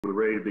We're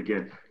ready to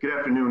begin. Good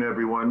afternoon,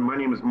 everyone. My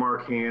name is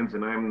Mark Hands,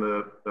 and I'm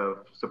the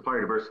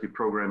Supplier Diversity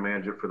Program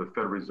Manager for the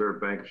Federal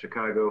Reserve Bank of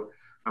Chicago.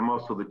 I'm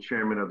also the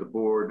Chairman of the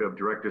Board of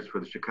Directors for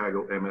the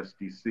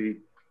ChicagoMSDC.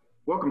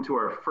 Welcome to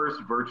our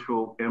first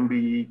virtual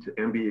MBE to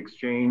MBE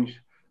exchange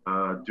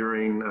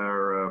during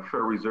our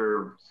Federal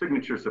Reserve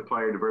Signature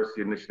Supplier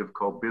Diversity Initiative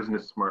called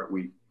Business Smart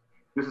Week.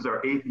 This is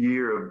our 8th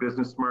year of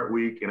Business Smart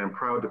Week, and I'm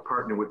proud to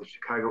partner with the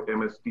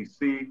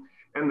ChicagoMSDC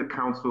and the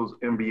Council's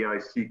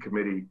MBIC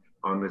Committee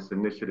on this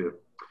initiative.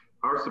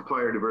 Our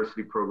supplier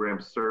diversity program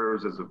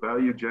serves as a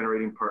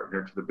value-generating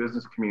partner to the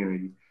business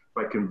community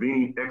by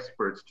convening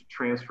experts to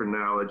transfer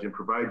knowledge and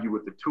provide you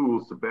with the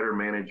tools to better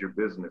manage your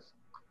business.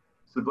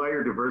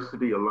 Supplier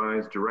diversity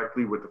aligns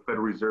directly with the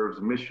Federal Reserve's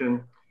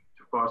mission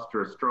to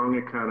foster a strong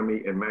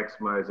economy and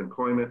maximize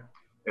employment,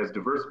 as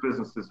diverse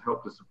businesses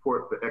help to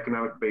support the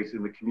economic base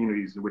in the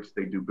communities in which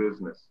they do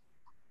business.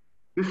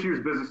 This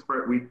year's Business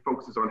Smart Week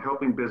focuses on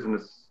helping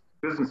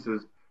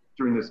businesses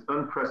during this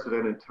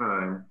unprecedented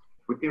time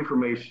with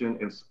information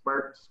and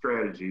smart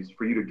strategies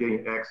for you to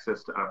gain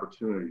access to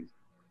opportunities.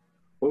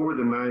 Over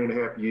the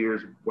 9.5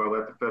 years while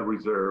at the Federal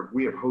Reserve,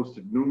 we have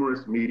hosted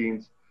numerous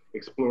meetings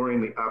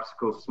exploring the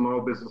obstacles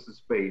small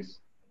businesses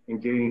face in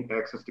gaining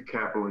access to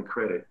capital and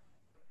credit.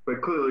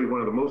 But clearly, one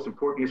of the most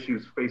important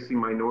issues facing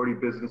minority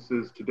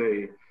businesses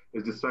today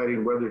is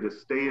deciding whether to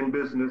stay in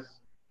business,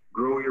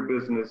 grow your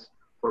business,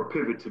 or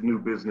pivot to new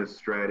business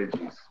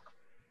strategies.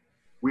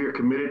 We are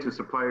committed to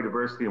supplier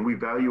diversity, and we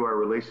value our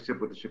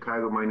relationship with the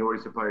Chicago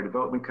Minority Supplier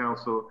Development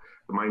Council,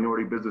 the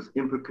Minority Business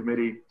Input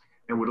Committee,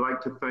 and would like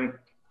to thank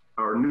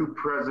our new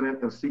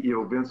President and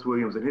CEO, Vince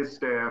Williams, and his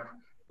staff,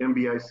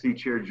 MBIC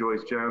Chair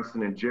Joyce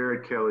Johnson, and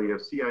Jared Kelly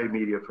of CI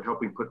Media for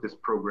helping put this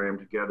program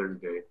together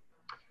today.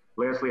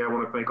 Lastly, I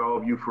want to thank all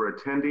of you for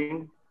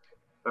attending.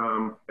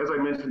 As I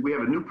mentioned, we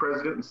have a new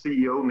President and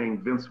CEO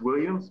named Vince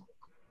Williams.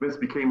 Vince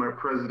became our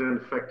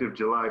President effective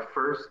July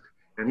 1st.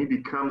 And he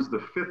becomes the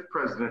 5th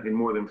president in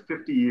more than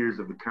 50 years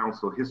of the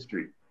council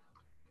history.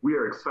 We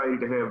are excited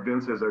to have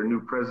Vince as our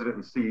new president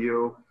and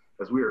CEO,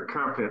 as we are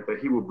confident that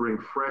he will bring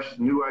fresh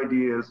new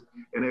ideas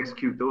and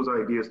execute those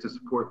ideas to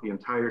support the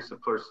entire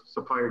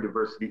supplier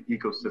diversity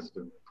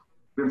ecosystem.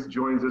 Vince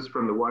joins us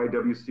from the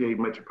YWCA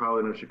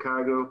Metropolitan of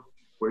Chicago,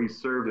 where he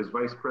served as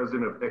Vice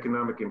President of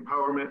Economic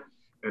Empowerment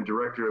and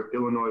Director of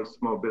Illinois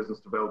Small Business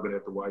Development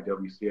at the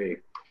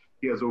YWCA.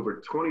 He has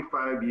over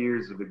 25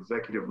 years of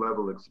executive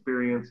level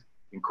experience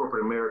in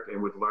corporate America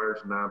and with large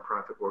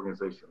nonprofit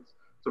organizations.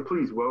 So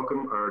please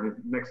welcome our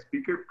next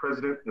speaker,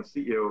 President and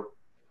CEO,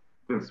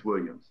 Vince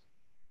Williams.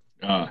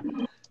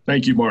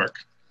 Thank you,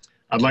 Mark.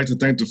 I'd like to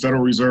thank the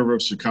Federal Reserve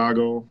of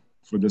Chicago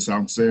for this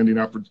outstanding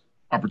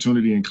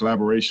opportunity and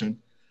collaboration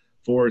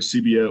for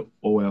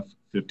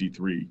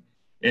CBOF53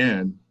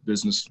 and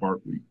Business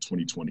Smart Week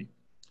 2020.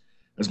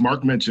 As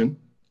Mark mentioned,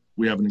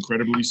 we have an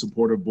incredibly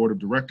supportive board of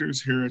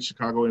directors here at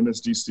Chicago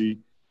MSDC,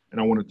 and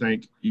I want to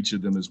thank each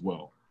of them as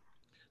well.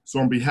 So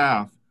on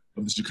behalf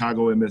of the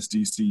Chicago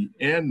MSDC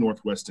and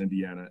Northwest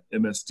Indiana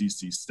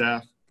MSDC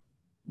staff,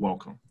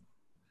 welcome.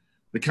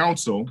 The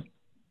council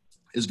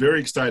is very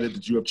excited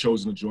that you have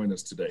chosen to join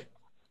us today.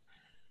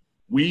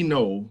 We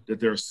know that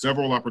there are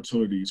several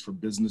opportunities for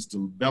business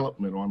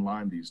development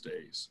online these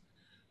days,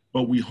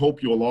 but we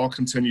hope you'll all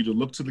continue to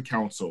look to the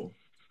council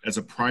as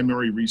a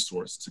primary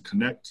resource to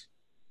connect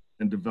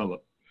and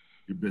develop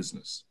your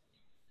business.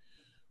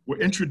 We're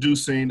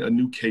introducing a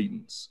new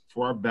cadence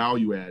for our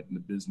value add in the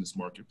business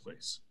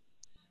marketplace.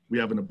 We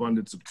have an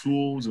abundance of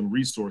tools and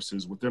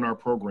resources within our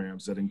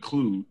programs that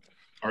include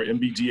our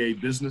MBDA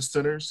business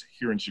centers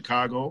here in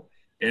Chicago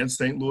and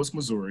St. Louis,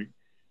 Missouri,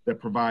 that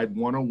provide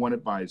one-on-one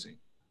advising,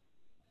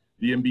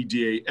 the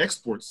MBDA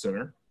Export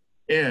Center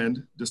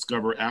and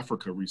Discover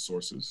Africa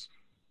resources.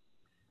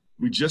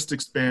 We just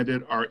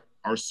expanded our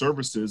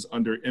services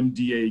under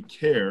MDA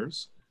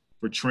Cares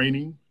for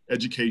training,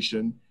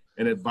 education,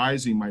 and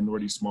advising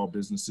minority small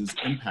businesses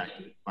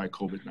impacted by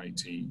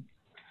COVID-19.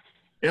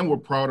 And we're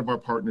proud of our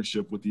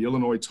partnership with the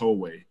Illinois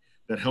Tollway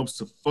that helps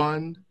to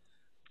fund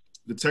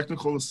the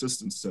Technical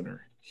Assistance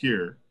Center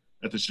here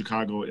at the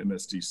Chicago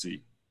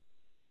MSDC.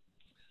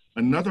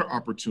 Another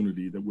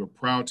opportunity that we're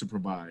proud to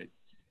provide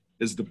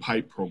is the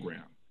PIPE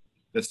program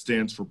that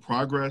stands for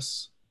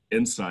Progress,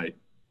 Insight,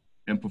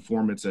 and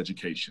Performance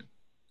Education.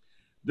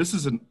 This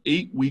is an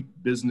 8-week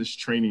business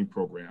training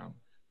program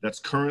that's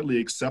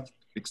currently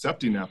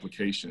accepting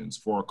applications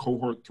for our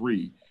cohort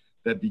 3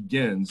 that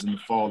begins in the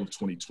fall of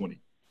 2020.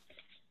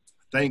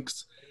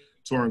 Thanks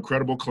to our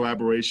incredible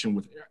collaboration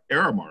with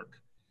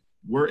Aramark,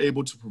 we're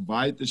able to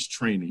provide this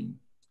training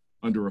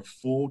under a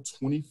full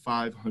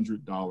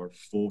 $2,500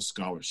 full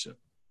scholarship,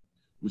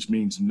 which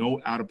means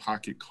no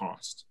out-of-pocket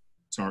cost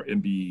to our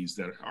MBEs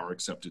that are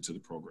accepted to the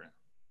program.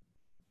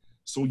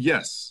 So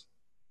yes,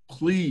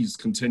 please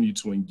continue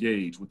to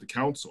engage with the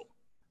council.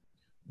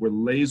 We're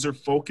laser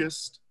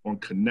focused on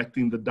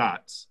connecting the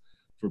dots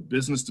for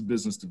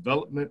business-to-business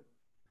development,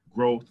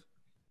 growth,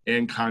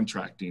 and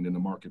contracting in the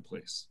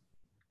marketplace.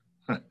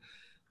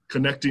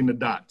 Connecting the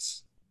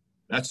dots.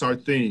 That's our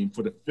theme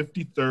for the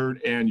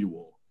 53rd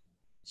annual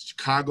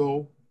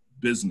Chicago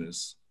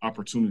Business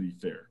Opportunity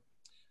Fair.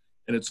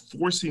 And it's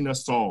forcing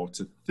us all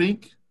to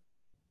think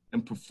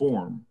and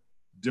perform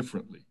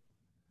differently.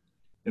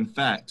 In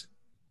fact,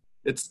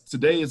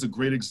 today is a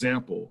great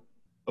example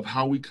of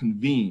how we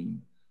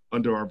convene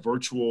under our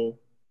virtual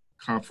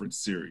conference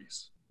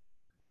series.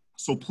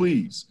 So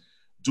please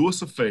do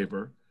us a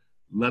favor,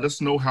 let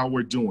us know how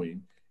we're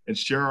doing, and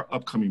share our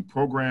upcoming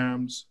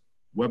programs,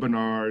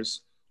 webinars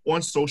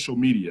on social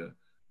media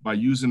by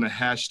using the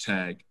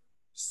hashtag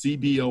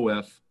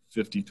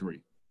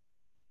CBOF53.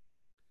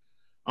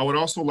 I would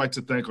also like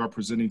to thank our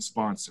presenting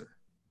sponsor,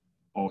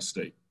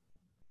 Allstate,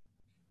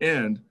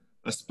 and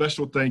a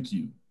special thank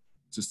you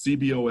to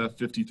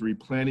CBOF53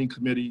 Planning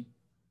Committee,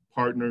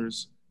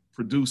 partners,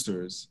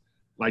 producers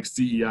like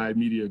CEI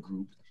Media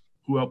Group,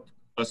 who helped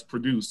us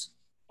produce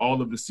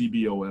all of the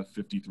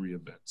CBOF53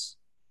 events.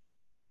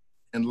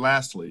 And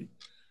lastly,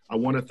 I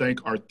want to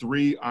thank our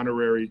 3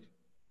 honorary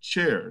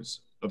chairs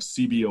of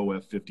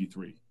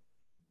CBOF53,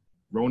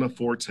 Rona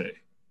Forte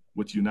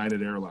with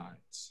United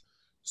Airlines,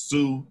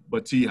 Sue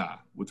Batija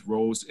with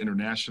Rose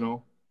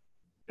International,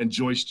 and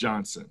Joyce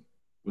Johnson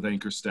with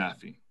Anchor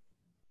Staffing.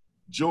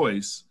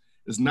 Joyce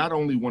is not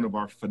only one of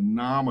our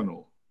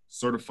phenomenal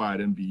certified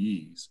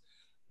MBEs,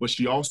 but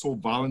she also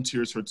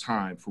volunteers her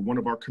time for one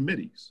of our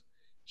committees.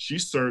 She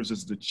serves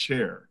as the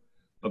chair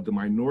of the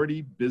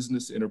Minority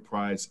Business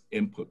Enterprise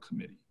Input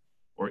Committee,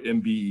 or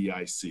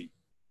MBEIC.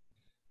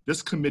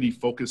 This committee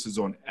focuses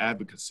on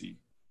advocacy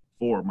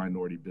for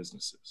minority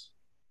businesses.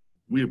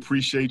 We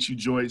appreciate you,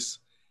 Joyce,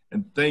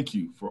 and thank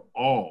you for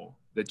all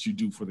that you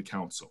do for the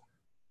council.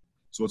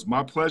 So it's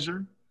my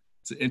pleasure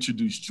to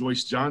introduce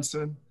Joyce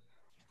Johnson,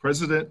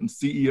 President and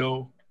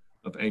CEO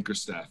of Anchor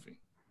Staffing.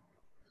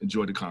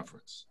 Enjoy the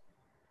conference.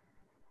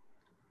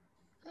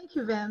 Thank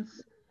you,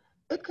 Vince.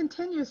 It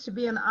continues to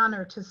be an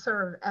honor to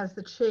serve as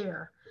the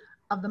chair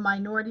of the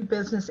Minority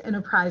Business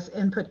Enterprise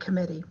Input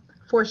Committee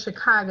for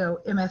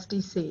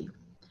ChicagoMSDC.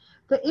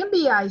 The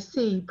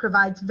MBIC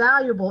provides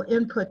valuable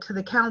input to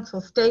the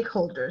council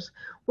stakeholders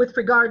with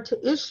regard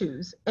to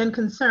issues and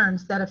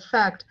concerns that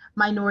affect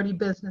minority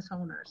business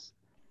owners.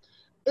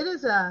 It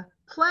is a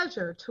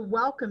pleasure to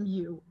welcome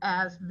you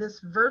as this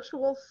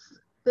virtual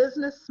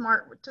Business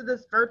Smart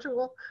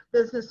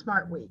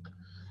Week.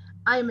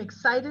 I am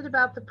excited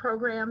about the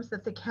programs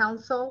that the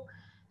council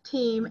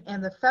team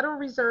and the Federal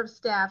Reserve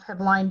staff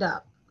have lined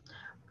up.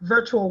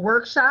 Virtual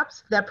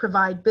workshops that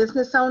provide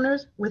business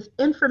owners with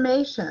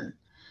information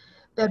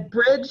that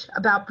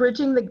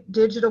bridging the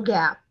digital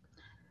gap,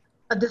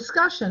 a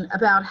discussion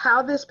about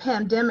how this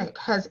pandemic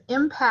has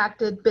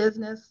impacted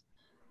business,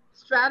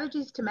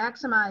 strategies to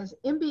maximize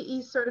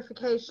MBE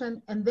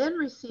certification, and then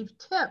receive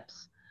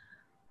tips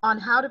on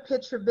how to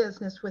pitch your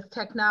business with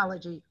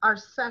technology are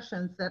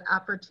sessions that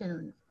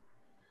opportune.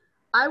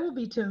 I will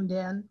be tuned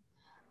in.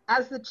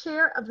 As the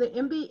chair of the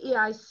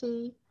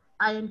MBEIC,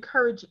 I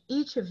encourage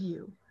each of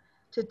you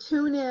to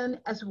tune in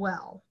as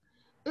well.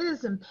 It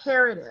is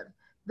imperative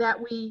that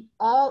we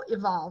all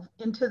evolve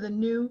into the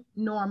new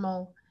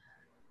normal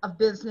of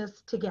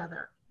business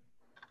together.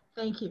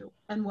 Thank you,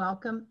 and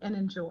welcome and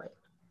enjoy.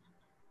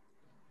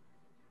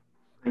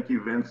 Thank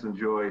you, Vince and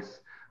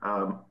Joyce.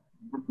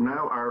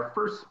 Now our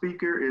first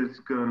speaker is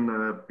going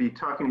to be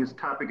talking, his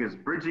topic is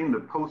Bridging the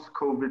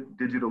Post-COVID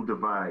Digital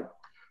Divide.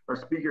 Our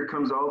speaker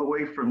comes all the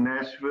way from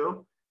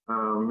Nashville.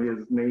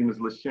 His name is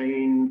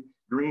LeShane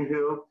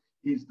Greenhill.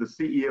 He's the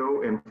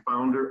CEO and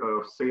founder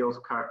of Sales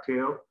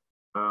Cocktail.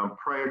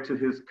 Prior to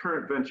his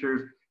current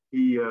ventures,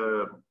 he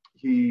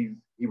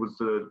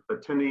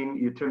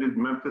attended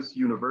Memphis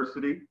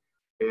University,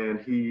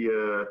 and he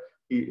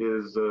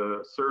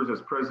serves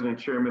as president and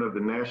chairman of the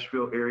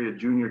Nashville Area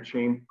Junior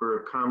Chamber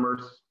of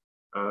Commerce.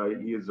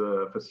 He is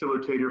a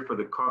facilitator for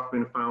the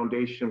Kauffman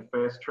Foundation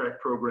Fast Track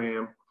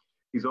program.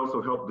 He's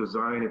also helped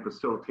design and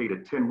facilitate a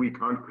 10-week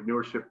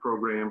entrepreneurship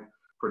program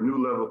for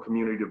New Level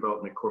Community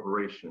Development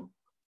Corporation.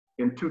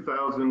 In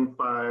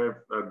 2005,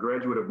 a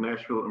graduate of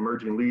Nashville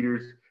Emerging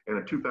Leaders and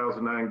a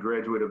 2009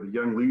 graduate of the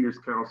Young Leaders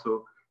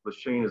Council,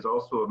 LeShane is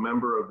also a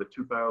member of the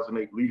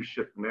 2008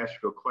 Leadership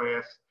Nashville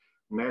class.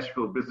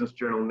 Nashville Business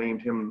Journal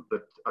named him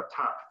a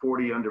top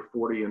 40 under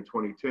 40 in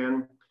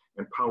 2010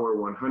 and Power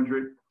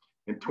 100.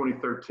 In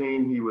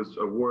 2013, he was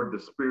awarded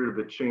the Spirit of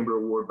the Chamber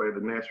Award by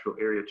the Nashville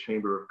Area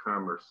Chamber of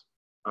Commerce.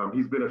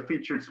 He's been a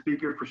featured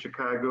speaker for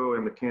Chicago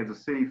and the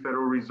Kansas City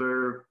Federal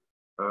Reserve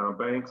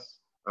banks.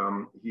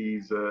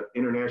 He's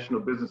International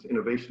Business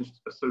Innovation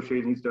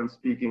Association. He's done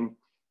speaking,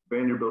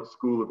 Vanderbilt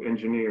School of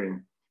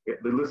Engineering.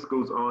 The list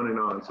goes on and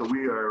on. So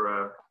we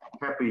are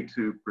happy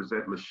to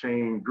present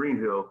LeShane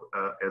Greenhill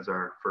as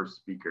our first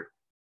speaker.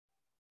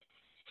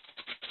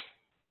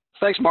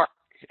 Thanks, Mark.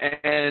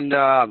 And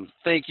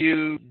thank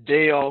you,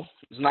 Dale.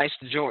 It's nice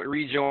to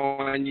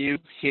rejoin you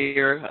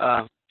here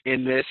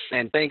in this.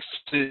 And thanks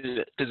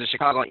to the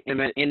Chicago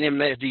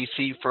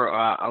MSDC for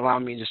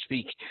allowing me to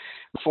speak.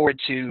 Look forward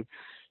to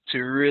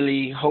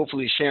really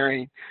hopefully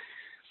sharing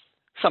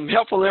some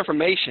helpful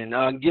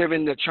information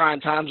given the trying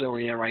times that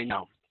we're in right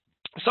now.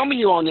 Some of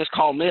you on this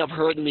call may have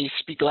heard me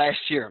speak last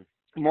year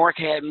Mark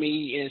had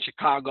me in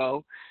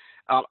Chicago.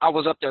 I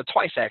was up there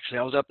twice, actually.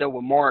 I was up there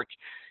with Mark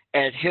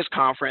at his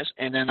conference,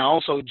 and then I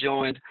also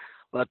joined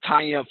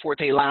Latanya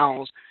Forte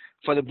Lounge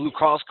for the Blue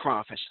Cross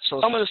Conference. So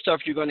some of the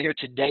stuff you're going to hear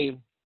today,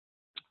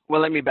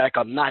 well, let me back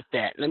up. Not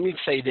that. Let me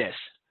say this.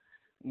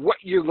 What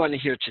you're going to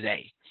hear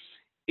today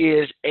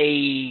is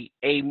a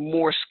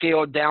more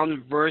scaled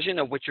down version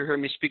of what you heard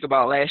me speak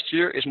about last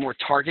year. Is more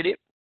targeted,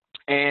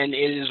 and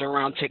it is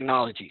around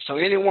technology. So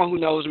anyone who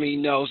knows me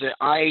knows that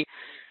I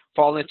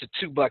fall into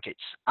two buckets.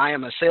 I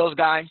am a sales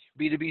guy,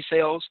 B2B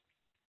sales,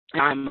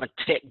 and I'm a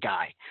tech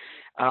guy.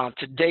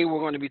 Today we're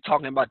going to be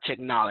talking about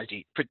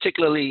technology,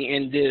 particularly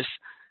in this,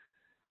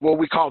 what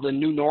we call the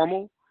new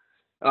normal,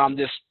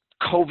 this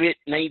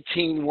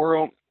COVID-19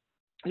 world.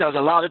 There's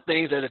a lot of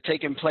things that are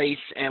taking place,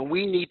 and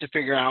we need to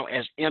figure out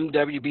as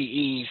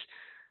MWBEs,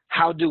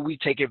 how do we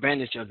take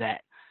advantage of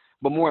that?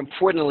 But more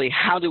importantly,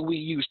 how do we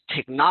use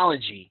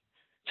technology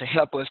to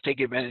help us take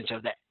advantage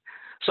of that?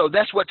 So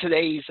that's what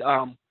today's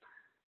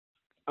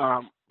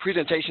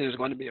presentation is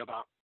going to be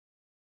about.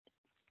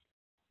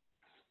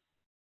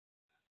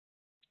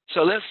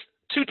 So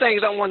two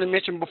things I want to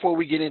mention before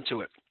we get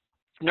into it.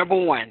 Number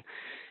one,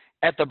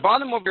 at the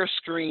bottom of your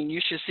screen, you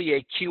should see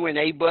a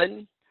Q&A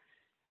button.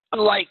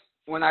 Unlike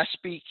when I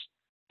speak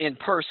in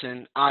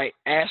person, I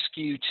ask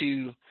you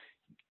to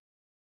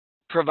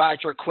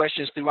provide your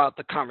questions throughout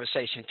the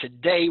conversation.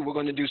 Today, we're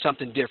going to do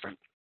something different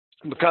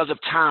because of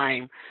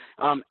time,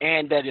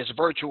 and that is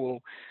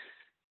virtual.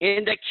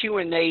 In that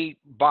Q&A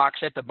box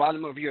at the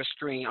bottom of your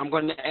screen, I'm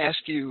going to ask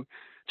you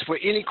to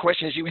put any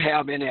questions you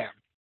have in there.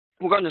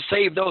 We're going to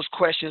save those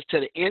questions to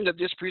the end of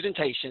this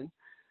presentation,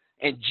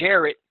 and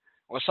Jared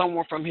or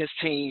someone from his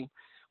team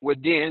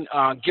would then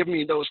give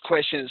me those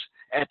questions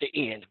at the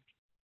end.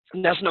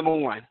 And that's number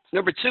one.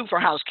 Number two, for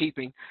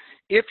housekeeping,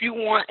 if you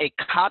want a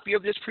copy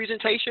of this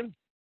presentation,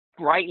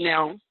 right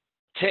now,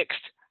 text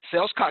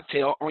Sales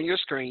Cocktail on your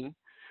screen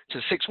to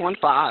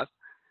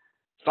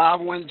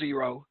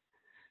 615-510-6364.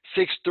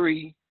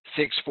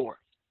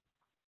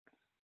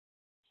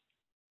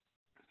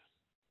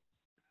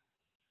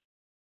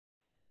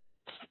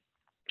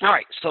 All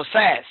right, so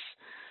SaaS.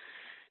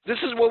 This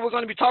is what we're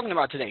going to be talking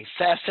about today,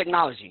 SaaS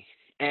technology.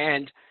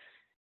 And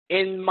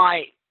in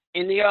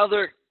the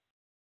other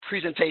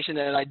presentation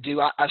that I do,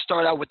 I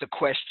start out with a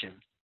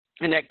question.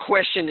 And that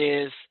question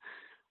is,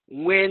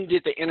 when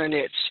did the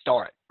internet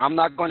start? I'm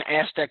not going to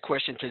ask that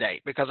question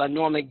today because I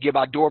normally give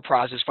out door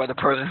prizes for the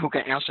person who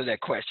can answer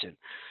that question.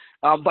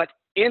 But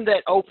in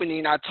that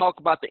opening, I talk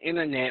about the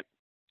internet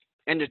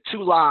and the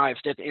two lives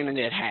that the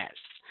internet has.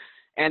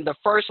 And the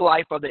first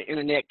life of the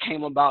internet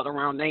came about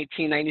around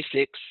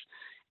 1996,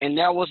 and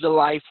that was the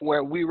life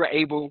where we were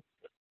able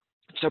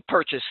to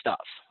purchase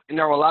stuff. And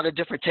there were a lot of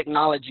different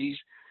technologies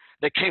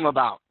that came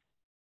about.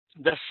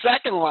 The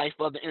second life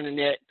of the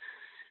internet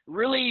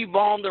really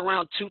evolved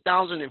around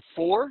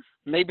 2004,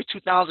 maybe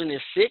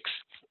 2006,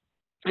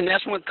 and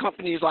that's when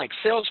companies like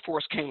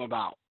Salesforce came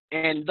about.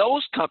 And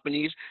those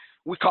companies,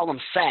 we call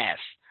them SaaS,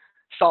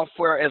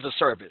 software as a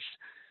service.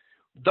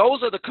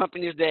 Those are the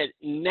companies that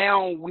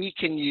now we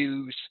can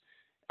use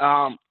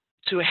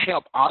to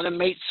help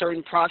automate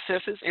certain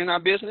processes in our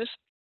business,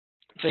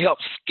 to help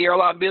scale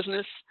our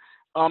business,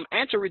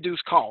 and to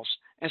reduce costs.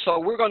 And so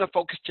we're going to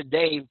focus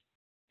today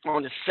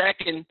on the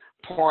second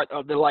part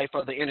of the life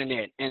of the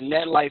internet, and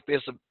that life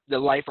is the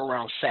life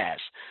around SaaS.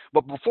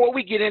 But before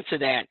we get into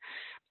that,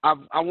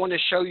 I want to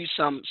show you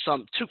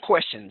two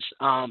questions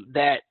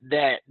that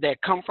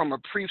come from a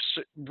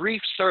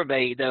brief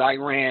survey that I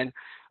ran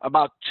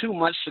about 2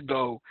 months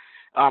ago.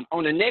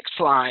 On the next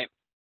slide,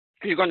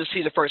 you're going to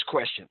see the first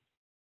question.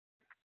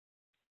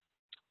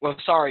 Well,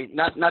 sorry,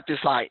 not this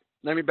slide.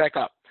 Let me back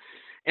up.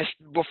 And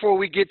before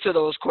we get to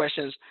those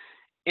questions,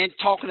 in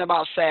talking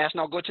about SaaS,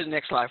 now go to the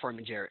next slide for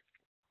me, Jared.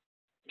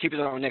 Keep it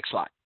on the next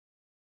slide.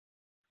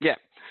 Yeah.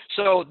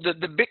 So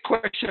the big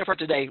question for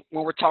today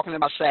when we're talking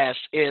about SaaS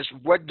is,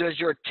 what does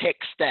your tech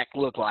stack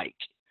look like?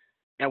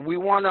 And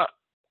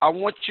I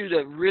want you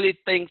to really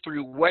think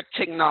through what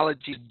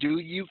technologies do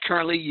you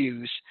currently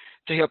use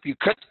to help you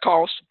cut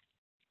costs,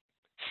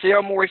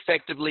 sell more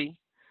effectively,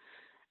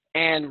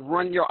 and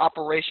run your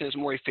operations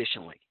more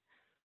efficiently.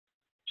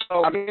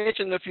 So I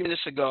mentioned a few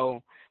minutes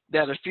ago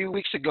that a few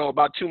weeks ago,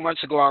 about 2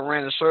 months ago, I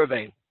ran a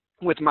survey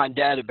with my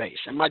database.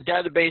 And my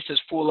database is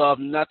full of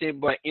nothing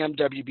but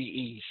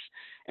MWBEs.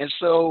 And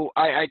so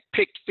I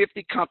picked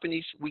 50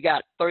 companies. We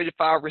got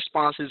 35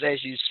 responses,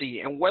 as you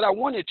see. And what I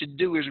wanted to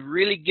do is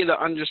really get an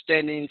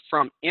understanding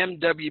from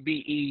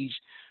MWBEs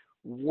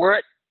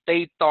what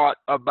they thought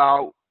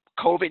about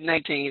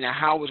COVID-19 and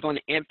how it was going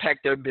to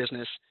impact their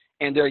business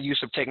and their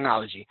use of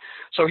technology.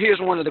 So here's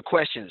one of the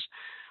questions.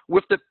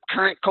 With the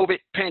current COVID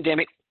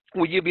pandemic,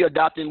 will you be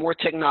adopting more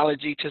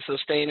technology to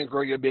sustain and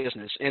grow your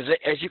business?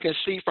 As you can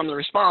see from the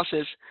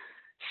responses,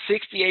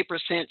 68%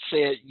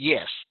 said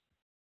yes.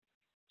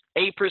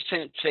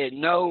 8% said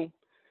no,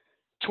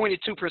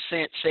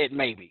 22% said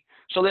maybe.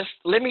 So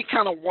let me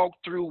kind of walk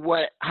through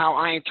how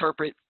I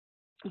interpret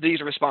these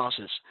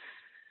responses.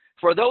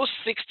 For those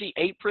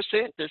 68%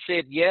 that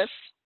said yes,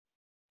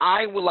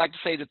 I would like to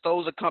say that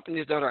those are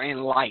companies that are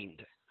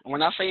enlightened.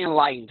 When I say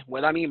enlightened,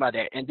 what I mean by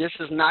that, and this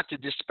is not to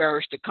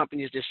disparage the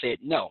companies that said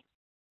no,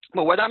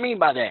 but what I mean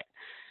by that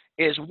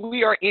is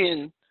we are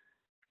in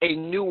a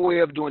new way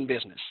of doing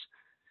business.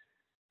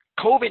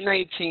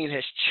 COVID-19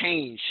 has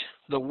changed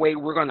the way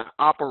we're going to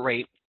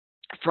operate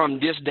from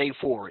this day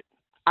forward.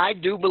 I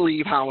do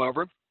believe,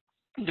 however,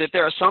 that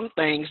there are some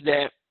things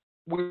that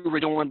we were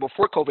doing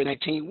before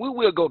COVID-19 we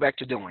will go back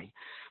to doing.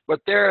 But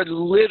there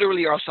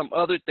literally are some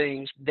other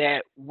things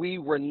that we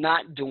were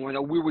not doing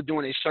or we were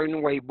doing a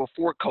certain way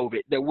before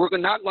COVID that we're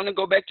not going to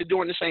go back to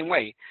doing the same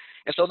way.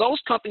 And so those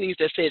companies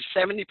that said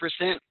 70%,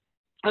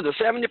 or the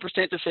 70%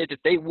 that said that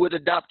they would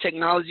adopt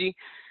technology,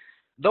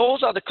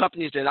 those are the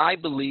companies that I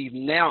believe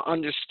now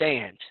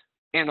understand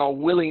and are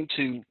willing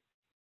to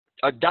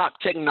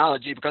adopt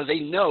technology because they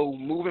know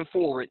moving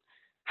forward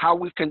how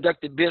we've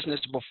conducted business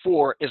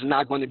before is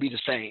not going to be the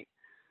same.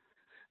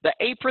 The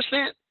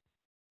 8%,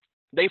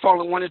 they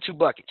fall in one or two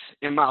buckets,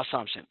 in my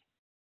assumption.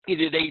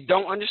 Either they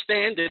don't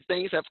understand that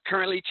things have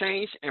currently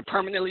changed and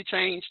permanently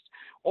changed,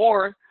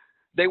 or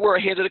they were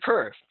ahead of the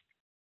curve.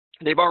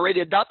 They've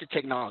already adopted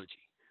technology.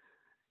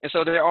 And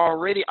so they're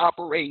already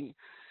operating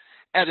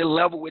at a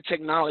level with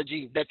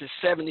technology that the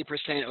 70%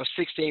 or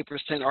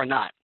 68% are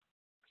not.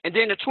 And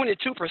then the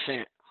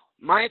 22%,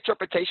 my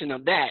interpretation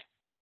of that,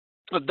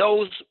 of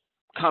those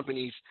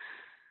companies,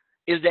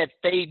 is that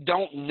they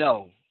don't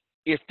know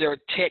if their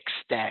tech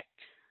stack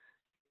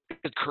is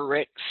the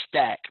correct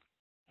stack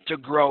to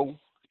grow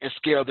and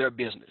scale their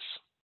business.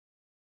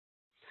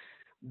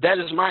 That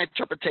is my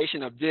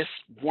interpretation of this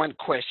one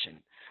question.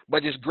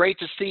 But it's great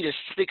to see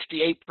that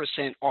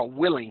 68% are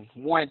willing,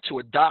 one, to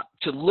adopt,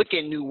 to look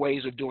at new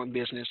ways of doing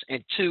business,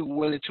 and two,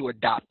 willing to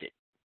adopt it.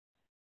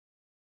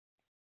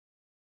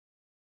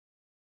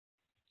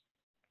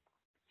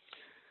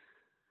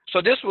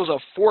 So this was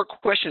a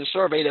 4-question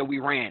survey that we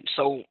ran.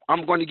 So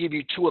I'm going to give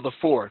you 2 of the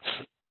 4.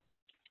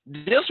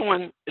 This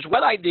one is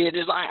what I did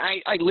is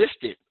I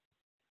listed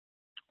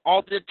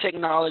all the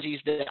technologies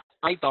that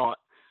I thought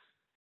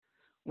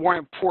were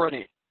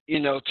important,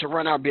 to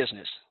run our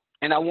business.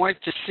 And I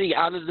wanted to see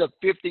out of the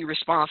 50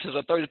 responses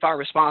or 35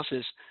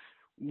 responses,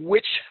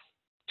 which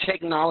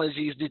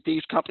technologies did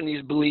these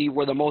companies believe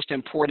were the most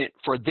important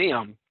for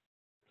them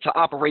to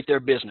operate their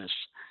business.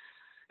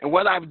 And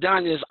what I've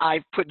done is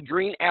I've put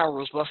green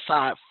arrows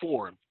beside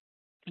 4.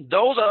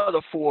 Those are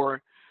the 4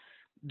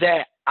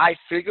 that I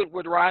figured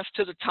would rise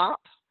to the top.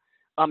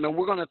 And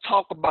we're going to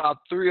talk about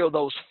 3 of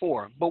those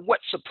 4. But what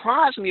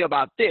surprised me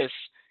about this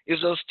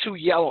is those 2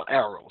 yellow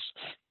arrows.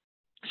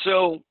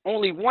 So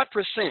only 1%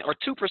 or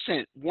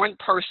 2%, one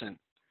person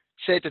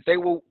said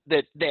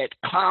that that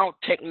cloud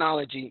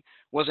technology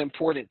was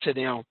important to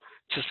them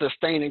to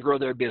sustain and grow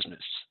their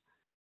business.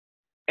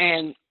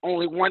 And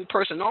only one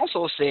person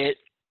also said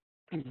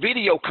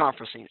video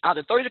conferencing. Out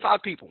of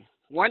 35 people,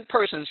 one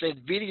person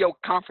said video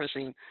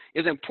conferencing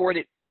is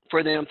important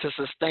for them to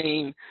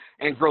sustain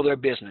and grow their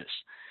business.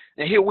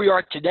 And here we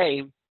are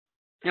today,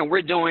 and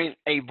we're doing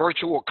a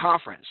virtual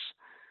conference.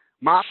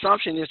 My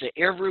assumption is that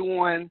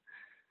everyone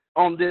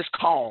on this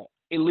call,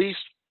 at least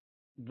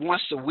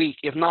once a week,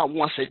 if not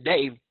once a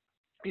day,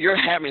 you're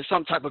having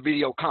some type of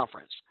video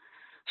conference.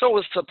 So it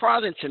was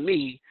surprising to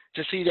me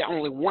to see that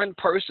only one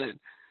person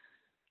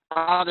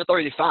out of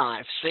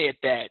 35 said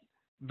that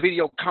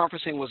video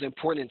conferencing was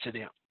important to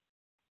them.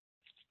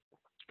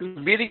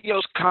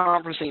 Video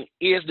conferencing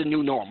is the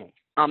new normal.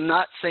 I'm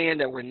not saying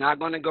that we're not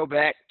going to go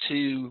back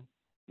to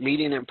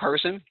meeting in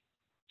person.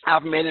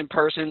 I've met in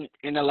person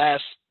in the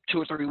last 2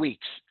 or 3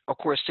 weeks, of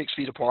course, 6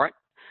 feet apart.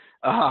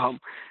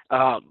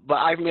 But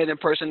I've met in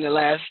person in the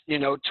last,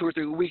 2 or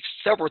 3 weeks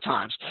several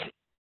times.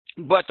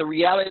 But the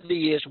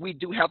reality is we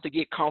do have to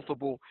get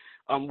comfortable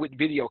with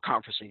video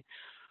conferencing.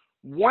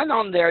 One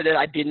on there that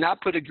I did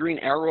not put a green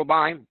arrow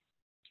by,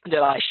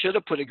 that I should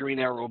have put a green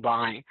arrow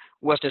by,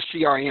 was the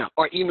CRM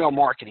or email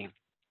marketing.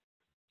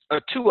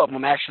 2 of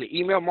them actually,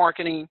 email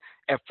marketing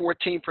at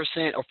 14%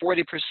 or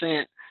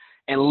 40%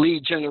 and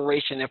lead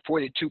generation at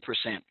 42%.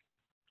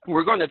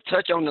 We're going to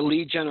touch on the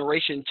lead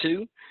generation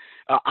too.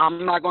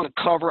 I'm not going to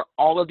cover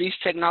all of these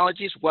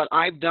technologies. What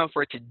I've done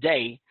for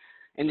today,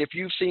 and if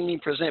you've seen me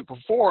present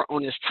before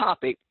on this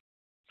topic,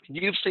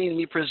 you've seen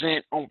me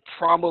present on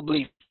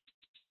probably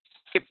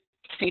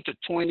 15 to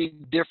 20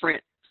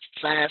 different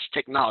SaaS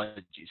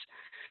technologies.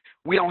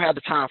 We don't have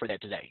the time for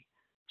that today.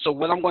 So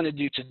what I'm going to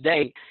do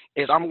today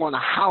is I'm going to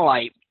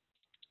highlight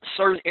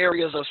certain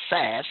areas of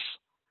SaaS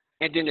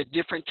and then the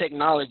different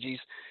technologies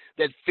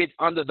that fit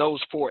under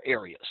those 4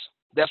 areas.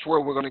 That's where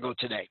we're going to go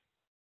today.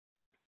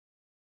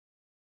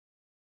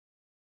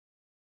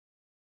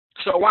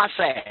 So why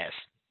SaaS?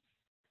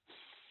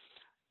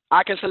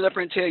 I can sit up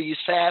and tell you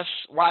SaaS.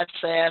 Why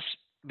SaaS?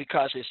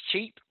 Because it's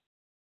cheap.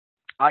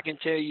 I can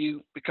tell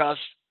you because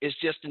it's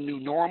just the new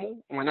normal.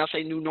 When I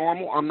say new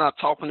normal, I'm not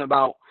talking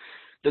about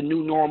the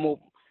new normal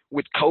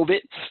with COVID.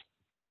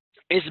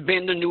 It's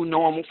been the new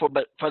normal for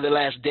the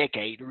last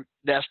decade.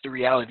 That's the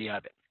reality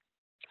of it.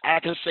 I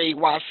can say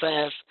why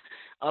SaaS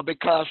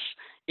because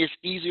it's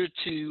easier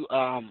to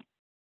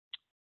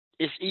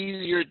it's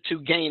easier to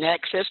gain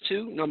access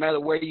to no matter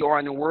where you are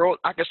in the world.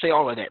 I can say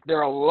all of that. There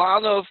are a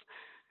lot of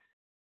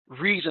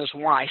reasons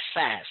why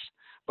SaaS,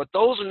 but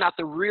those are not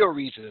the real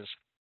reasons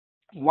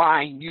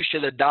why you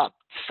should adopt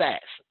SaaS.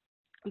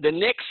 The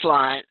next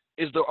slide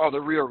are the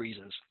real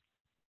reasons.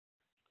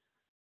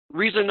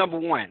 Reason number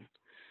one,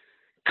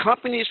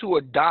 companies who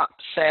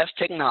adopt SaaS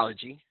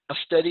technology, a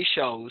study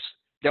shows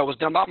that was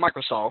done by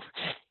Microsoft,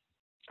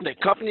 that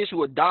companies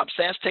who adopt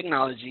SaaS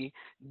technology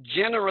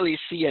generally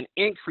see an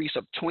increase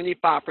of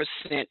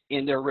 25%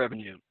 in their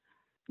revenue.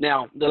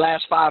 Now, the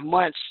last 5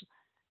 months,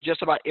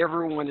 just about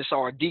everyone has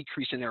saw a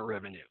decrease in their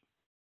revenue.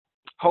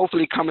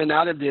 Hopefully, coming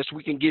out of this,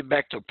 we can get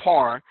back to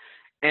par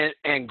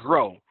and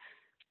grow.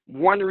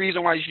 One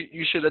reason why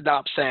you should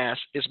adopt SaaS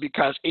is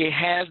because it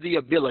has the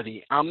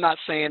ability. I'm not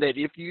saying that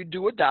if you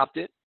do adopt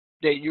it,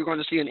 that you're going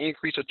to see an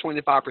increase of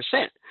 25%.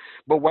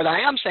 But what I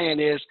am saying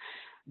is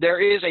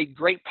there is a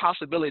great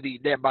possibility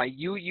that by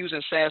you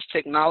using SaaS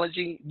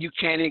technology, you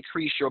can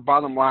increase your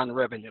bottom line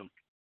revenue.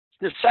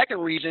 The second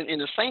reason in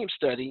the same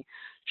study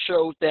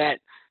showed that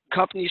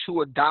companies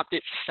who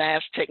adopted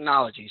SaaS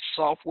technology,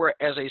 software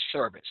as a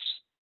service,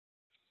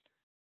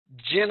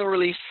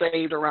 generally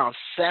saved around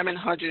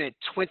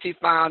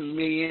 725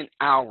 million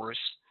hours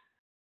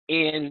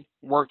in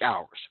work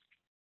hours.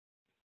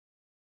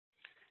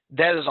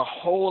 That is a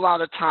whole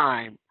lot of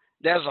time.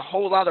 That is a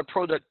whole lot of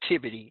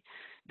productivity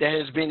that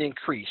has been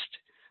increased.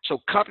 So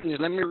companies,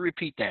 let me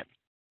repeat that.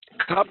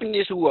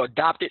 Companies who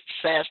adopted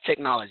SaaS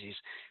technologies,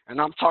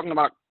 and I'm talking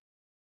about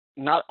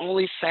not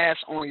only SaaS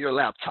on your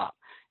laptop.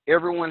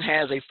 Everyone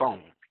has a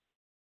phone.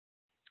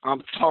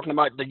 I'm talking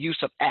about the use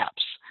of apps.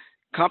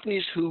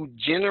 Companies who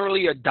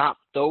generally adopt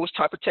those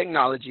type of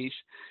technologies,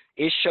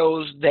 it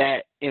shows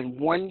that in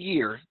 1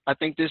 year, I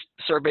think this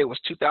survey was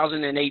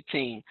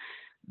 2018,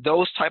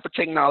 those type of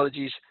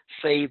technologies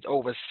saved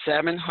over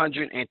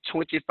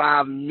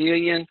 725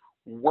 million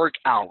work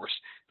hours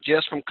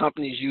just from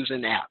companies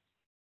using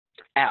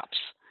apps.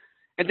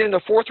 And then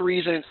the fourth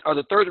reason, or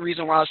the third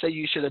reason why I say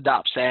you should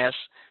adopt SaaS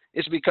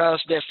is because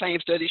that same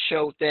study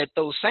showed that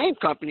those same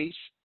companies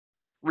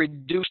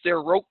reduced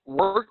their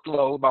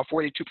workload by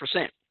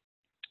 42%.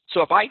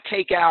 So if I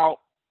take out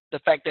the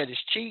fact that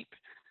it's cheap,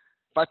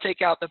 if I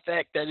take out the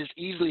fact that it's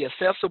easily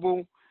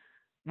accessible,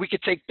 we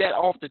could take that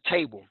off the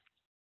table.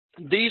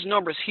 These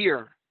numbers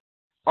here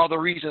are the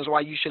reasons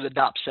why you should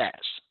adopt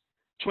SaaS.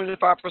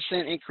 25%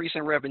 increase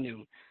in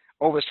revenue,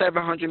 over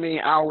 700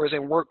 million hours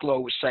in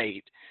workload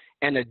saved,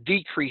 and a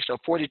decrease of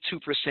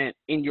 42%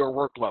 in your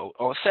workload,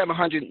 or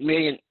 700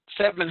 million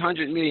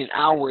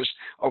hours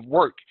of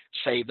work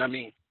saved. I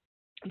mean,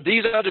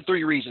 these are the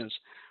three reasons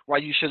why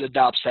you should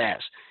adopt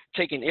SaaS,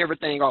 taking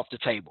everything off the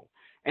table.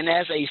 And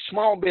as a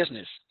small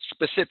business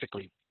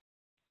specifically,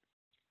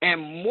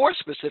 and more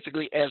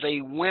specifically as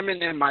a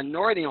women and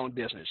minority-owned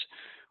business,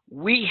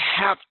 we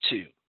have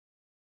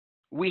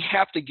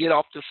to get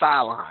off the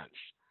sidelines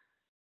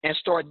and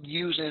start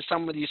using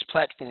some of these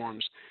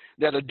platforms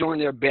that are doing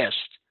their best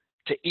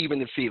to even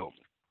the field.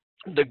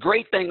 The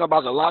great thing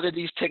about a lot of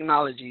these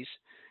technologies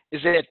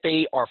is that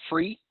they are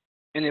free,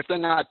 and if they're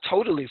not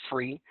totally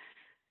free,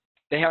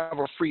 they have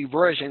a free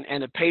version,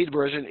 and the paid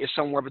version is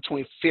somewhere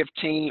between $10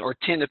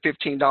 to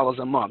 $15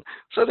 a month.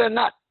 So they're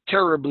not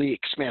terribly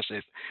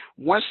expensive.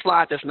 One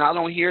slide that's not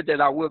on here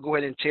that I will go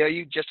ahead and tell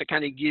you, just to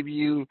kind of give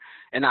you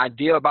an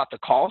idea about the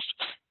cost.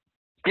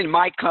 In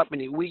my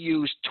company, we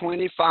use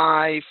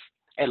 25,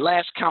 at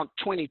last count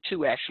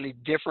 22 actually,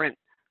 different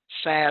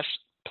SaaS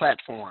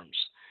platforms.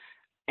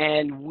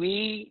 And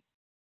we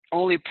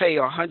only pay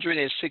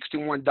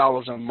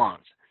 $161 a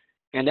month.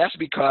 And that's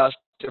because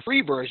the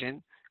free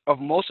version of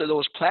most of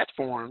those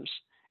platforms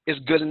is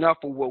good enough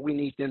for what we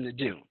need them to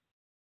do.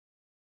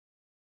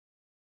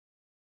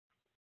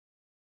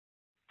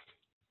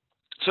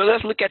 So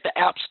let's look at the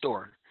App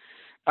Store.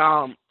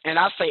 And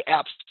I say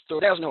App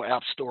Store, there's no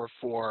App Store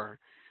for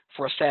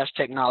SaaS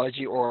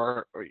technology,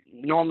 or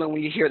normally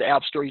when you hear the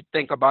App Store, you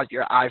think about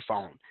your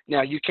iPhone.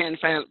 Now, you can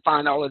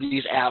find all of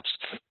these apps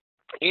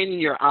in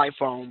your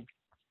iPhone,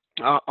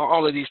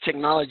 all of these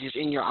technologies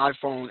in your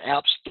iPhone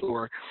App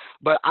Store,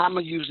 but I'm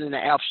using the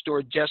App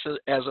Store just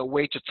as a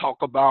way to talk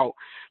about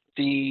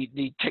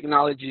the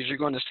technologies you're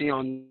going to see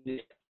on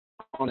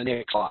the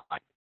next slide.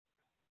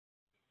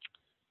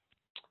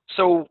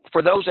 So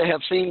for those that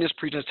have seen this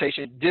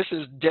presentation, this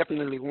is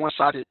definitely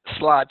one-sided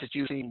slide that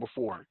you've seen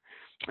before.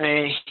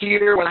 And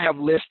here what I have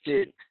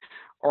listed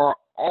are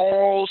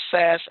all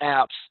SaaS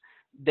apps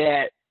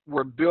that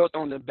were built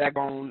on the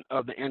backbone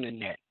of the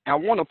internet. I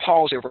want to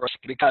pause here for a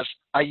second because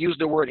I use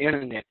the word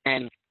internet.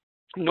 And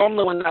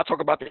normally when I talk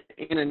about the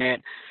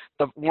internet,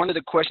 one of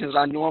the questions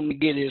I normally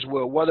get is,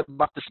 well, what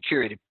about the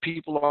security?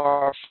 People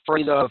are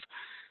afraid of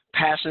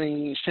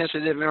passing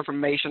sensitive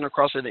information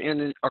across the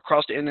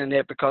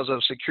internet because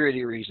of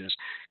security reasons.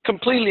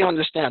 Completely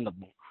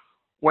understandable.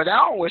 What I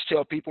always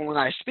tell people when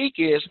I speak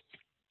is,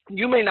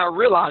 you may not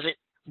realize it,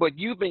 but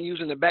you've been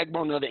using the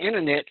backbone of the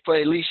internet for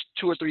at least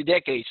 2 or 3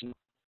 decades.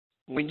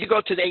 When you go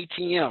to the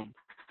ATM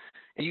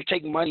and you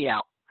take money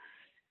out,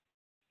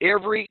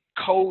 every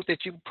code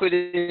that you put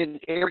in,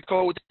 every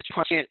code that you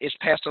punch in is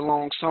passed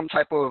along some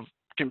type of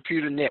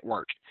computer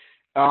network.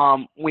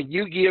 When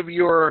you give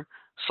your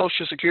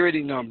social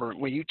security number,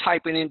 when you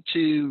type it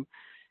into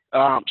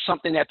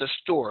something at the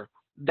store,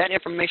 that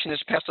information is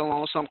passed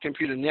along some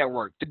computer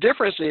network. The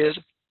difference is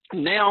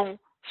now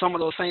some of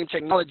those same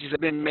technologies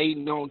have been made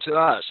known to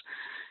us.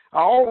 I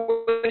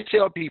always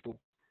tell people,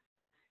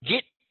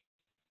 get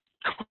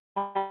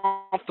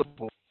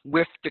comfortable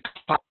with the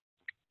cloud.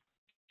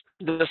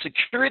 The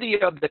security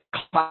of the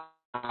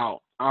cloud,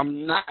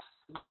 I'm not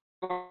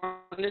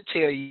going to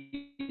tell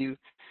you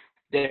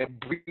that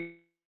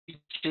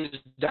breaches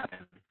done.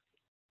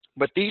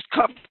 But these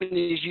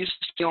companies you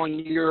see on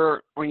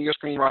your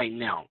screen right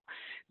now,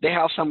 they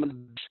have some of the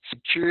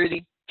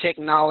security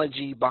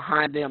technology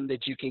behind them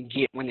that you can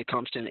get when it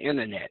comes to the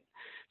internet.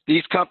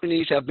 These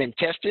companies have been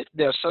tested.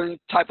 There are certain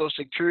type of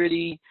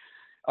security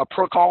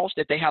protocols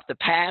that they have to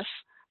pass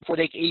before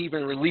they can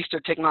even release their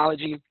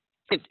technology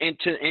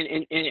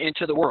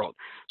into the world.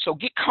 So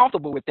get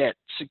comfortable with that.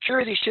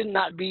 Security should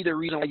not be the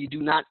reason why you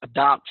do not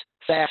adopt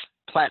SaaS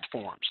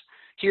platforms.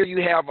 Here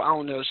you have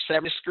on the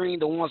 7th screen,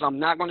 the ones I'm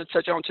not going to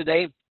touch on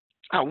today.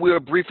 I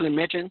will briefly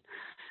mention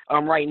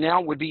right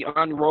now would be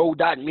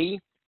Unroll.me.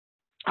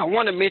 I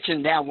want to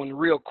mention that one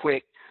real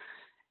quick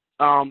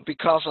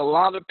because a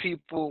lot of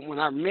people, when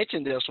I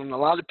mention this one, a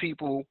lot of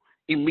people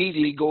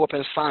immediately go up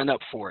and sign up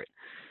for it.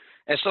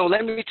 And so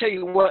let me tell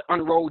you what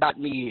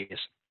Unroll.me is.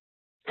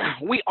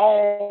 We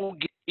all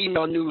get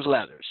email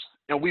newsletters,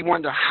 and we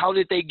wonder, how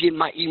did they get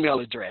my email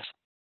address?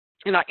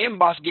 And our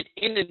inbox get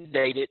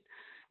inundated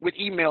with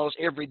emails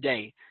every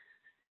day.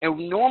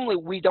 And normally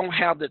we don't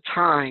have the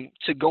time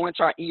to go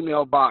into our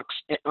email box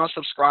and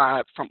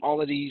unsubscribe from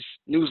all of these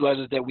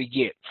newsletters that we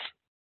get.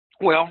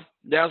 Well,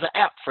 there's an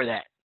app for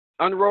that.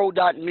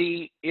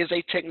 Unroll.me is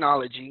a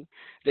technology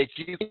that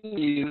you can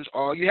use.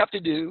 All you have to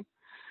do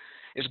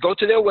is go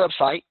to their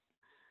website,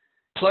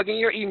 plug in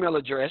your email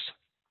address,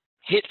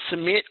 hit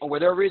submit or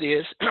whatever it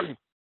is.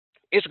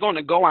 It's going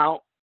to go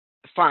out,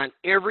 find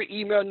every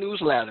email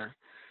newsletter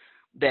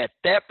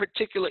that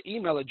particular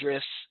email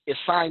address is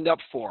signed up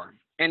for.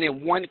 And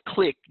in one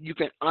click, you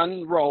can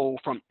unroll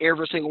from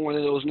every single one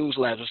of those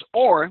newsletters.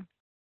 Or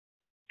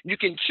you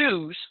can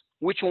choose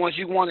which ones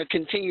you want to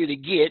continue to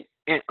get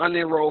and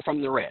unenroll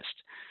from the rest.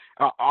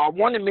 I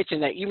want to mention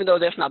that even though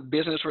that's not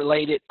business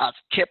related, I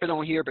kept it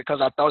on here because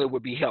I thought it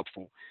would be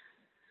helpful.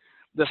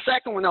 The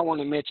second one I want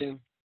to mention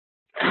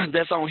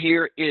that's on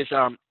here is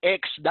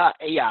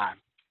X.AI.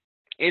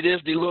 It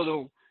is the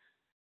little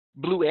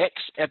blue X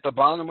at the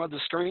bottom of the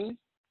screen.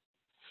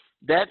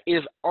 That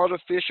is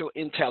artificial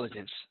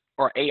intelligence,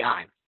 or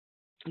AI.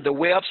 The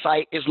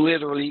website is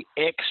literally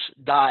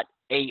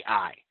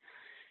X.AI.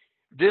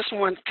 This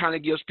one kind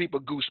of gives people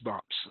goosebumps,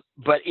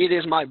 but it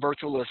is my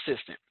virtual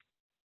assistant.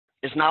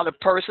 It's not a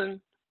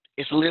person,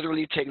 it's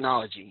literally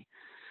technology.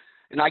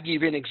 And I'll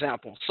give you an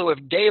example. So if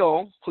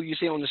Dell, who you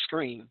see on the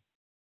screen,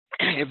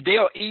 if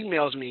Dell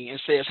emails me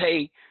and says,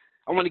 hey,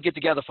 I want to get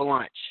together for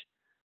lunch,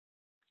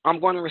 I'm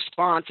going to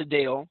respond to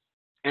Dell,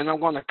 and I'm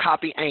going to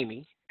copy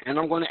Amy, and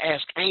I'm going to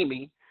ask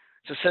Amy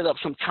to set up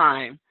some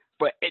time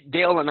for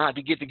Dell and I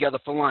to get together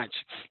for lunch.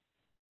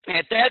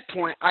 At that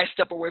point, I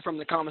step away from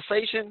the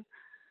conversation,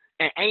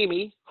 and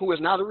Amy, who is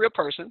not a real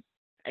person,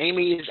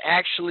 Amy is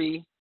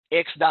actually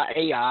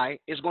X.AI,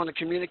 is going to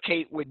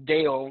communicate with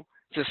Dell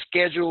to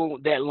schedule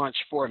that lunch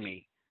for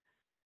me.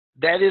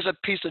 That is a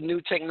piece of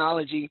new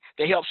technology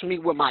that helps me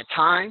with my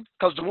time,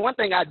 because the one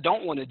thing I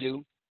don't want to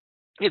do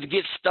is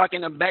get stuck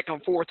in a back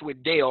and forth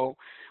with Dell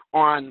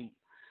on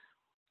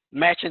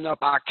matching up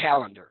our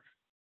calendar.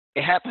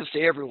 It happens to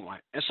everyone.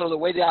 And so the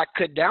way that I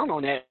cut down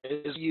on that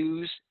is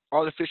use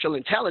artificial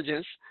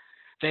intelligence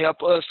to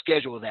help us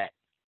schedule that.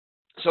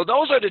 So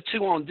those are the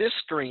two on this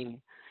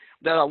screen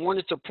that I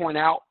wanted to point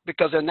out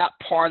because they're not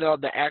part of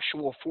the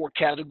actual 4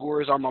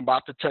 categories I'm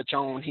about to touch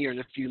on here in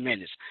a few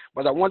minutes.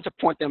 But I want to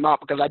point them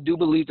out because I do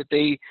believe that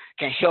they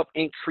can help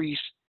increase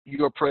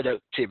your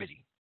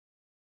productivity.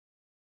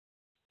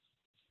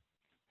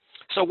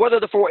 So what are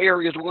the 4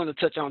 areas we're going to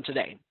touch on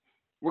today?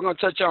 We're going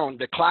to touch on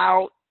the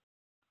cloud,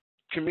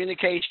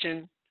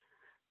 communication,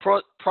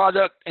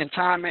 project and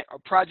time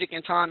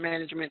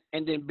management,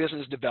 and then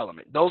business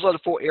development. Those are the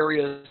 4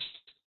 areas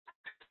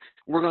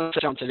we're going to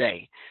touch on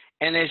today.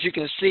 And as you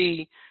can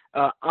see,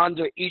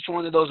 under each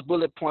one of those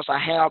bullet points, I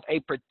have a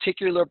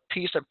particular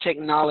piece of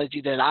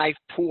technology that I've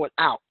pulled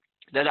out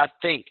that I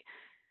think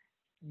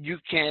you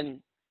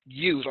can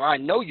use, or I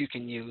know you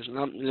can use.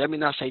 Let me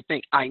not say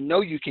think. I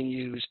know you can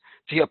use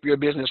to help your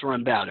business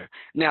run better.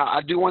 Now,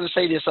 I do want to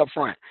say this up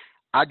front.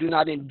 I do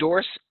not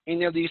endorse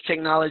any of these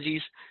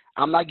technologies.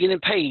 I'm not getting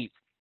paid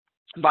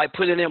by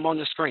putting them on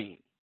the screen.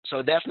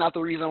 So that's not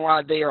the reason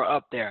why they are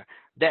up there.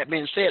 That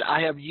being said,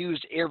 I have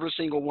used every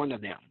single one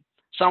of them.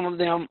 Some of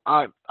them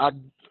I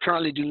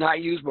currently do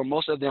not use, but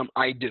most of them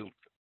I do.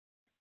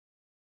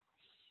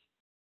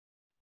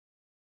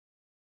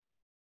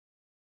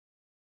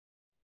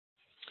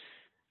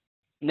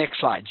 Next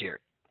slide,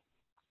 Jared.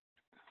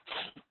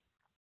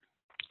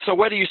 So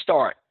where do you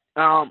start?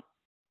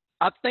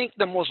 I think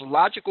the most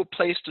logical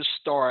place to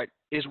start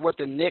is what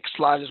the next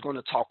slide is going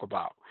to talk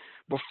about.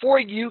 Before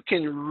you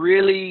can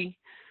really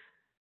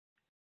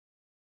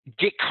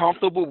get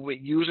comfortable with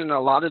using a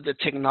lot of the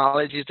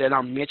technologies that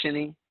I'm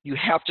mentioning, you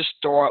have to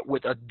start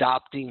with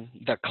adopting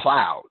the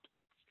cloud.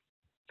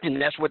 And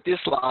that's what this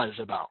slide is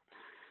about.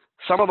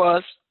 Some of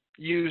us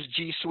use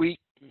G Suite.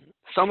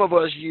 Some of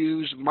us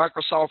use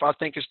Microsoft, I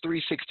think it's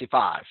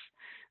 365.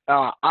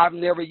 I've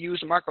never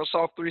used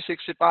Microsoft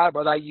 365,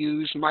 but I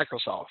use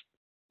Microsoft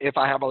if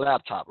I have a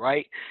laptop,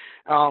 right?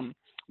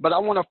 But I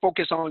want to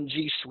focus on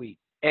G Suite.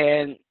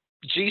 And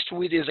G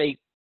Suite is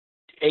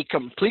a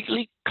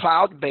completely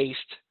cloud-based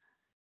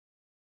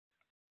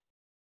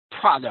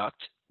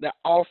product that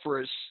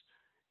offers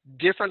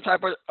different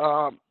type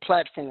of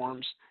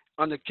platforms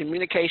under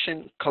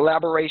communication,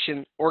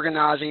 collaboration,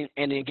 organizing,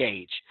 and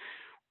engage.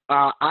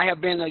 I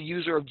have been a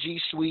user of G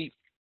Suite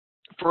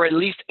for at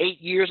least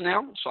 8 years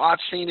now, so I've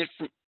seen it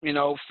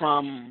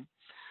from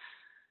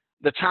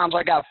the times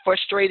I got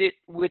frustrated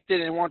with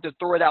it and wanted to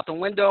throw it out the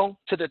window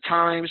to the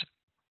times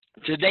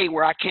today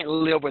where I can't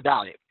live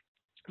without it.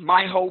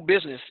 My whole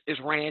business is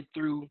ran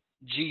through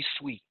G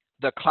Suite,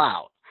 the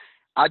cloud.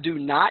 I do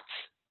not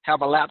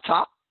have a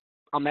laptop.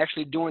 I'm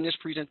actually doing this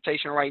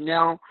presentation right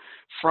now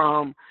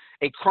from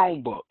a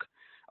Chromebook,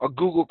 a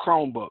Google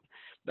Chromebook.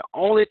 The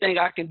only thing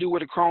I can do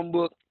with a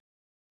Chromebook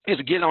is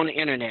get on the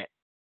internet.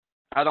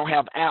 I don't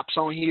have apps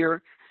on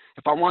here.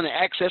 If I want to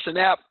access an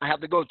app, I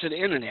have to go to the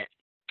internet.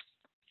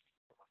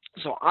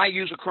 So I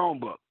use a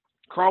Chromebook.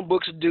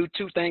 Chromebooks do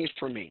two things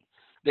for me.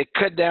 They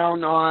cut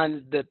down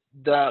on the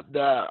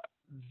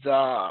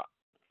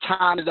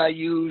time that I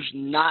use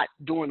not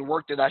doing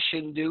work that I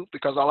shouldn't do,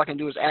 because all I can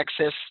do is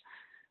access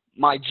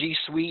my G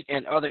Suite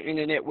and other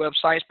internet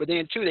websites. But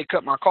then too, they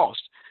cut my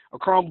cost. A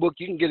Chromebook,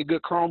 you can get a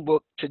good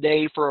Chromebook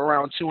today for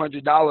around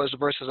 $200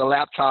 versus a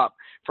laptop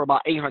for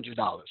about $800.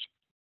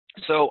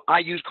 So I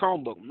use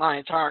Chromebook. My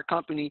entire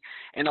company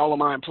and all of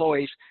my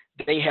employees,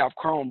 they have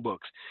Chromebooks.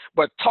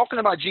 But talking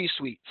about G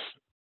Suite,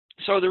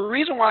 so the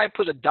reason why I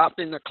put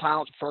adopting the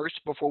cloud first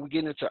before we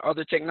get into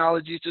other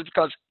technologies is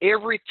because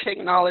every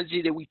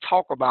technology that we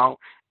talk about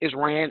is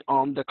ran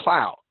on the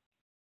cloud.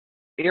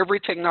 Every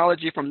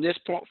technology from this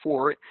point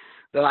forward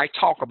that I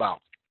talk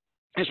about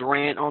is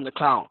ran on the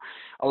cloud.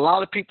 A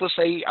lot of people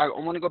say, I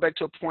want to go back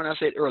to a point I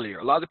said earlier.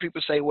 A lot of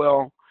people say,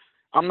 well,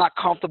 I'm not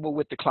comfortable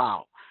with the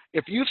cloud.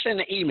 If you send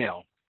an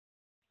email,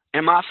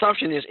 and my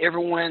assumption is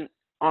everyone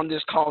on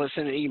this call is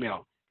sending an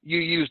email, you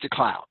use the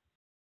cloud,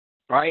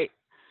 right?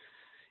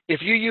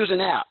 If you use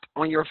an app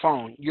on your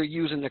phone, you're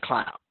using the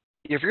cloud.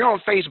 If you're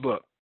on Facebook,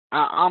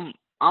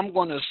 I'm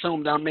going to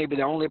assume that I'm maybe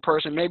the only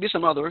person, maybe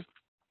some others,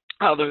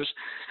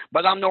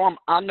 but I know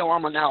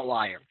I'm an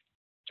outlier.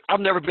 I've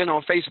never been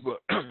on Facebook,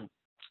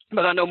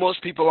 but I know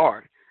most people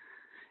are.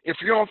 If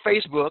you're on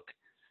Facebook,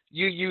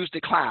 you use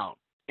the cloud,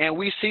 and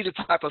we see the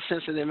type of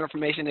sensitive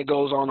information that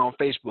goes on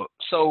Facebook.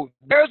 So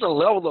there's a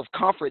level of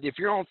comfort. If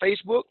you're on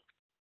Facebook,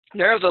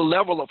 there's a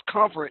level of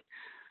comfort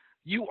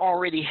you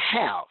already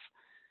have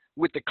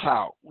with the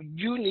cloud.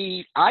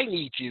 I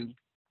need you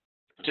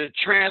to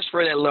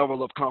transfer that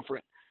level of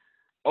comfort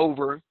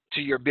over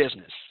to your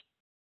business.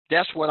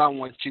 That's what I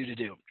want you to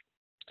do.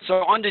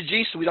 So under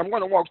G Suite, I'm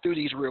going to walk through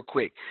these real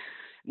quick.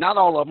 Not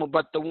all of them,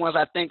 but the ones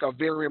I think are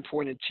very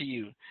important to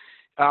you.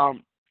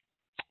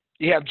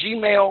 You have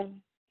Gmail.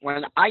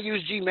 When I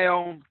use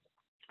Gmail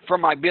for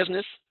my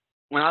business,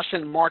 when I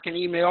send Mark an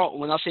email,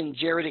 when I send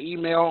Jared an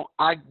email,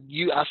 I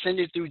send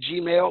it through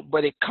Gmail,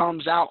 but it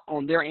comes out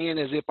on their end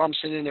as if I'm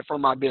sending it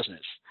from my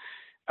business.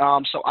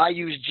 So I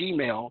use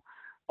Gmail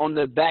on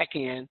the back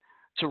end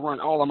to run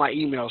all of my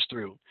emails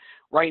through.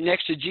 Right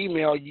next to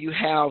Gmail, you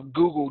have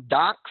Google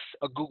Docs,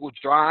 a Google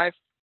Drive.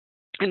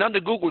 And under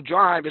Google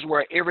Drive is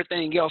where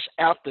everything else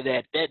after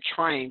that, that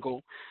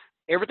triangle,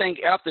 everything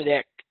after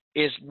that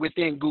is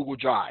within Google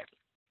Drive.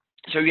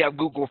 So you have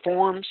Google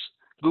Forms,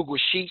 Google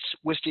Sheets,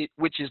 which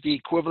is the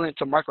equivalent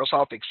to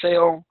Microsoft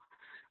Excel,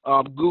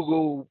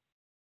 Google,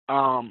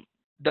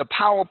 the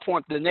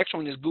PowerPoint, the next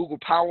one is Google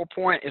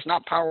PowerPoint. It's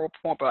not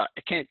PowerPoint, but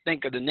I can't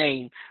think of the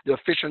name, the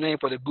official name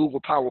for the Google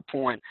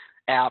PowerPoint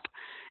app.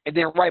 And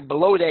then right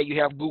below that,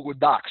 you have Google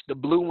Docs, the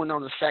blue one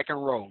on the second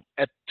row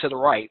to the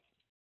right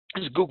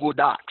is Google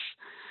Docs.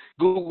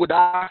 Google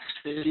Docs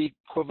is the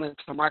equivalent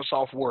to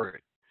Microsoft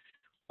Word.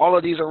 All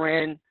of these are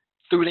ran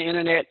through the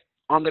internet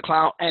on the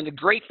cloud. And the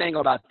great thing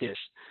about this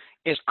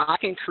is I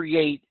can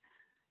create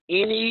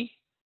any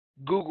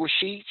Google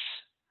Sheets,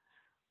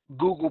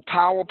 Google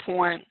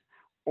PowerPoint,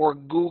 or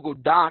Google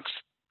Docs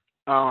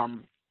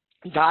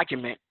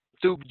document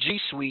through G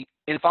Suite.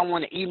 And if I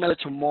want to email it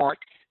to Mark,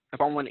 if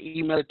I want to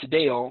email it to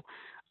Dell,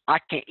 I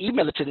can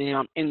email it to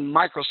them in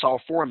Microsoft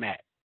format.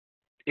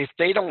 If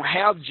they don't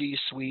have G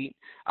Suite,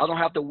 I don't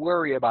have to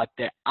worry about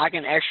that. I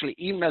can actually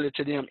email it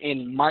to them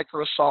in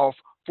Microsoft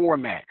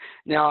format.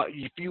 Now,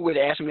 if you would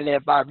have asked me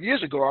that 5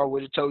 years ago, I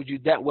would have told you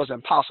that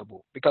wasn't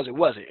possible, because it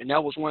wasn't. And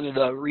that was one of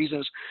the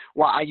reasons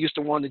why I used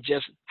to want to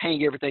just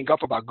hang everything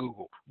up about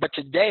Google. But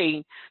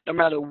today, no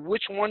matter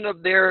which one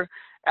of their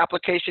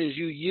applications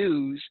you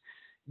use,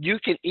 you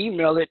can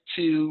email it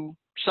to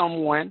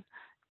someone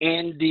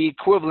in the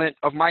equivalent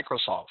of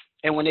Microsoft.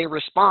 And when they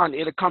respond,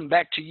 it'll come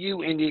back to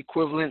you in the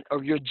equivalent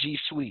of your G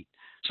Suite.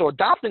 So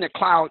adopting the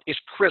cloud is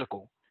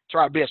critical to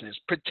our business,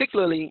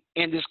 particularly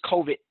in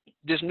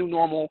this new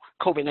normal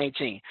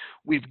COVID-19.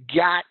 We've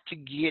got to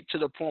get to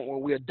the point where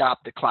we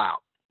adopt the cloud.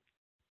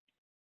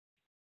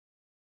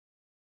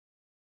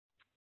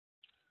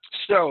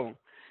 So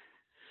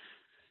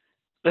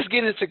let's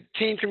get into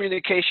team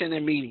communication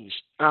and meetings.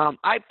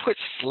 I put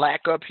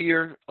Slack up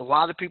here. A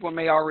lot of people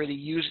may already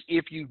use it.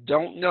 If you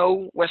don't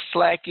know what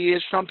Slack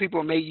is, some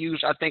people may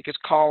use, I think it's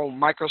called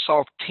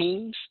Microsoft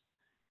Teams,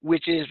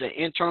 which is the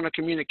internal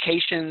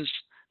communications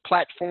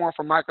platform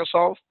for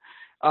Microsoft.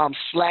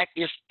 Slack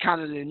is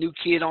kind of the new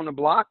kid on the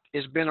block.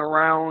 It's been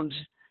around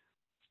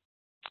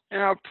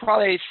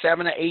probably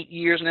 7 or 8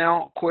 years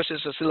now. Of course,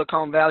 it's a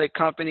Silicon Valley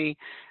company.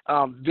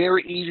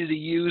 Very easy to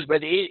use,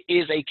 but it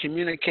is a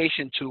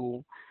communication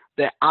tool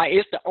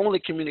it's the only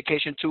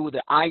communication tool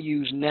that I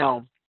use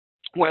now,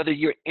 whether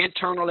you're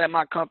internal at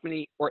my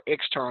company or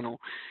external.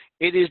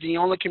 It is the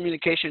only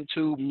communication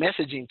tool,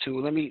 messaging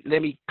tool. Let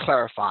me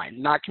clarify,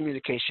 not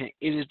communication.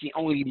 It is the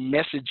only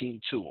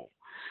messaging tool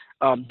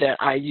that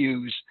I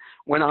use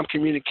when I'm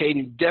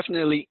communicating,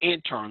 definitely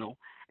internal.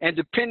 And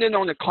depending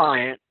on the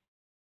client,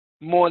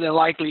 more than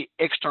likely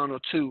external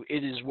too,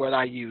 it is what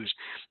I use.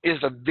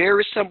 It's a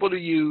very simple to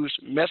use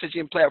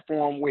messaging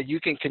platform where you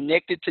can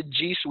connect it to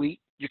G Suite.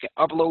 You can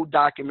upload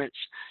documents.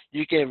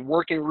 You can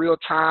work in real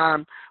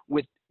time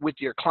with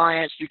your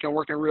clients. You can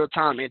work in real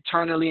time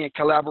internally and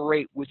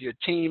collaborate with your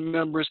team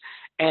members.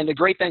 And the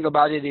great thing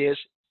about it is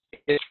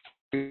it's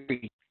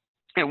free.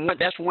 And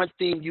that's one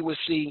thing you will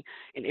see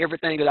in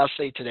everything that I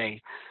say today.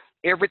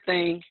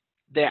 Everything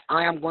that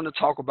I am going to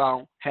talk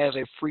about has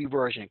a free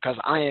version because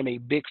I am a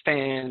big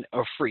fan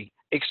of free,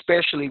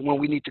 especially when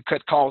we need to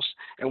cut costs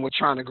and we're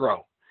trying to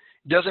grow.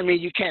 Doesn't mean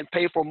you can't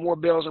pay for more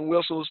bells and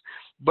whistles,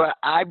 but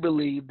I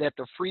believe that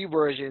the free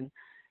version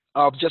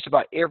of just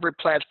about every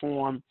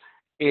platform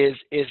is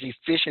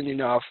efficient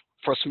enough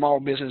for small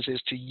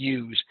businesses to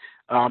use,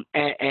 and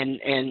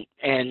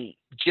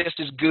just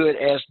as good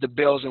as the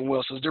bells and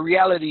whistles. The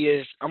reality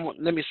is,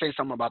 let me say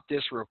something about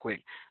this real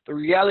quick. The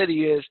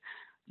reality is,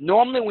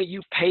 normally when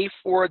you pay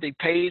for the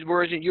paid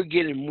version, you're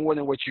getting more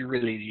than what you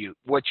really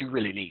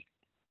need.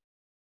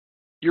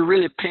 You're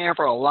really paying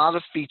for a lot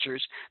of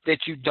features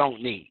that you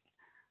don't need.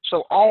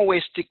 So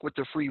always stick with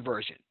the free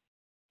version.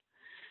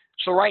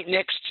 So right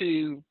next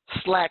to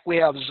Slack, we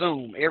have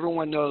Zoom.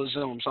 Everyone knows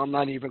Zoom, so I'm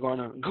not even going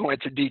to go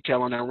into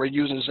detail on that. We're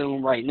using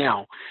Zoom right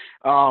now.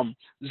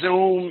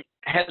 Zoom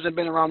hasn't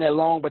been around that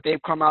long, but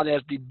they've come out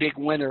as the big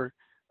winner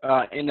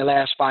in the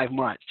last 5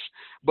 months.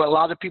 But a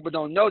lot of people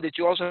don't know that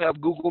you also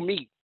have Google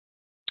Meet,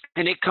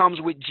 and it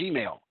comes with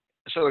Gmail.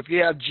 So if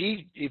you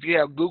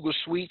have Google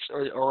Suites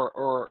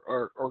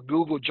or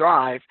Google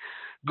Drive,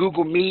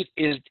 Google Meet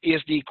is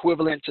the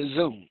equivalent to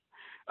Zoom.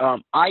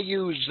 I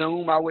use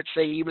Zoom, I would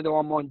say, even though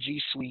I'm on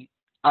G Suite,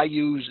 I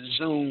use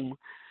Zoom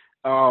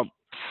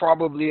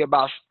probably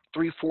about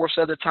 3/4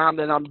 of the time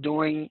that I'm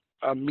doing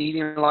a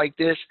meeting like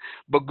this.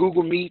 But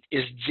Google Meet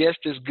is just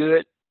as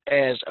good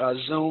as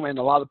Zoom, and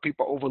a lot of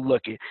people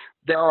overlook it.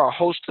 There are a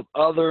host of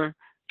other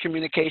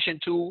communication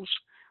tools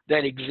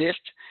that exist.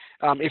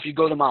 If you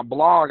go to my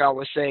blog, I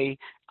would say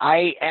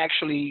I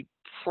actually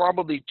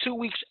probably 2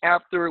 weeks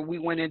after we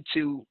went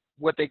into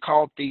what they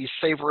called the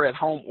Safer at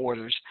Home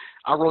orders,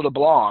 I wrote a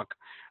blog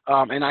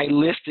and I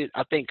listed,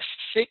 I think,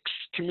 6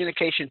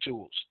 communication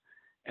tools.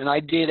 And I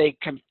did a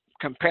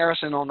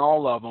comparison on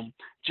all of them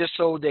just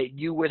so that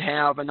you would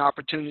have an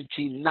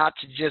opportunity not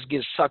to just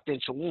get sucked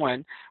into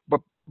one,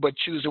 but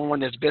choose the one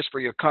that's best for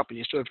your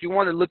company. So if you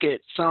want to look at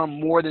some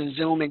more than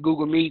Zoom and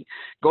Google Meet,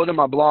 go to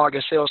my blog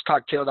at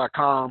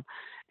salescocktail.com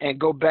and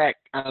go back,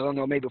 I don't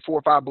know, maybe 4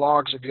 or 5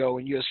 blogs ago,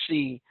 and you'll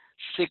see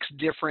 6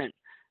 different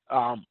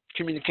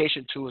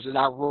communication tools that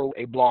I wrote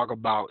a blog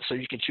about, so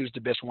you can choose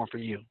the best one for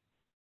you.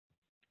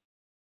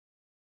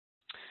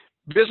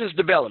 Business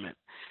development.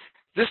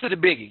 This is the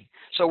biggie.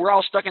 So we're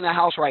all stuck in the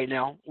house right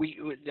now.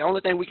 The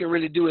only thing we can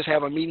really do is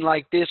have a meeting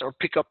like this or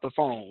pick up the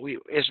phone.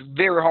 It's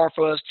very hard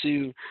for us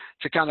to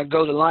kind of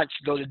go to lunch,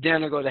 go to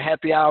dinner, go to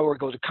happy hour,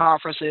 go to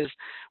conferences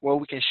where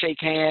we can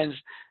shake hands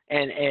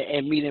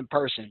and meet in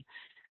person.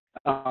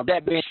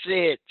 That being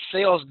said,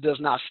 sales does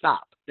not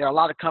stop. There are a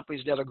lot of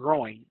companies that are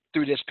growing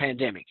through this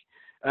pandemic.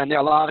 And there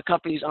are a lot of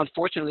companies,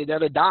 unfortunately,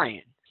 that are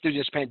dying through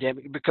this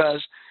pandemic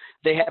because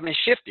they haven't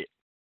shifted.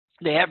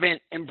 They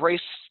haven't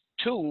embraced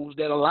tools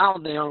that allow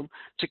them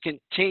to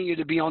continue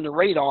to be on the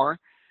radar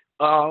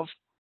of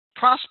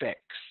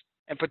prospects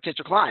and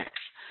potential clients.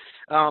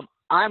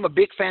 I'm a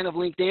big fan of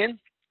LinkedIn.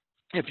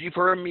 If you've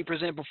heard me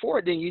present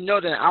before, then you know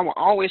that I will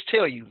always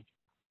tell you,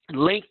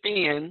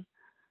 LinkedIn,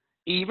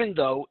 even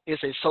though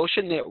it's a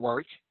social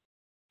network,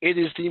 it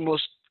is the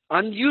most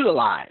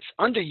underutilized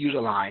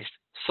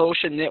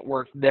social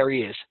network there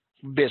is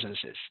for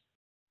businesses.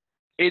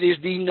 It is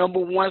the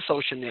 #1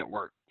 social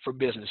network for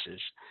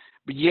businesses,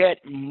 but yet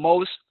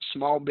most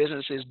small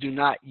businesses do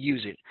not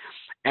use it.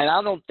 And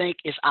I don't think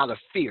it's out of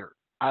fear.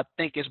 I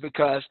think it's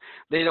because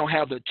they don't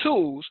have the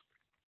tools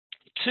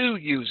to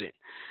use it.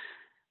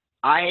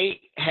 I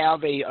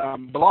have a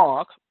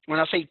blog. When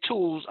I say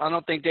tools, I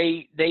don't think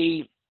they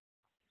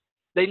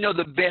know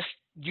the best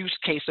use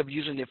case of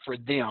using it for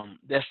them.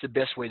 That's the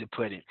best way to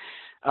put it.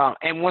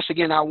 And once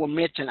again, I will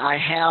mention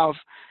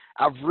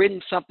I've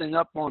written something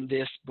up on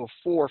this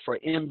before for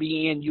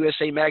MBN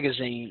USA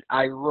Magazine.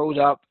 I wrote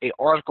up an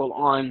article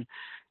on,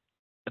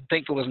 I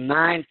think it was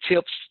 9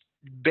 tips,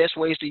 best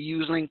ways to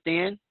use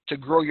LinkedIn to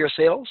grow your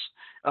sales.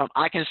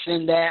 I can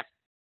send that.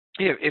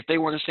 If they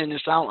want to send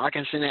this out, I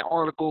can send that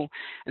article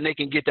and they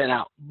can get that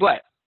out.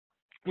 But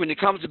when it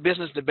comes to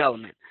business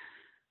development,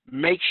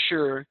 make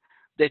sure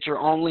that you're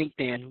on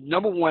LinkedIn.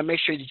 Number one, make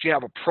sure that you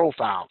have a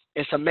profile.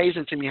 It's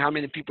amazing to me how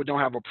many people don't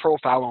have a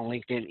profile on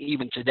LinkedIn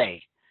even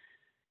today.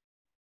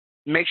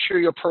 Make sure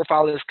your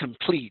profile is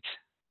complete.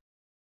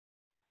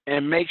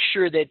 And make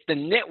sure that the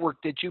network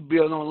that you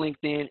build on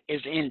LinkedIn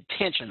is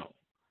intentional.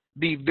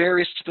 Be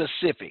very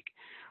specific.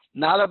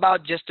 Not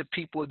about just the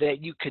people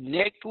that you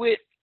connect with,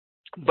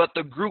 but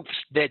the groups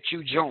that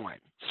you join.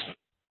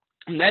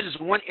 And that is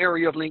one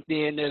area of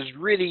LinkedIn that is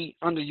really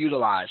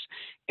underutilized.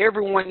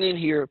 Everyone in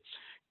here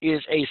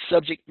is a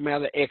subject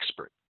matter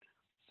expert.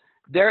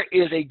 There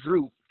is a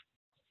group,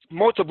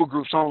 multiple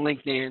groups on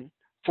LinkedIn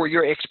for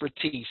your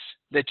expertise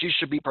that you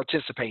should be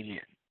participating in.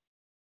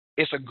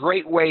 It's a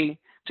great way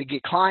to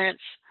get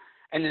clients,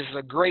 and it's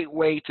a great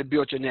way to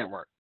build your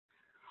network.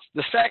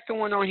 The second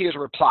one on here is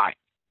Reply.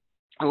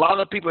 A lot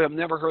of people have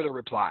never heard of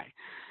Reply.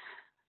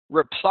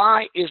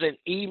 Reply is an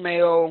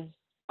email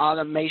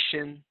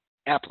automation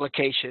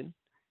application.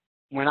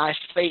 When I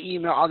say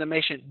email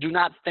automation, do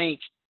not think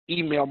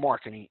email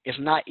marketing. It's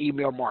not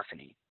email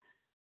marketing.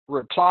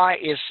 Reply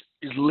is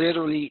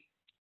literally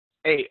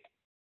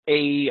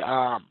an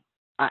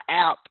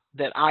app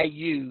that I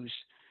use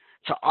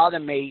to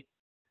automate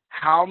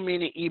how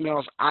many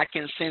emails I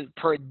can send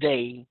per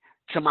day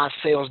to my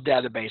sales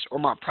database or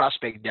my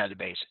prospect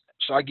database.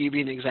 So I'll give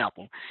you an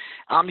example.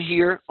 I'm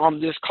here on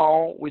this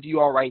call with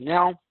you all right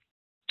now,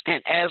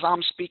 and as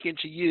I'm speaking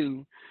to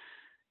you,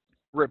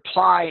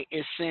 Reply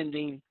is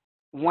sending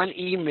one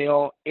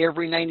email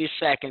every 90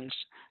 seconds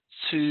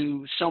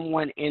to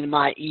someone in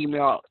my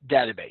email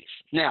database.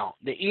 Now,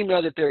 the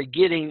email that they're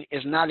getting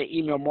is not an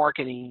email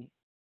marketing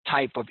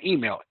type of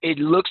email. It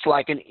looks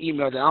like an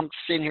email that I'm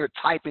sitting here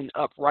typing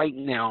up right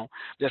now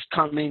that's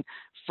coming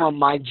from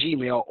my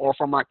Gmail or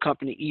from my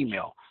company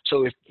email.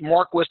 So if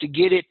Mark was to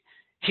get it,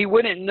 he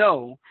wouldn't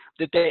know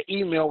that that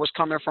email was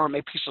coming from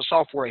a piece of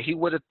software. He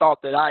would have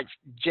thought that I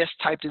just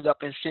typed it up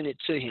and sent it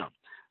to him.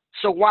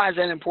 So why is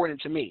that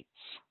important to me?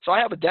 So I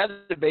have a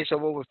database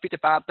of over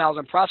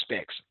 55,000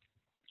 prospects.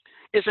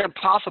 It's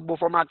impossible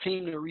for my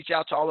team to reach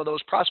out to all of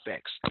those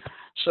prospects.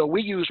 So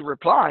we use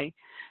Reply.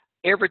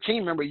 Every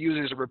team member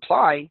uses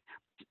Reply,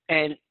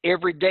 and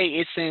every day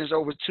it sends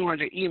over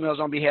 200 emails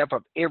on behalf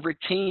of every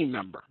team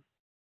member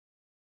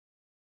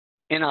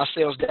in our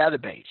sales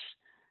database.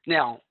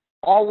 Now,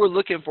 all we're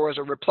looking for is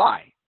a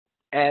reply,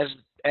 as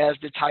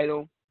the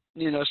title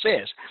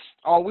says.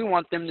 All we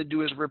want them to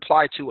do is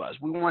reply to us.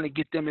 We want to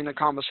get them in a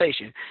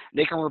conversation.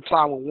 They can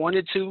reply with one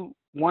or two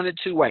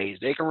ways.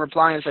 They can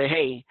reply and say,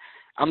 hey,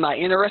 I'm not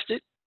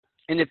interested.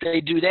 And if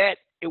they do that,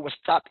 it will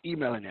stop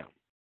emailing them.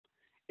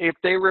 If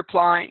they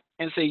reply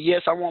and say,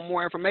 yes, I want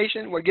more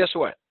information, well, guess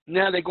what?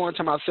 Now they go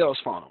into my sales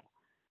funnel.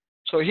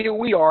 So here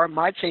we are,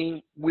 my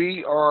team,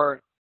 we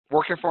are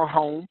working from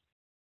home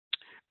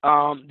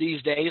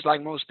these days,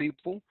 like most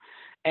people.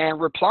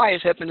 And Reply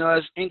is helping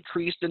us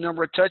increase the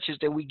number of touches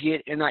that we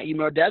get in our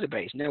email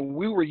database. Now,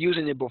 we were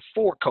using it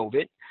before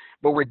COVID,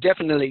 but we're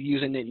definitely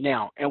using it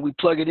now. And we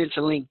plug it into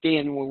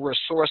LinkedIn when we're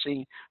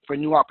sourcing for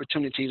new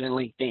opportunities in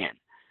LinkedIn.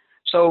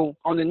 So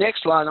on the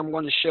next slide, I'm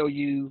going to show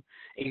you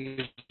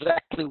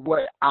exactly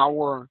what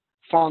our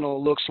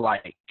funnel looks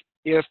like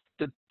if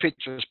the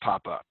pictures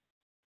pop up.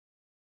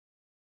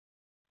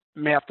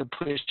 May have to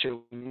push it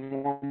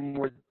one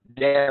more.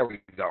 There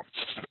we go.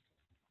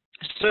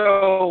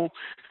 So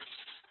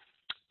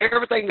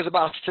everything is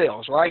about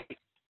sales, right?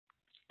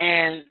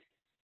 And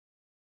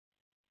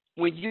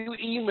when you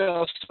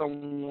email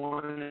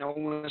someone, or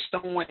when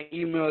someone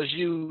emails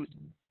you,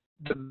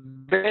 the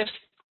best,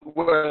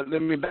 well,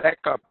 let me back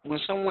up. When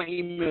someone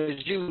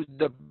emails you,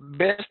 the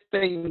best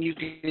thing you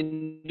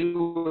can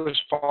do is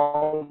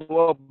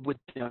follow up with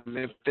them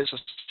if it's a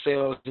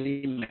sales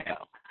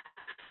email.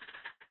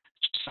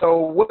 So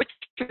what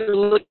you're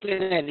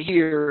looking at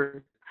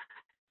here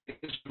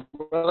is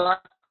what I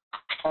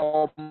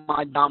call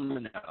my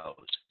dominoes.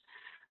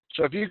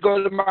 So if you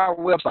go to my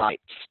website,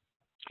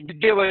 you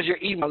give us your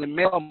email and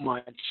mail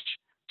much,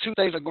 two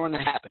things are going to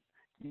happen.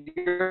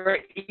 Your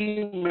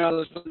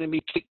email is going to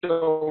be kicked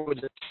over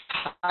the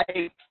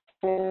type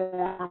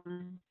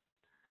form,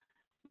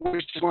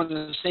 which is going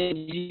to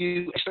send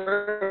you a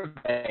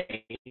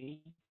survey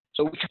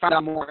so we can find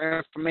out more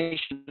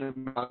information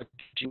about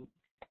you.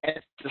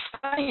 At the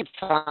same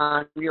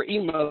time, your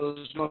email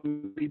is going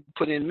to be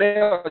put in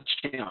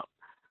MailChimp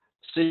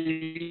so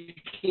you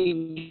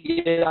can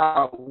get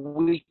out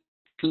weekly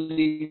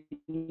weekly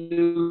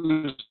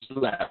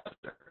newsletter.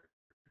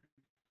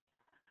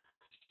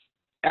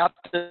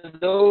 After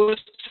those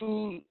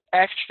two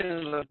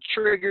actions are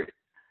triggered,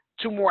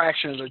 two more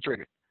actions are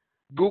triggered.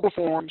 Google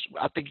Forms,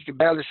 I think you can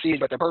barely see it,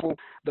 but the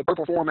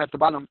purple form at the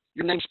bottom,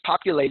 your name's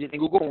populated in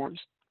Google Forms.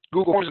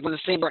 Google Forms is going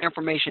to send your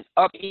information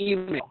up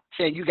email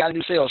saying you got a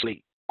new sales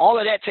lead. All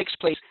of that takes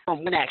place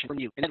from one action from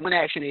you. And that one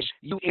action is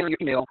you enter your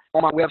email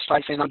on my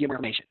website saying I'm giving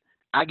information.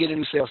 I get a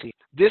new sales lead.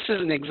 This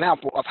is an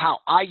example of how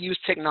I use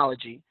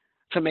technology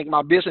to make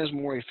my business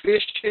more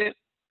efficient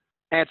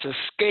and to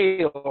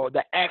scale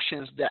the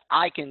actions that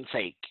I can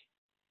take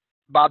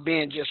by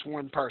being just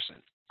one person.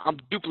 I'm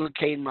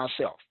duplicating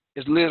myself.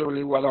 It's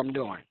literally what I'm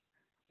doing.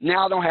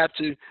 Now I don't have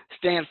to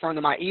stand in front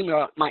of my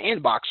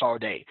inbox all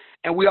day.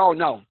 And we all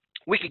know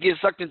we could get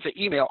sucked into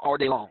email all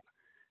day long.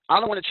 I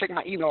don't want to check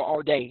my email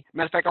all day.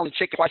 Matter of fact, I only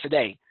check it twice a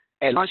day.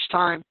 At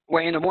lunchtime,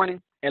 or in the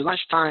morning, at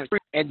lunchtime,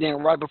 and then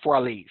right before I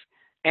leave.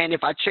 And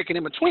if I check it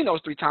in between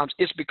those 3 times,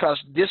 it's because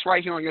this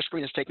right here on your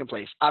screen is taking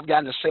place. I've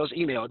gotten a sales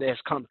email that has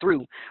come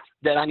through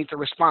that I need to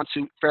respond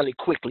to fairly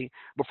quickly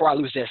before I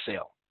lose that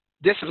sale.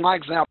 This is my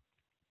example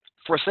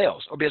for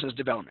sales or business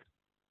development.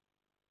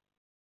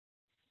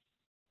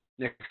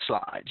 Next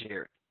slide,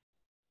 Jared.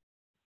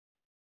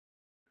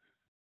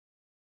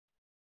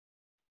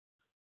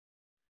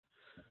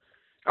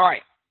 All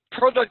right,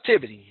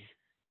 productivity.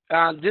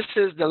 This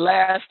is the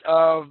last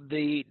of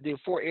the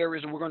 4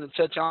 areas that we're going to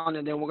touch on,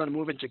 and then we're going to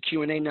move into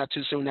Q&A not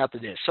too soon after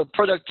this. So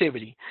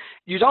productivity.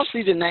 You don't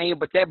see the name,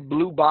 but that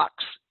blue box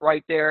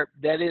right there,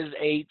 that is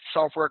a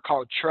software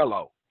called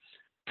Trello.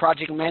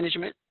 Project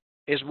management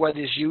is what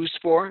it's used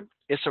for.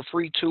 It's a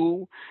free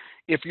tool.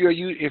 If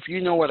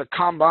you know what a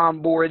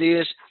Kanban board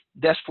is,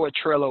 that's what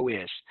Trello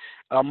is.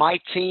 My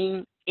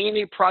team,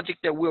 any project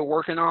that we're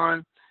working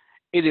on,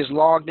 it is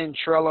logged in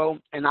Trello,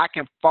 and I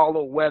can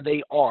follow where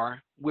they are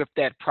with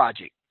that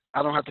project.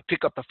 I don't have to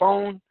pick up the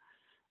phone.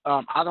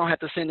 I don't have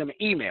to send them an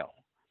email.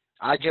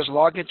 I just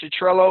log into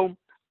Trello.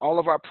 All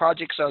of our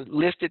projects are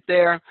listed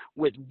there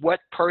with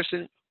what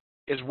person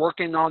is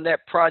working on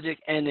that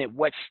project and at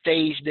what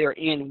stage they're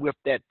in with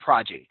that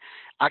project.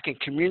 I can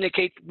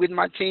communicate with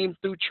my team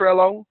through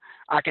Trello.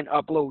 I can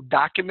upload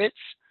documents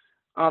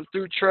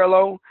through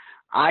Trello.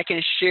 I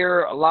can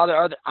share a lot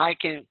of I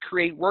can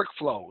create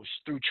workflows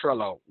through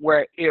Trello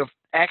where if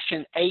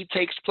action A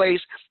takes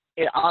place,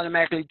 it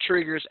automatically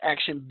triggers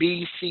action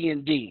B, C,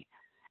 and D.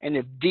 And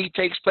if D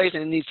takes place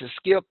and it needs to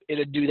skip,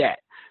 it'll do that.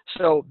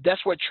 So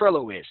that's what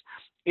Trello is.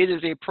 It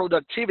is a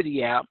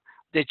productivity app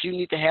that you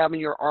need to have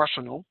in your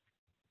arsenal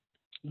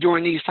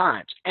during these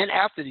times and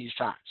after these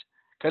times,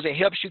 because it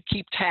helps you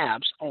keep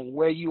tabs on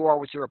where you are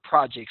with your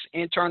projects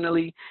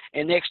internally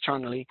and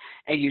externally,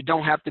 and you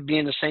don't have to be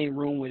in the same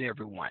room with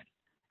everyone.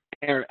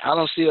 And I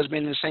don't see us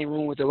being in the same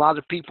room with a lot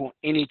of people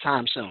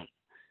anytime soon.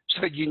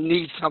 So you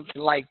need something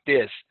like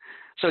this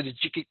so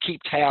that you can keep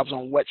tabs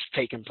on what's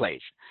taking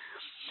place.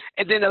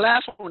 And then the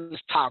last one is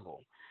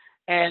Toggle.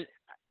 And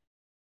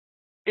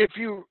if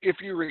you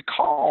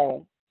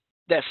recall,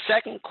 that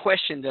second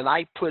question that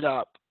I put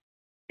up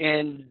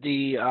in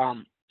the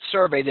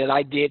survey that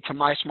I did to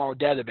my small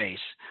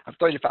database of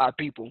 35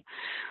 people,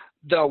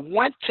 the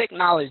one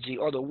technology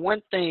or the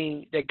one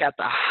thing that got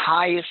the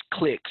highest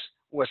clicks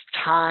was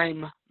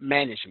time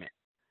management.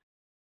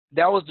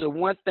 That was the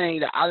one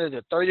thing that out of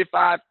the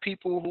 35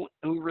 people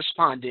who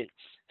responded,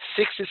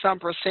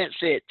 60-some%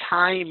 said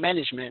time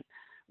management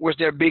was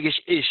their biggest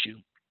issue.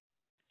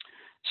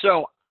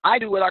 So I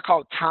do what I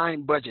call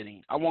time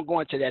budgeting. I won't go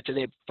into that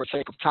today for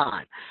sake of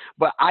time,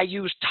 but I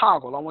use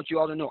Toggle. I want you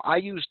all to know I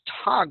use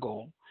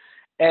Toggle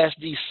as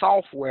the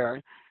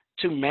software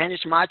to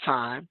manage my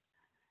time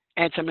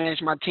and to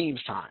manage my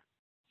team's time.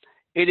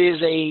 It is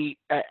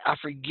I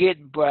forget,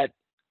 but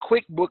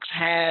QuickBooks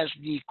has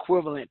the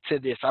equivalent to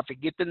this. I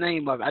forget the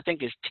name of it. I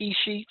think it's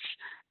T-Sheets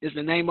is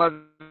the name of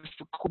it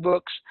for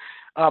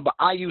QuickBooks, but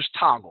I use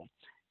Toggle.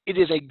 It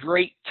is a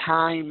great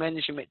time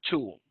management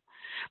tool.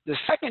 The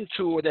second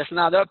tool that's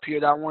not up here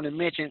that I want to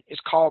mention is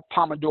called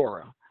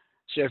Pomodoro.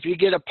 So if you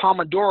get a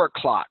Pomodoro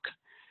clock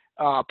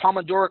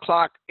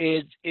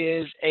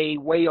is a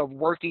way of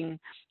working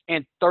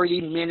in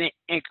 30-minute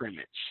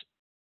increments,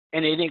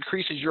 and it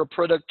increases your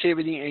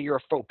productivity and your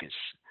focus.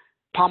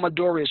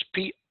 Pomodoro is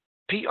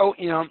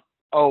Pomodora,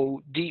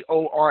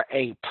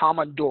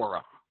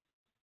 Pomodoro,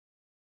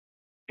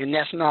 and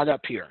that's not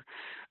up here.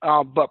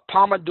 But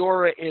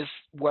Pomodoro is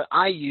what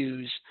I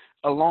use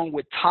along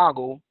with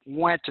Toggle,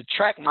 one, to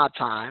track my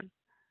time,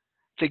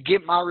 to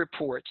get my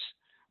reports,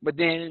 but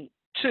then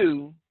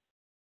two,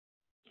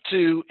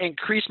 to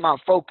increase my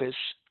focus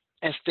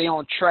and stay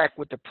on track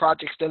with the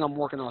projects that I'm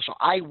working on. So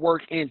I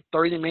work in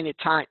 30-minute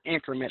time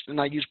increments, and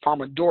I use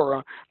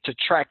Pomodoro to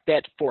track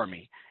that for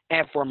me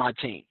and for my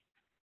team.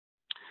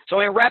 So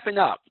in wrapping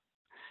up,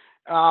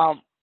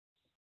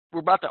 we're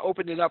about to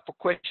open it up for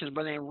questions,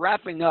 but in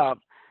wrapping up,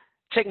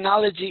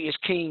 technology is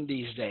king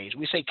these days.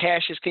 We say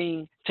cash is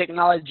king.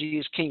 Technology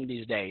is king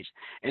these days.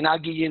 And I'll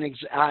give you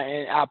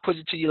I'll put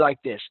it to you like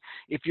this.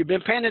 If you've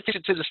been paying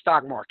attention to the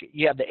stock market,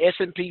 you have the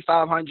S&P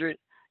 500,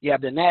 you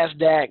have the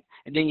NASDAQ,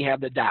 and then you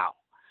have the Dow.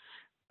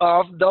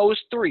 Of those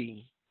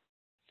three,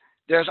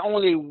 there's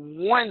only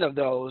one of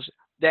those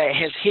that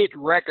has hit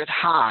record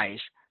highs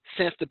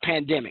since the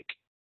pandemic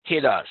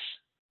hit us.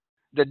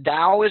 The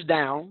Dow is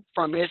down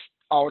from its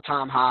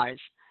all-time highs,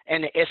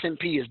 and the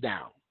S&P is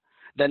down.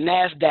 The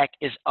NASDAQ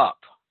is up.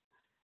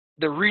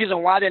 The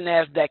reason why the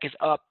NASDAQ is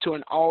up to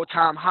an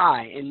all-time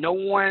high, and no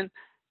one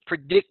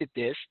predicted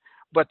this,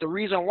 but the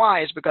reason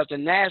why is because the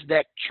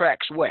NASDAQ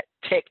tracks what?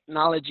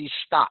 Technology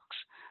stocks,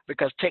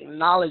 because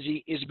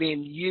technology is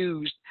being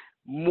used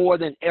more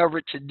than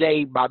ever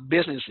today by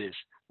businesses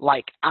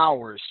like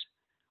ours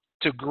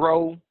to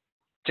grow,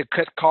 to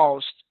cut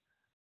costs,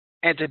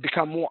 and to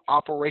become more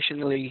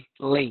operationally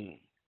lean.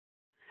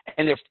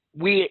 And if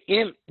we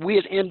as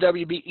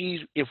MWBEs,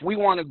 if we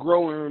want to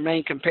grow and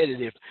remain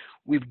competitive,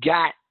 we've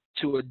got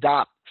to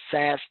adopt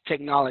SaaS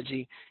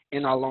technology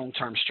in our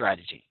long-term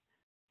strategy.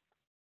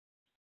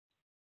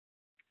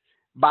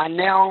 By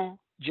now,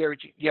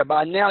 Jared,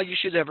 by now you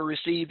should have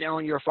received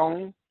on your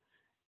phone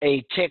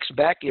a text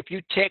back. If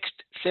you text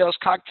Sales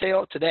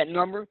Cocktail to that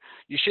number,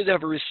 you should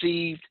have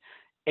received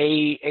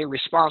a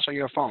response on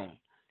your phone.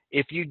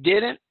 If you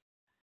didn't,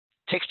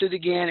 text it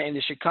again and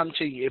it should come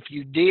to you. If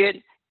you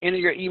did, enter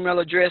your email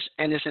address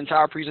and this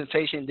entire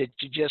presentation that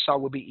you just saw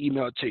will be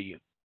emailed to you.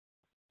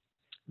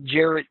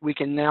 Jared, we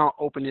can now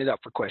open it up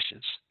for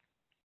questions.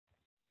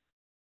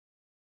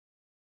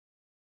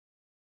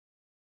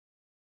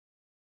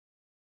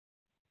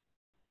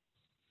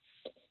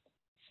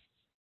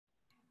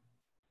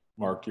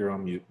 Mark, you're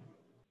on mute.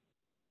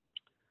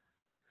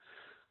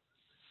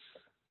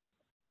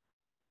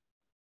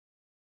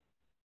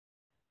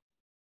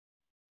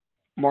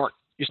 Mark,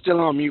 you're still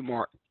on mute,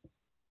 Mark.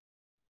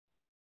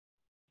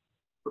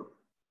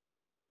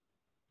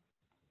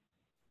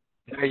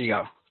 There you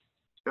go.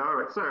 All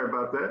right, sorry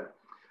about that.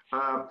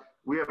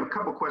 We have a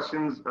couple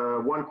questions.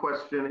 One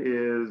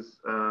question is,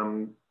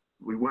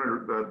 we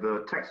wanted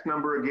the text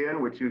number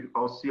again, which you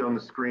all see on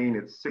the screen.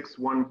 It's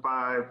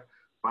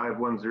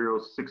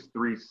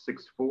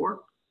 615-510-6364.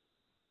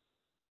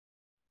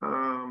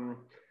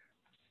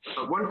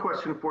 One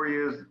question for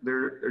you is,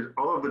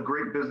 all of the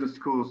great business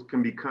schools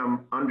can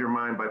become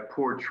undermined by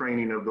poor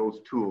training of those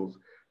tools.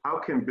 How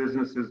can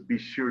businesses be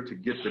sure to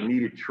get the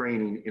needed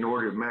training in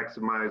order to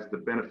maximize the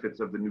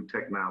benefits of the new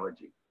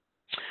technology?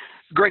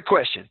 Great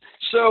question.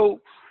 So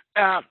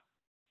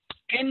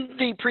in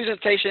the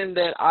presentation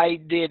that I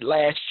did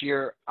last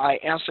year, I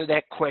answered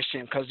that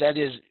question because that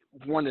is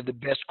one of the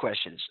best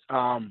questions.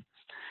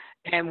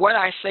 And what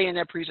I say in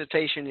that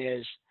presentation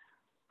is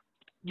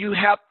you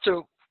have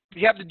to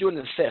do an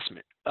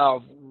assessment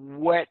of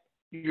what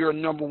your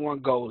number one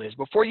goal is.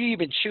 Before you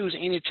even choose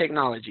any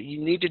technology, you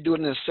need to do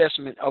an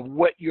assessment of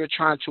what you're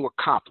trying to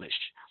accomplish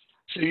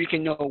so you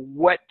can know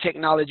what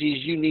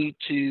technologies you need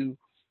to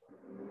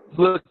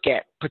look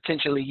at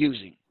potentially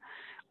using.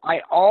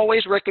 I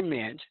always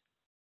recommend,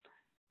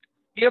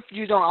 if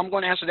you don't, I'm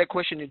going to answer that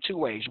question in two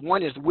ways.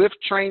 One is with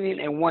training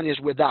and one is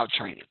without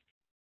training.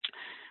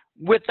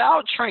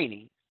 Without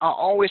training, I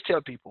always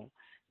tell people,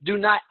 do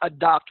not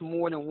adopt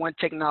more than one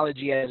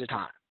technology at a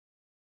time.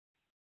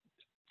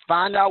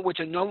 Find out what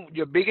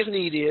your biggest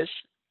need is,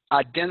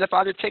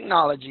 identify the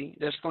technology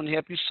that's going to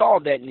help you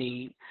solve that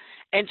need,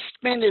 and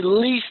spend at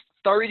least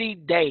 30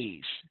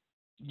 days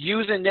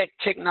using that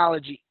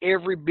technology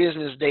every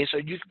business day so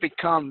you can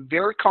become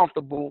very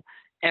comfortable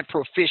and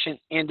proficient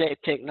in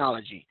that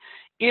technology.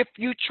 If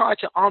you try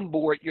to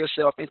onboard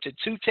yourself into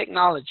two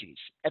technologies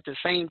at the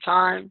same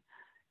time,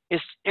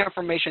 it's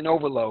information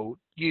overload.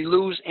 You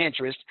lose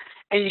interest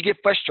and you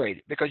get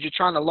frustrated because you're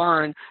trying to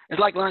learn. It's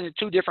like learning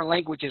two different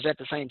languages at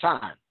the same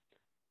time.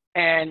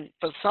 And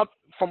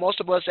for most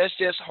of us, that's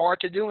just hard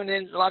to do, and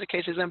in a lot of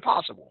cases,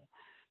 impossible.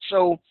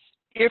 So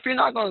if you're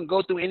not going to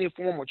go through any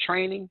formal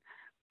training,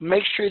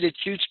 make sure that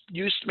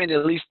you spend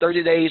at least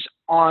 30 days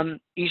on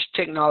each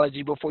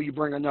technology before you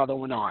bring another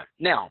one on.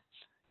 Now,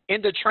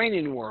 in the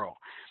training world,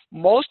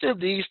 most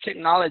of these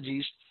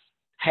technologies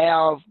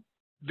have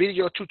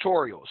video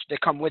tutorials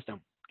that come with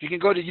them. You can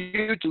go to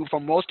YouTube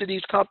for most of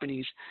these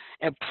companies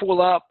and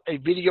pull up a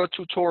video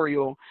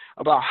tutorial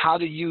about how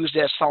to use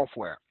that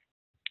software.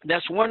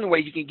 That's one way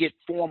you can get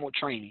formal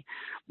training.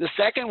 The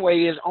second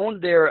way is on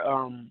their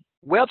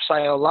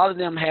website, a lot of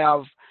them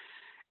have,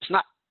 it's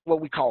not what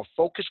we call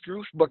focus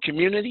groups, but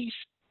communities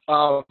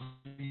of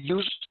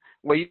users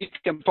where you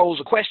can pose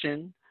a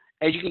question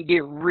and you can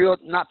get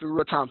not the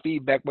real-time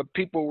feedback, but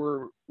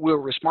people will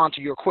respond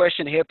to your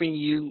question, helping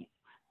you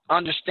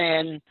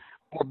understand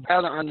or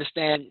better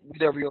understand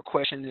whatever your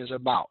question is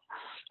about.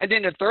 And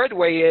then the third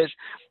way is,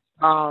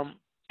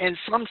 in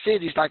some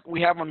cities, like we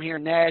have them here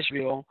in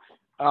Nashville,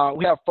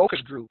 we have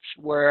focus groups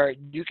where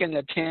you can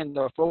attend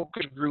a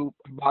focus group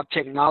about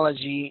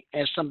technology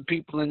and some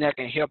people in there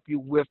can help you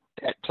with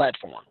that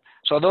platform.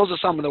 So those are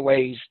some of the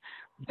ways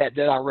that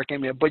I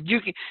recommend. But you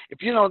can,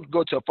 if you don't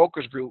go to a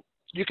focus group,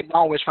 you can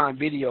always find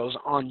videos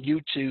on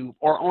YouTube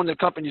or on the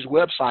company's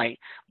website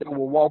that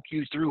will walk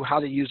you through how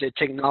to use that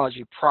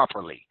technology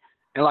properly.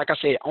 And like I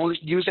said, only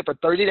use it for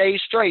 30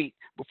 days straight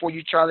before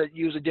you try to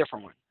use a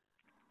different one.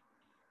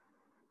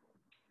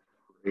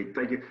 Great,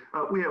 thank you.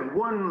 We have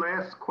one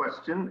last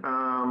question.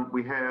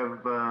 We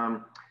have,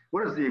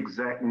 what is the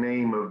exact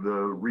name of the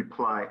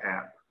Reply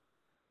app?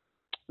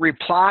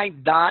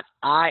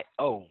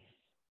 Reply.io.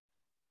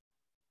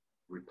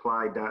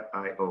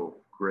 Reply.io.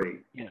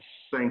 Great. Yes.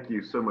 Thank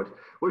you so much.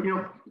 Well,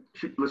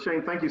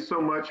 LeShane, thank you so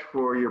much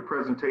for your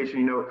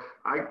presentation.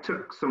 I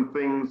took some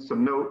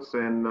notes,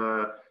 and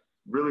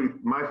really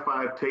my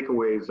 5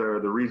 takeaways are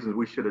the reasons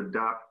we should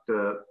adopt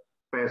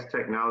fast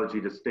technology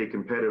to stay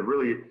competitive.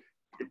 Really,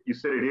 you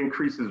said it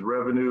increases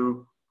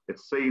revenue, it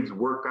saves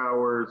work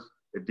hours,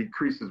 it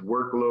decreases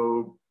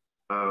workload,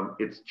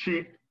 it's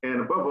cheap,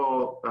 and above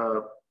all,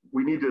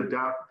 we need to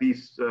adopt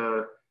these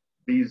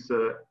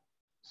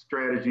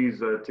strategies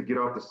to get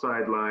off the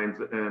sidelines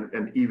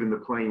and even the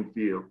playing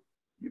field.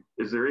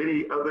 Is there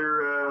any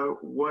other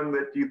one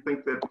that you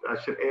think that I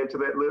should add to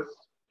that list?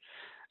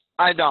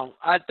 I don't.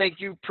 I think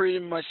you pretty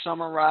much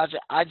summarized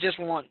it. I just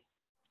want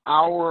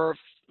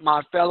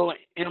my fellow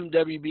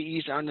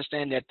MWBEs to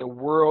understand that the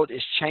world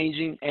is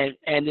changing,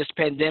 and this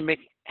pandemic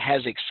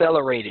has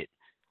accelerated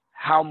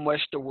how much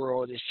the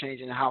world is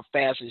changing and how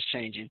fast it's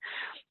changing.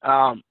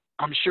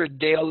 I'm sure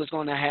Dell is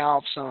going to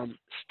have some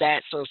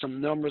stats or some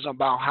numbers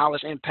about how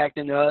it's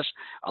impacting us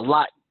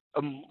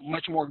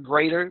much more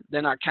greater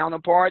than our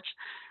counterparts.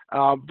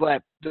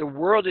 But the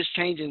world is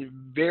changing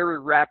very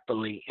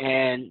rapidly,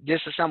 and this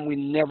is something we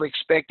never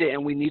expected,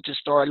 and we need to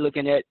start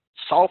looking at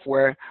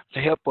software to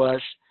help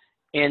us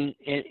in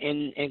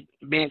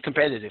being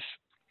competitive.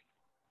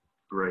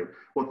 Great.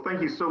 Well,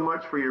 thank you so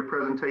much for your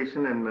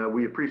presentation, and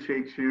we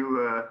appreciate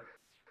you,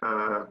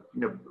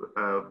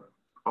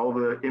 all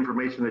the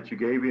information that you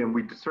gave you, and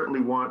we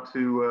certainly want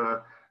to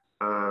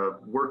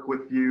work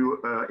with you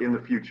in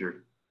the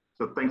future.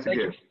 So thanks again.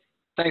 Thank you.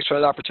 Thanks for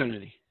the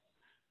opportunity.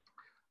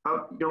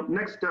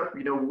 Next up,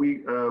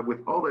 we with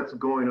all that's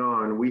going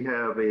on, we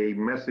have a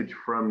message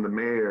from the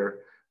mayor.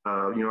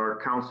 Our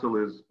council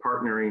is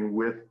partnering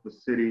with the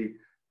city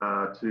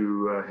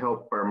to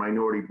help our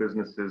minority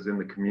businesses in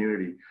the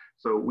community.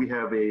 So we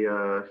have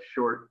a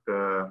short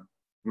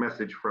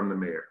message from the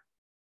mayor.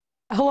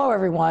 Hello,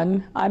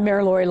 everyone. I'm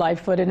Mayor Lori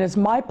Lightfoot, and it's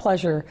my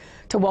pleasure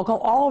to welcome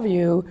all of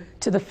you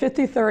to the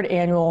 53rd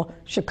Annual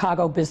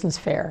Chicago Business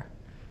Fair.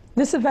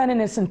 This event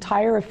and its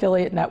entire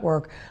affiliate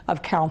network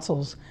of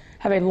councils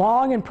have a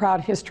long and proud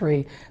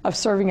history of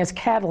serving as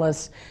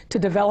catalysts to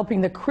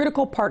developing the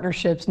critical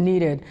partnerships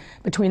needed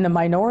between the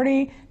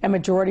minority and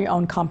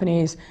majority-owned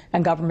companies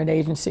and government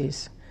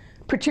agencies,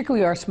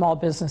 particularly our small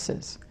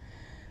businesses.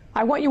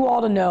 I want you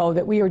all to know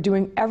that we are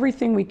doing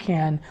everything we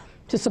can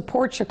to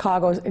support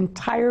Chicago's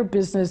entire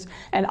business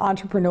and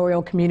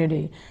entrepreneurial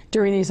community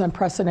during these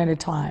unprecedented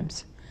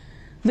times.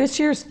 This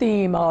year's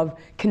theme of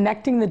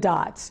connecting the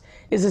dots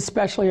is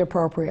especially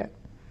appropriate.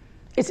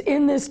 It's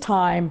in this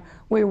time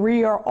where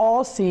we are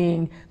all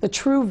seeing the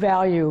true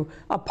value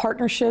of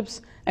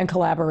partnerships and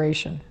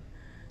collaboration,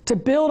 to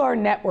build our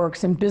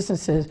networks and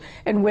businesses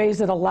in ways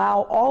that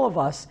allow all of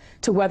us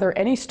to weather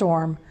any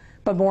storm,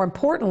 but more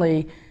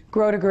importantly,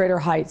 grow to greater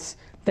heights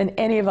than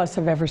any of us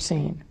have ever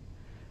seen.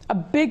 A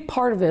big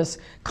part of this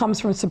comes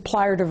from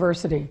supplier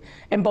diversity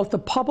in both the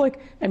public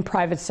and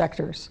private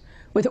sectors,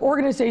 with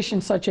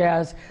organizations such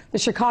as the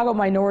Chicago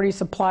Minority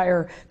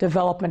Supplier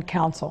Development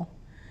Council,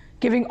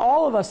 giving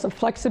all of us the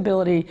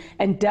flexibility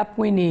and depth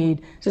we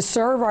need to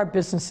serve our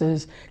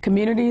businesses,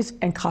 communities,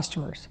 and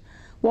customers,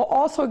 while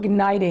also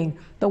igniting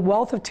the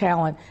wealth of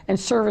talent and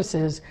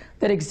services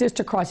that exist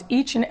across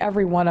each and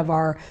every one of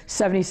our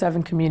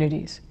 77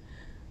 communities.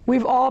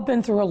 We've all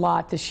been through a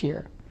lot this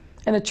year,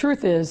 and the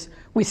truth is,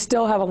 we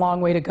still have a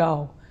long way to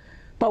go.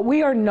 But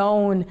we are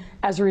known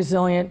as a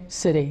resilient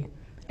city,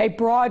 a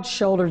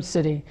broad-shouldered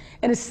city,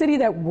 and a city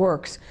that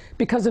works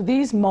because of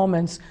these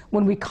moments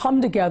when we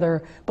come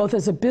together both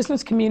as a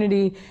business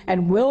community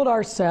and willed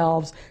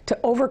ourselves to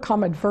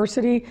overcome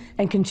adversity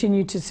and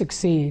continue to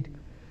succeed.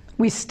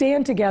 We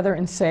stand together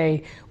and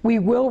say, we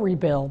will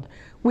rebuild,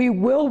 we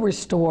will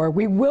restore,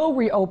 we will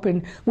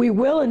reopen, we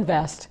will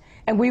invest,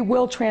 and we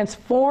will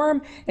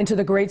transform into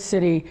the great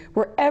city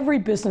where every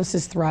business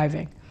is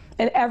thriving,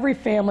 and every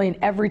family and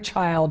every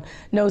child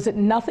knows that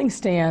nothing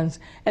stands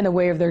in the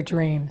way of their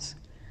dreams.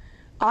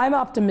 I'm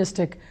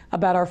optimistic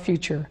about our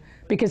future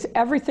because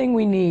everything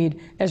we need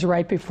is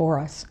right before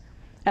us.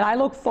 And I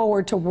look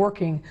forward to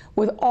working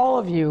with all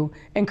of you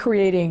in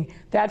creating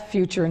that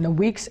future in the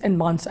weeks and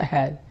months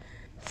ahead.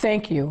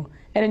 Thank you,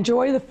 and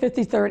enjoy the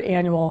 53rd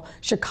Annual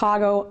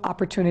Chicago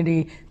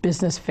Opportunity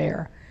Business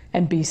Fair,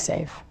 and be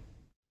safe.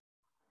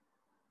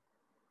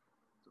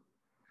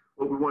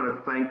 Well, we want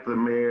to thank the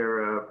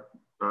mayor,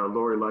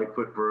 Lori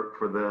Lightfoot,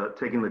 for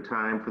taking the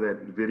time for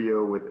that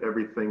video with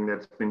everything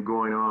that's been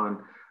going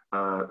on.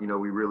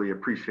 We really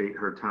appreciate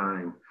her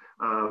time.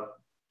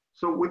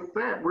 So with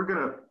that, we're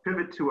going to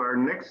pivot to our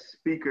next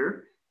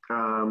speaker.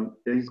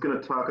 He's going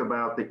to talk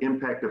about the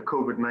impact of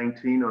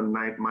COVID-19 on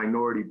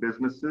minority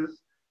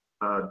businesses.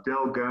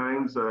 Dell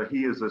Gines,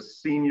 he is a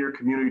senior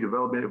community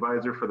development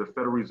advisor for the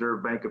Federal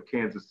Reserve Bank of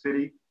Kansas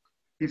City.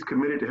 He's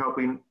committed to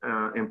helping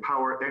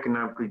empower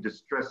economically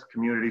distressed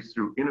communities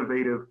through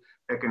innovative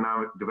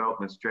economic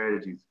development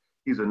strategies.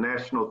 He's a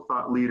national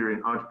thought leader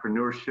in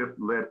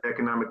entrepreneurship-led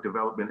economic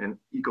development and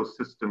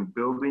ecosystem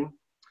building.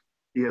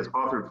 He has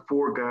authored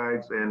 4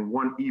 guides and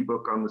 1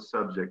 ebook on the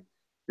subject.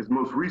 His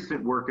most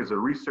recent work is a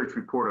research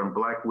report on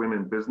Black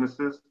women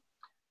businesses.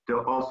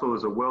 Dell also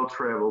is a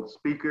well-traveled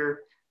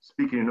speaker,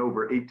 speaking in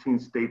over 18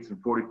 states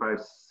and 45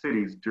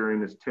 cities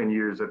during his 10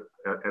 years at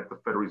the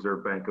Federal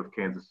Reserve Bank of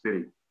Kansas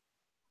City.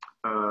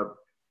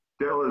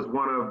 Dell is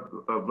one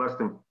of less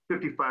than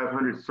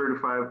 5,500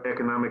 certified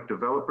economic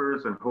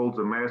developers and holds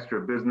a Master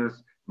of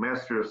Business,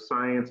 Master of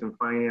Science and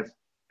Finance,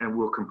 and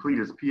will complete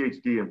his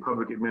PhD in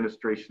Public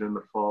Administration in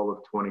the fall of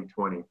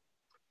 2020.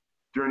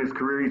 During his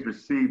career, he's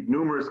received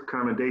numerous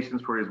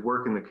commendations for his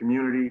work in the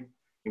community,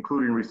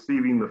 including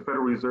receiving the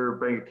Federal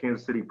Reserve Bank of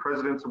Kansas City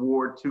President's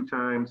Award 2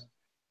 times,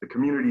 the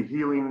Community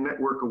Healing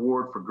Network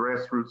Award for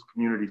Grassroots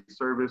Community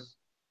Service,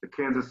 the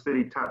Kansas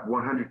City Top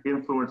 100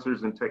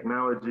 Influencers in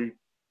Technology,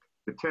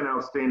 the 10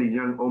 Outstanding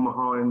Young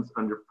Omahans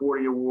Under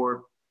 40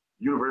 Award,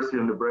 University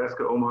of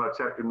Nebraska Omaha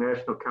Chapter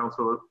National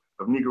Council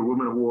of Negro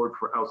Women Award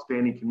for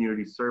Outstanding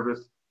Community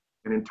Service.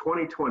 And in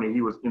 2020, he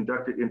was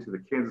inducted into the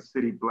Kansas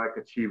City Black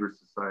Achievers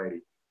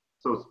Society.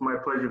 So it's my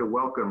pleasure to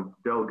welcome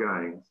Dell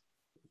Gines.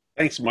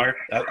 Thanks, Mark.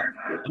 I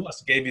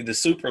must have gave you the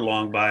super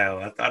long bio.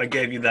 I thought I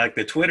gave you like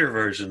the Twitter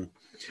version.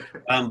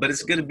 But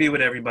it's good to be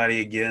with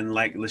everybody again.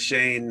 Like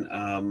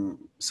LeShane,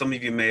 some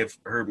of you may have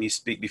heard me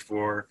speak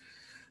before,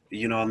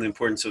 on the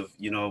importance of,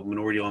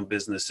 minority-owned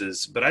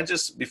businesses. But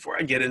before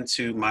I get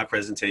into my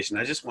presentation,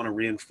 I just want to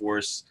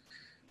reinforce,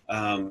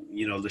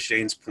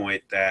 LeShane's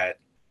point that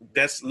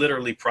that's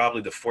literally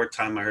probably the 4th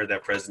time I heard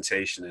that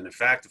presentation. And in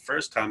fact, the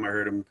first time I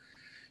heard him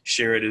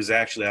share it,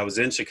 I was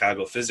in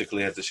Chicago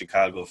physically at the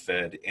Chicago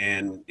Fed.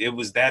 And it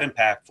was that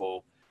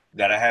impactful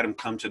that I had him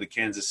come to the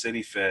Kansas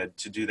City Fed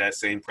to do that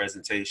same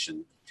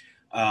presentation.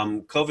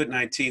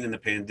 COVID-19 and the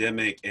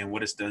pandemic and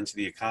what it's done to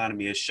the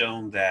economy has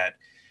shown that,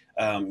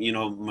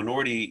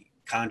 minority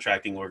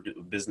contracting or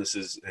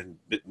businesses and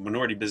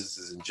minority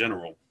businesses in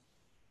general,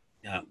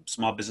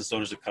 small business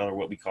owners of color,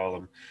 what we call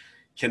them,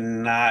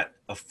 cannot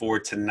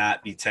afford to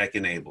not be tech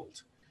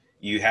enabled.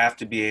 You have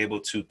to be able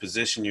to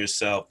position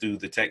yourself through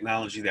the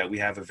technology that we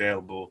have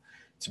available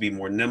to be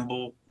more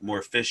nimble, more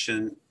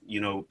efficient,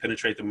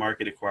 penetrate the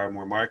market, acquire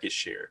more market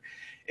share.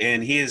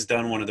 And he has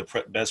done one of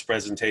the best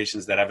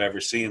presentations that I've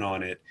ever seen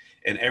on it.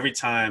 And every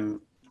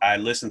time I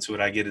listen to it,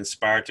 I get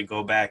inspired to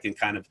go back and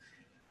kind of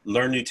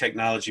learn new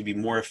technology, be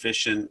more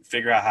efficient,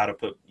 figure out how to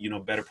put,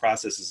 better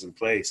processes in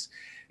place.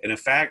 And in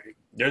fact,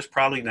 there's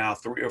probably now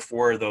 3 or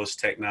 4 of those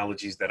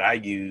technologies that I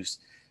use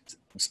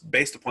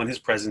based upon his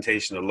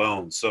presentation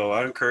alone. So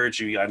I encourage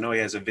you, I know he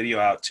has a video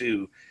out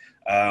too,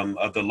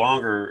 of the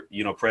longer,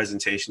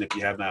 presentation. If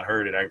you have not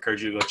heard it, I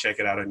encourage you to go check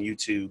it out on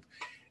YouTube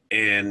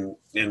and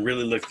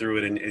really look through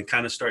it and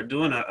kind of start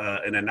doing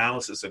an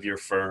analysis of your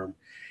firm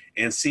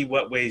and see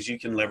what ways you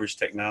can leverage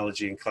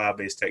technology and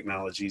cloud-based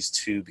technologies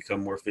to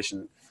become more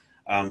efficient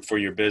for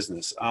your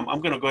business. I'm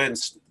going to go ahead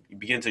and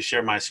begin to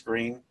share my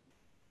screen.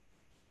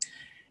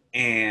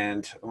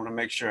 And I want to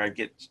make sure I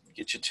get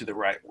you to the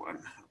right one.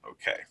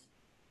 Okay.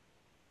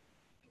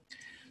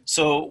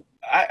 So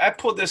I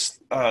pulled this,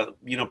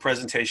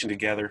 presentation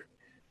together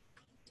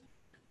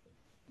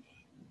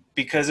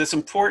because it's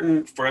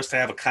important for us to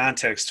have a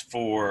context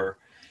for,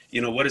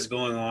 what is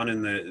going on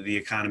in the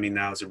economy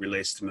now as it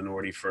relates to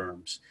minority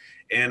firms.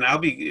 And I'll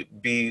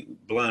be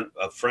blunt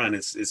up front.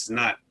 It's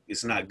not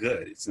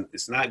good.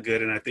 It's not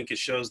good. And I think it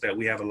shows that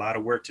we have a lot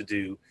of work to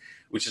do,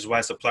 which is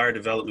why supplier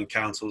development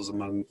councils,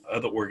 among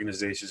other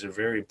organizations, are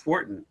very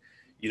important,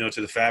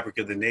 to the fabric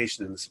of the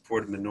nation and the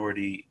support of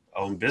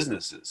minority-owned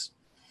businesses.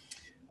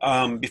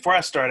 Before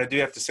I start, I do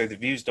have to say the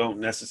views don't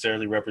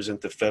necessarily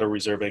represent the Federal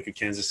Reserve Bank of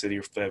Kansas City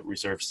or Fed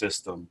Reserve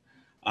System.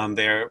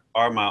 They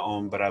are my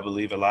own, but I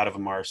believe a lot of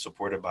them are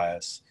supported by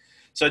us.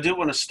 So I do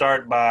want to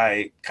start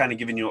by kind of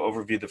giving you an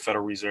overview of the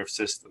Federal Reserve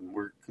System.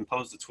 We're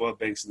composed of 12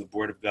 banks and the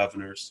Board of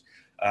Governors.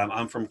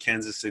 I'm from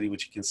Kansas City,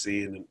 which you can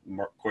see, and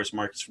of course,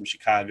 Mark is from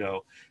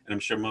Chicago, and I'm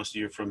sure most of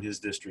you are from his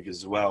district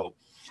as well.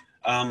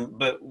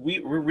 But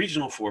we're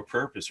regional for a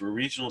purpose. We're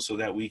regional so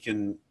that we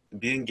can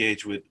be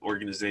engaged with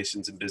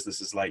organizations and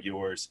businesses like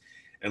yours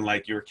and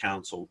like your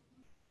council,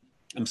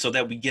 so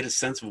that we get a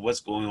sense of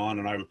what's going on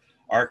in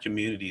our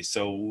community.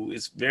 So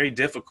it's very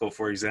difficult,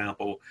 for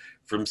example,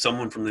 from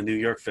someone from the New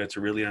York Fed to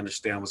really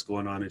understand what's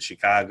going on in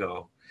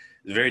Chicago.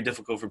 It's very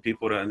difficult for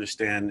people to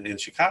understand in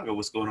Chicago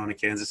what's going on in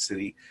Kansas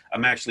City.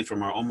 I'm actually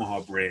from our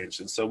Omaha branch,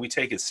 and so we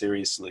take it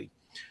seriously,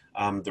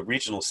 the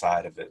regional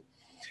side of it.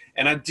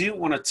 And I do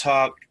want to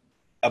talk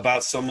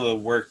about some of the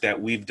work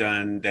that we've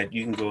done that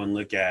you can go and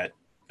look at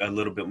a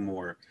little bit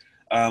more.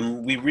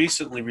 We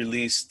recently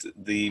released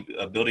the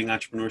Building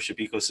Entrepreneurship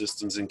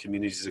Ecosystems in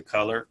Communities of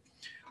Color.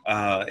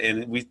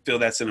 And we feel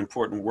that's an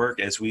important work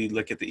as we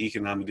look at the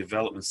economic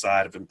development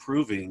side of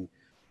improving,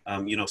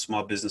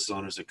 small business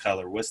owners of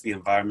color. What's the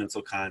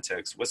environmental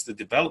context? What's the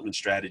development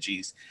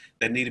strategies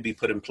that need to be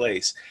put in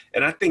place?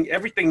 And I think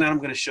everything that I'm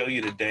going to show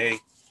you today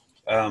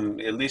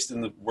at least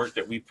in the work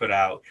that we put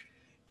out,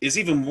 is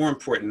even more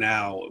important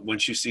now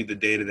once you see the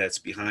data that's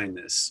behind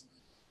this.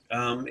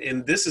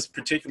 And this is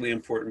particularly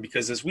important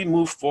because as we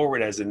move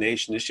forward as a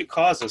nation, it should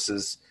cause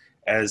us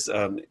as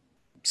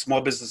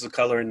small businesses of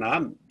color and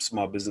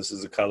non-small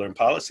businesses of color and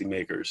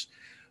policymakers,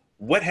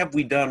 what have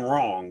we done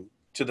wrong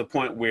to the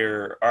point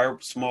where our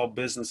small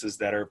businesses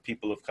that are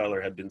people of color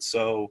have been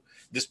so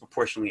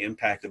disproportionately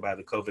impacted by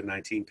the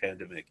COVID-19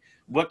 pandemic?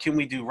 What can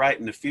we do right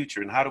in the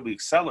future, and how do we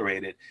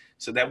accelerate it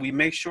so that we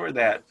make sure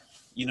that,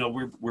 you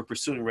know, we're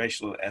pursuing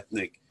racial and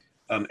ethnic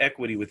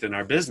equity within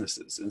our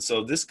businesses? And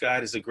so this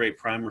guide is a great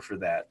primer for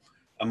that.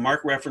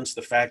 Mark referenced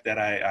the fact that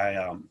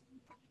I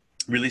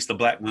released the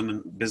Black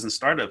Women Business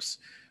Startups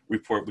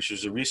report, which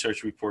is a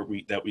research report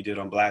that we did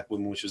on Black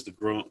women, which is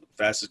the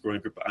fastest growing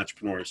group of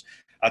entrepreneurs.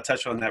 I'll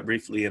touch on that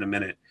briefly in a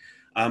minute.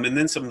 And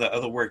then some of the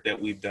other work that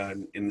we've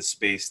done in the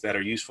space that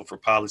are useful for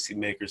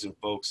policymakers and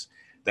folks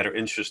that are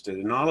interested.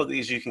 And all of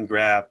these you can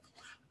grab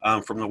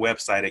from the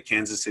website at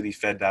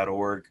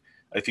kansascityfed.org.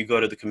 If you go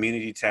to the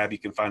community tab, you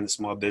can find the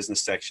small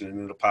business section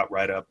and it'll pop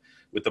right up.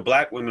 With the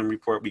Black Women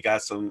Report, we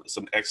got some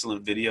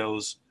excellent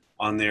videos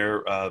on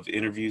there of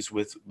interviews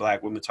with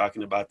Black women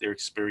talking about their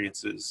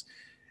experiences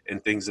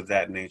and things of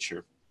that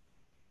nature.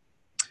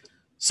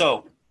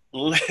 So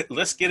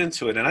let's get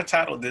into it. And I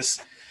titled this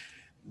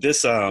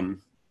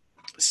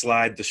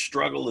slide, "The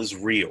Struggle is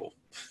Real."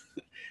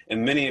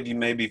 And many of you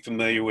may be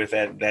familiar with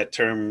that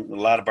term. A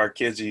lot of our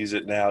kids use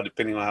it now,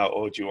 depending on how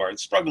old you are. The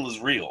struggle is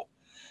real.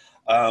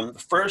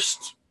 The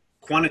first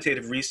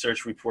quantitative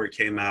research report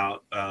came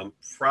out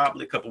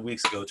probably a couple of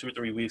weeks ago, 2 or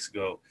 3 weeks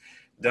ago,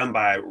 done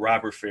by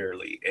Robert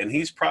Fairley. And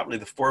he's probably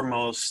the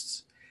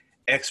foremost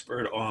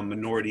expert on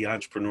minority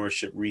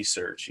entrepreneurship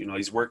research. You know,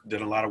 he's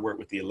done a lot of work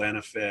with the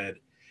Atlanta Fed.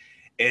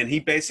 And he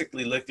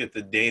basically looked at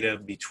the data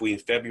between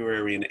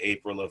February and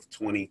April of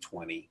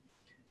 2020.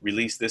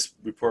 This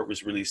report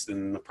was released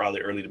in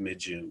probably early to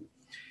mid-June.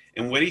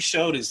 And what he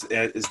showed is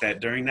that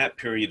during that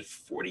period,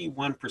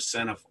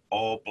 41% of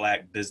all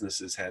Black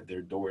businesses had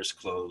their doors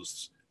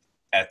closed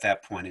at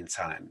that point in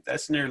time.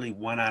 That's nearly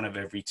 1 out of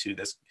every 2.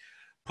 That's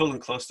pulling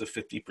close to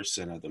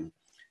 50% of them.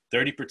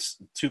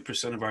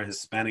 32% of our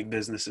Hispanic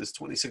businesses,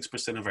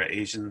 26% of our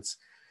Asians,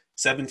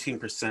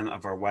 17%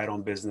 of our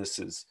white-owned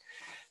businesses,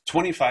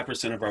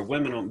 25% of our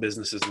women-owned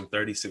businesses, and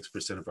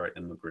 36% of our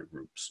immigrant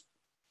groups.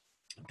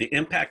 The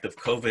impact of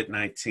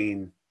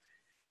COVID-19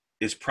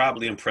 is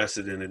probably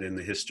unprecedented in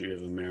the history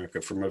of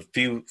America from a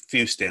few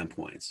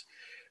standpoints.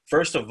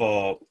 First of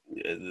all,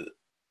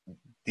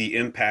 the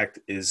impact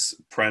is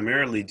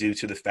primarily due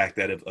to the fact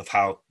that of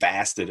how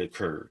fast it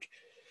occurred.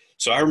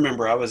 So I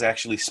remember I was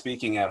actually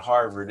speaking at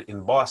Harvard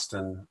in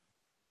Boston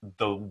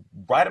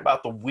right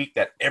about the week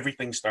that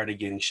everything started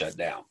getting shut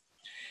down.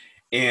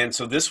 And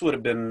so this would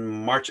have been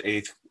March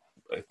 8th,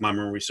 if my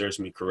memory serves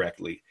me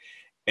correctly.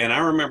 And I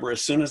remember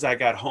as soon as I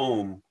got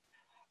home,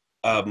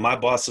 my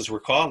bosses were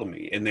calling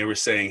me and they were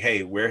saying,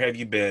 "Hey, where have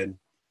you been?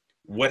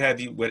 What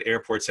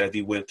airports have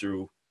you went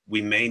through?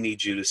 We may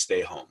need you to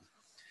stay home."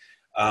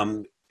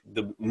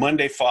 The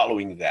Monday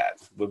following that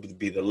would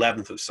be the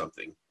 11th of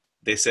something.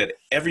 They said,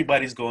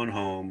 "Everybody's going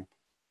home.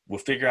 We'll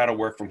figure out a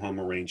work from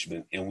home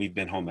arrangement." And we've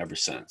been home ever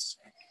since.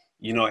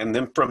 You know, and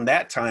then from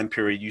that time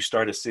period, you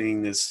started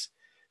seeing this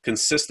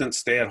consistent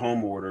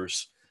stay-at-home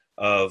orders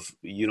of,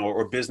 you know,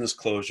 or business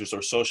closures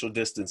or social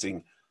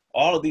distancing,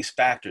 all of these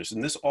factors.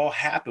 And this all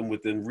happened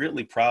within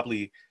really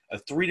probably a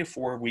 3 to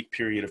 4 week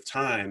period of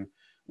time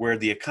where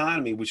the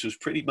economy, which was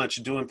pretty much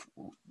doing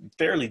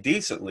fairly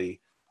decently,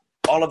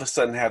 all of a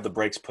sudden had the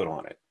brakes put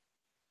on it.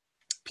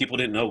 People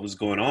didn't know what was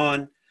going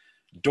on.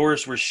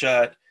 Doors were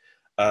shut.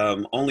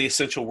 Only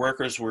essential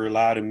workers were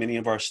allowed in many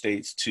of our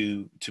states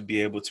to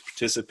be able to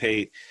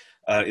participate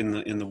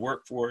in the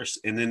workforce.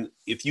 And then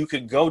if you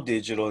could go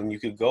digital and you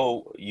could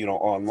go, you know,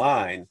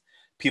 online,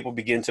 people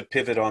begin to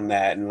pivot on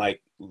that. And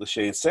like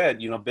LeShane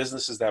said, you know,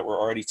 businesses that were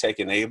already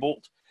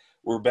tech-enabled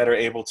were better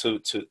able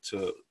to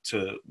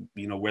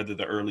you know, weather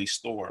the early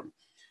storm.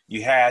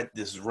 You had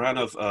this run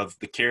of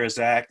the CARES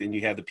Act, and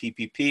you had the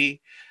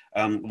PPP,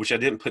 which I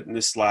didn't put in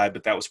this slide,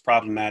 but that was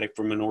problematic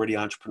for minority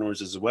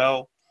entrepreneurs as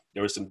well.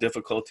 There was some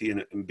difficulty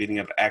in being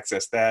able to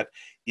access that.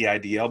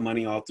 EIDL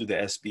money all through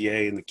the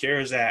SBA and the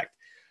CARES Act.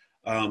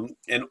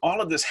 And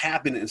all of this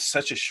happened in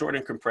such a short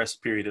and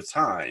compressed period of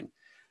time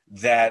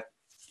that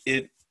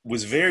it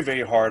was very,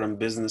 very hard on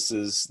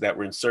businesses that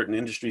were in certain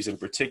industries in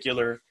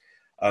particular.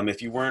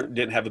 If you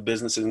didn't have a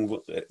business in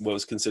what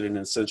was considered an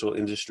essential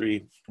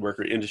industry,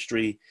 worker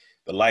industry,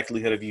 the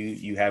likelihood of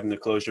you having to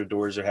close your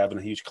doors or having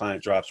a huge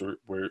client drops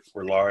were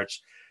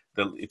large.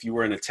 If you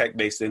were in a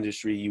tech-based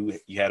industry,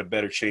 you had a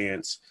better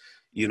chance,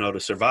 you know, to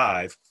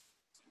survive.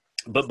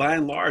 But by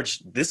and large,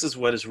 this is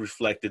what is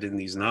reflected in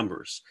these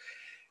numbers.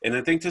 And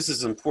I think this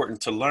is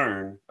important to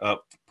learn,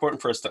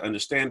 important for us to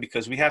understand,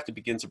 because we have to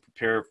begin to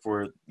prepare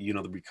for, you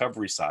know, the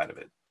recovery side of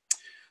it.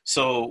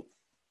 So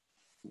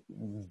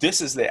this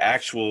is the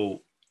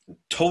actual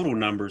total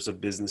numbers of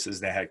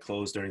businesses that had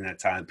closed during that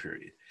time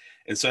period.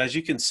 And so as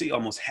you can see,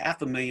 almost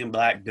 500,000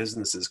 Black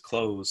businesses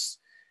closed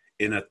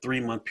in a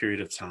 3-month period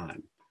of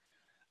time.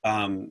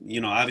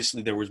 You know,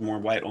 obviously there was more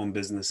white-owned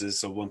businesses,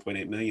 so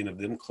 1.8 million of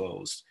them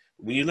closed.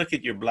 When you look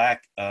at your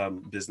Black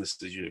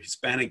businesses, your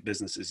Hispanic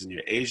businesses, and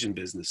your Asian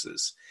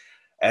businesses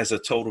as a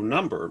total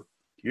number,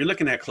 you're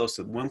looking at close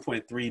to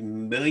 1.3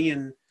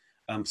 million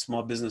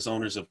small business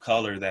owners of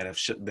color that have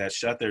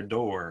shut their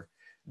door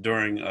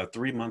during a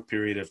 3-month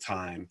period of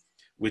time,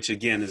 which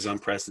again is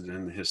unprecedented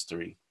in the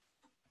history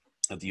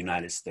of the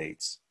United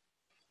States.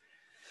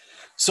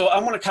 So I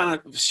want to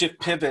kind of shift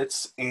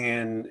pivots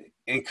and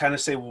kind of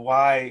say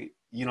why,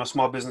 you know,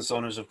 small business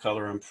owners of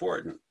color are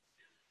important.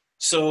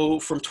 So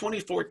from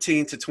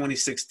 2014 to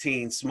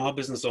 2016, small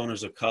business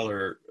owners of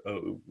color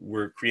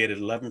were created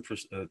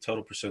 11%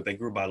 total percent. They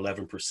grew by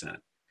 11%.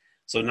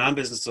 So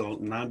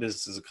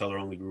non-businesses of color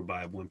only grew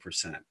by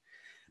 1%.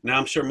 Now,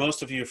 I'm sure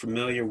most of you are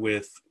familiar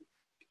with,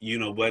 you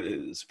know, what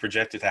is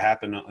projected to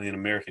happen in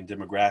American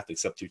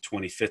demographics up through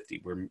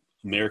 2050, where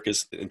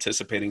America's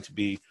anticipating to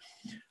be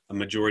a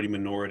majority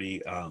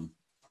minority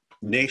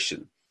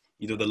nation.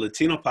 You know, the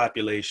Latino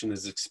population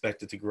is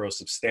expected to grow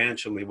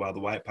substantially while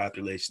the white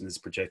population is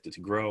projected to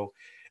grow.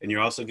 And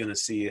you're also going to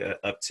see an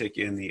uptick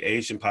in the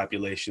Asian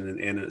population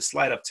and a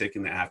slight uptick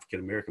in the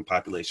African-American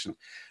population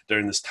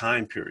during this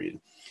time period.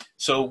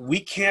 So we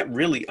can't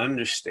really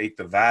understate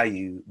the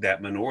value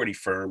that minority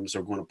firms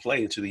are going to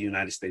play into the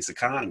United States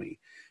economy.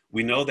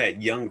 We know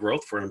that young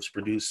growth firms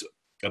produce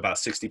about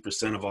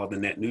 60% of all the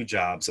net new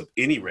jobs of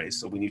any race.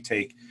 So when you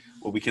take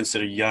what we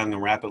consider young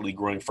and rapidly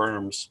growing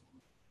firms,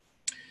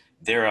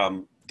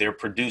 they're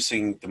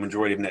producing the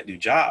majority of net new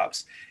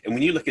jobs. And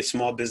when you look at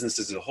small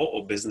businesses as a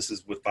whole,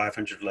 businesses with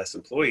 500 less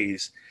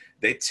employees,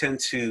 they tend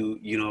to,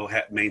 you know,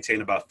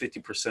 maintain about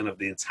 50% of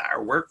the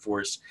entire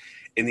workforce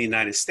in the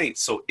United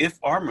States. So if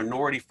our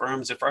minority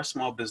firms, if our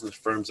small business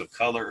firms of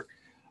color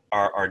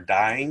are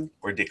dying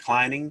or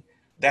declining,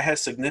 that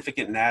has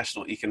significant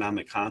national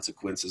economic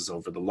consequences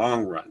over the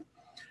long run.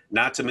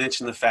 Not to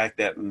mention the fact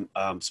that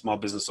small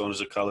business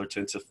owners of color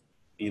tend to,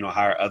 you know,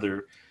 hire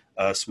other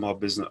small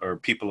business or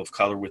people of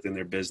color within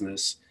their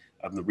business.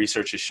 The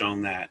research has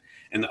shown that,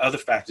 and the other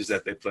factors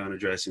that they play on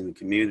addressing the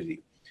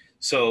community.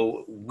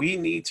 So we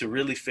need to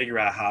really figure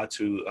out how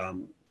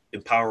to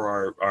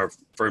empower our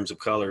firms of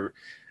color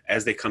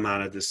as they come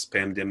out of this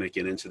pandemic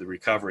and into the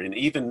recovery. And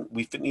even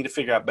we need to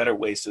figure out better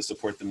ways to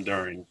support them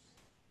during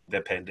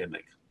the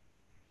pandemic.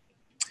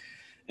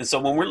 And so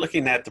when we're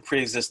looking at the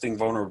pre-existing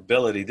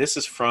vulnerability, this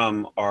is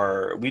from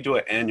we do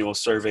an annual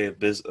survey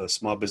of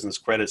small business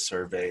credit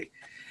survey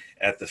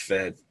at the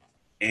Fed.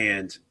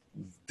 And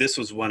this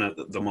was one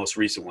of the most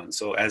recent ones.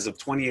 So as of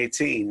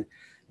 2018,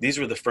 these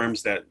were the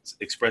firms that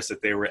expressed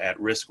that they were at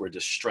risk or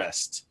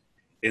distressed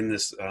in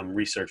this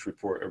research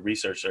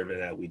survey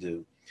that we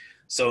do.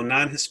 So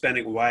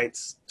non-Hispanic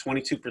whites,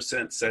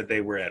 22% said they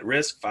were at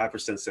risk,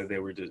 5% said they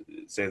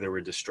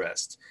were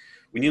distressed.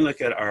 When you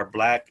look at our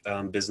Black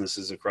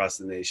businesses across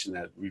the nation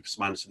that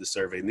responded to the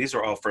survey, and these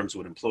are all firms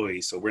with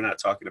employees, so we're not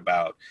talking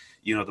about,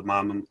 you know, the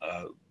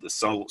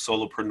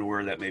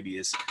solopreneur that maybe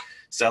is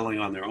selling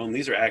on their own.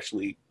 These are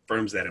actually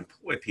firms that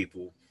employ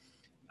people.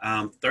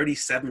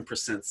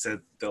 37%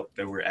 said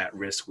they were at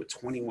risk, with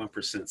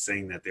 21%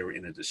 saying that they were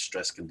in a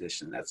distressed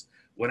condition. That's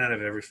 1 out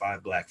of every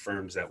 5 Black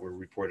firms that were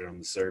reported on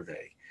the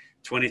survey.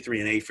 23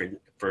 and 8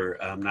 for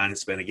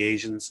non-Hispanic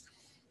Asians,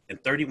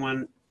 and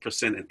 31%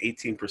 and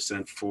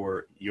 18%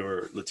 for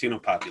your Latino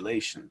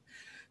population.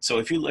 So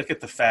if you look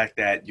at the fact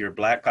that your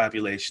Black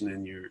population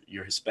and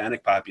your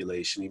Hispanic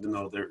population, even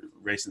though their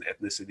race and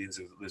ethnicity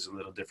there's a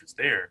little difference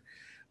there,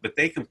 but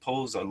they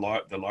compose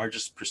the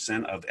largest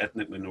percent of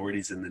ethnic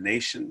minorities in the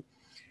nation.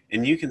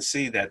 And you can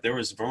see that there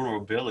was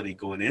vulnerability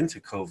going into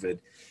COVID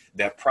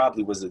that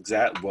probably was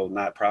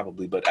not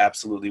probably, but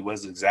absolutely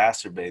was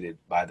exacerbated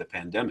by the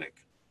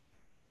pandemic.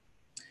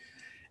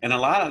 And a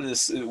lot of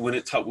this,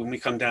 when we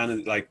come down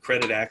to like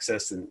credit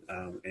access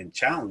and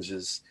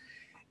challenges,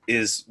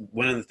 is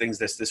one of the things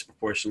that's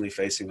disproportionately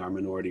facing our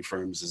minority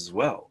firms as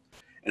well.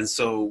 And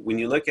so when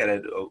you look at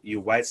it, your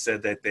whites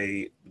said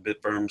that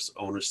firms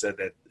owners said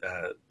that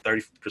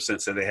 30%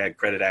 said they had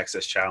credit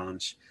access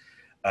challenge,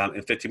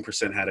 and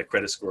 15% had a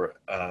credit score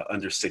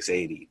under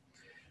 680.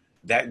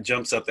 That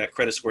jumps up, that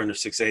credit score under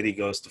 680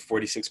 goes to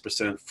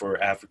 46%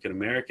 for African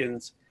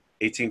Americans,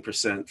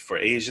 18% for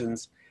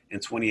Asians,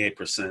 and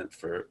 28%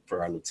 for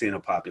our Latino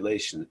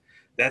population.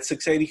 That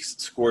 680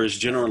 score is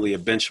generally a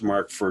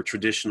benchmark for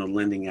traditional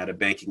lending at a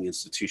banking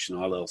institution,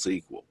 all else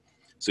equal.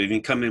 So if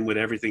you come in with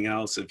everything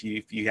else, if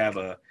you have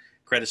a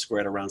credit score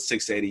at around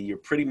 680, you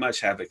pretty much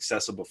have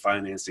accessible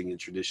financing in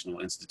traditional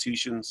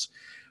institutions.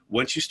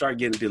 Once you start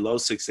getting below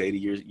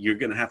 680, you're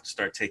going to have to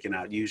start taking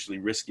out usually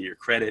riskier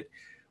credit,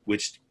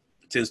 which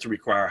tends to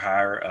require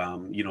higher,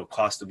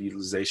 cost of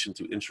utilization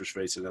through interest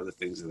rates and other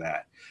things of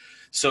that.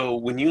 So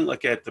when you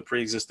look at the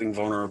pre-existing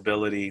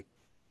vulnerability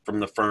from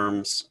the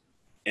firms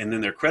and then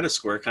their credit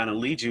score, kind of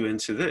leads you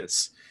into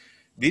this.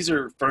 These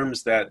are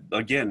firms that,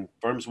 again,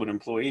 firms with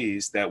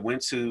employees that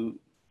went to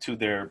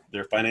their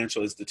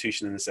financial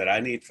institution and said,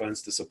 I need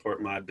funds to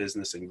support my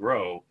business and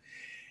grow.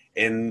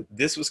 And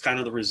this was kind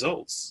of the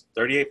results.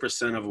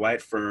 38% of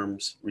white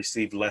firms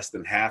received less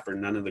than half or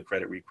none of the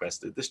credit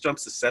requested. This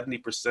jumps to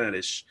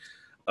 70%-ish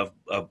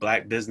of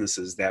Black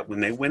businesses that when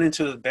they went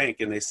into the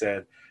bank and they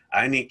said,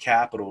 I need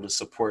capital to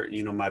support,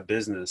 my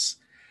business,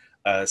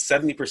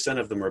 70%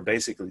 of them, are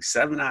basically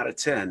 7 out of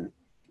 10,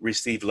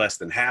 received less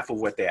than half of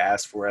what they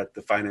asked for at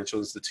the financial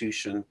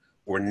institution,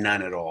 or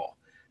none at all.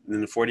 And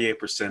then the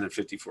 48% and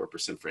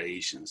 54% for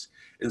Asians.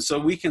 And so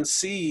we can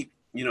see,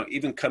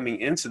 even coming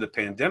into the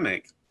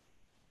pandemic,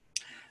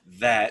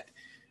 that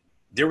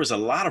there was a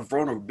lot of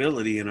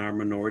vulnerability in our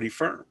minority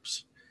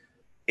firms.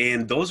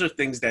 And those are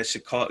things that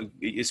should call,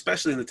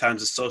 especially in the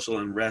times of social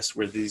unrest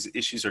where these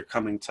issues are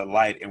coming to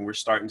light and we're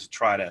starting to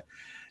try to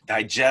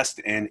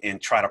digest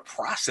and try to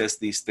process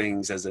these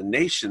things as a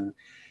nation.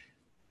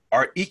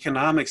 Our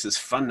economics is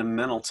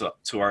fundamental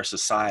to our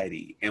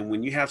society. And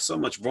when you have so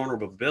much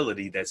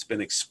vulnerability that's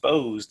been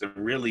exposed and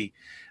really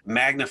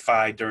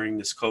magnified during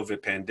this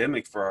COVID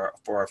pandemic for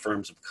our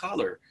firms of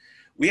color,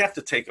 we have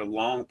to take a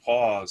long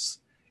pause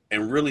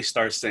and really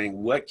start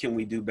saying, what can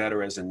we do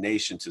better as a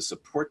nation to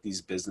support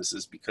these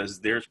businesses? Because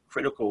they're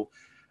critical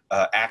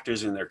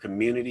actors in their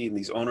community, and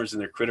these owners,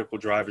 and they're critical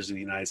drivers of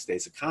the United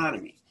States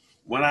economy.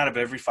 1 out of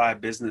every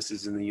 5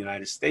 businesses in the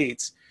United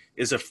States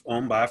is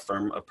owned by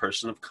a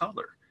person of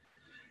color.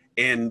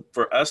 And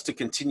for us to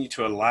continue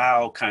to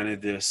allow kind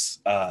of this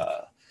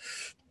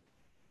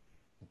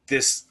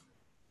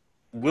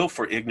will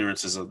for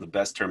ignorance is the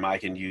best term I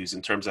can use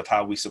in terms of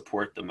how we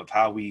support them, of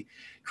how we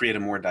create a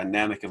more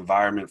dynamic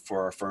environment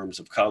for our firms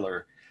of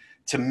color,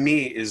 to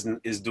me is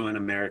doing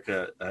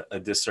America a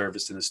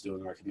disservice, and it's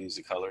doing our communities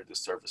of color a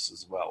disservice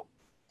as well.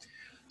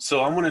 So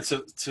I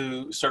wanted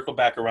to circle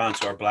back around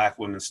to our Black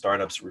Women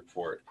Startups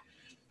report.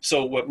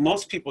 So what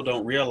most people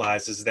don't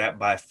realize is that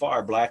by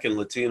far, Black and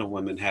Latino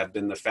women have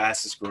been the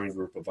fastest growing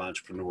group of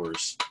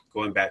entrepreneurs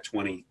going back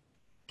 20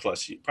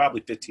 plus,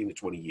 probably 15 to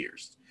 20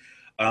 years.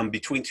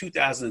 Between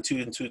 2002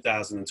 and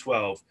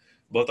 2012,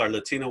 both our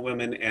Latino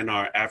women and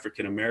our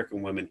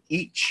African-American women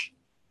each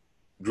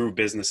grew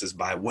businesses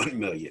by 1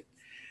 million.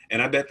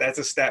 And I bet that's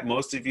a stat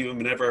most of you have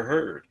never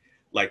heard.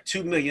 Like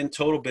 2 million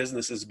total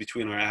businesses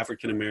between our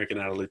African-American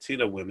and our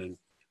Latino women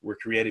were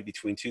created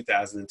between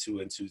 2002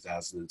 and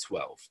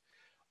 2012.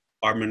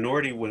 Our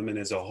minority women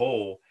as a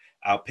whole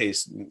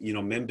outpaced,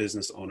 men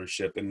business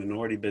ownership, and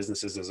minority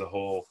businesses as a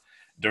whole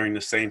during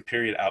the same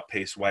period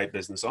outpaced white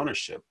business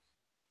ownership.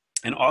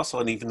 And also,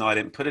 and even though I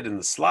didn't put it in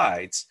the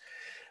slides,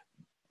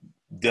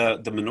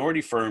 the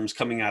minority firms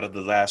coming out of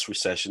the last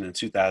recession in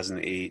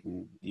 2008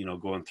 and,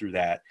 going through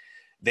that,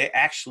 they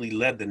actually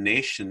led the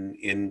nation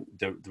in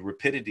the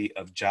rapidity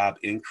of job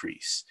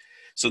increase.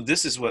 So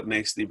this is what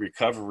makes the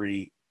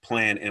recovery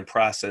plan and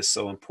process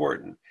so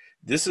important.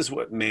 This is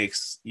what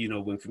makes,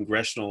 when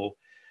congressional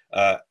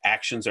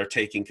actions are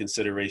taking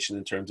consideration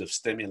in terms of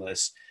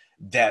stimulus,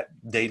 that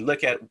they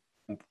look at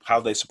how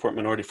they support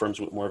minority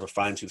firms with more of a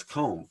fine-tooth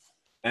comb.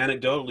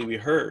 Anecdotally, we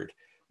heard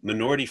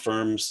minority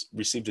firms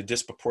received a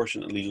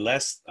disproportionately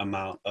less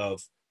amount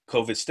of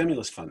COVID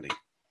stimulus funding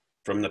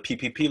from the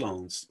PPP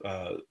loans,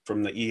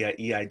 from the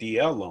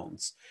EIDL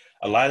loans.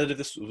 A lot of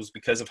this was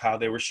because of how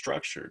they were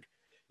structured.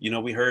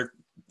 We heard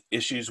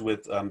issues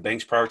with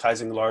banks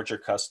prioritizing larger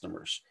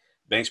customers,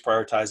 banks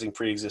prioritizing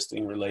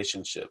pre-existing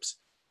relationships,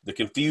 the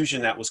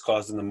confusion that was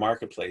caused in the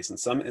marketplace, in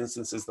some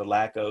instances, the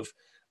lack of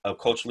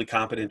culturally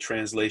competent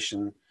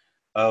translation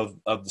of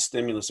the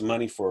stimulus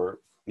money for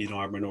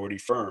our minority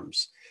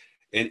firms.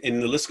 And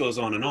the list goes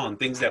on,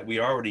 things that we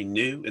already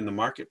knew in the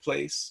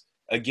marketplace.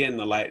 Again,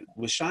 the light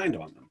was shined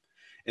on them.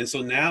 And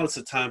so now it's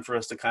a time for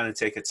us to kind of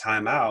take a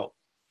time out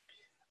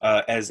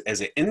as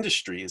an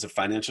industry, as a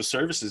financial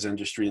services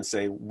industry, and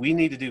say, we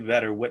need to do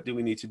better. What do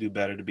we need to do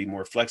better to be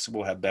more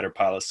flexible, have better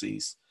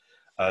policies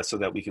so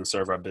that we can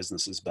serve our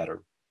businesses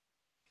better?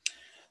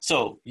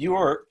 So you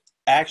are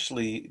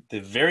actually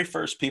the very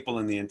first people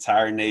in the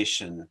entire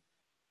nation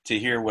to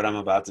hear what I'm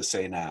about to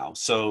say now.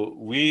 So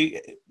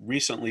we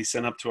recently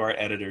sent up to our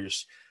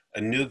editors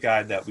a new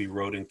guide that we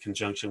wrote in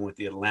conjunction with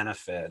the Atlanta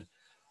Fed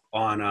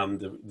on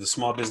the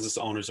Small Business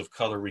Owners of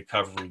Color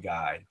Recovery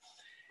Guide.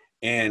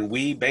 And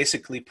we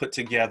basically put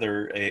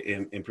together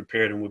and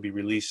prepared, and we'll be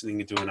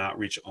releasing and doing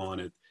outreach on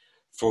it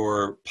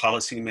for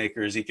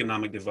policymakers,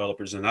 economic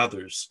developers, and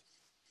others.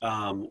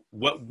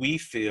 What we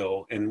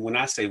feel, and when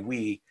I say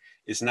we,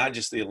 it's not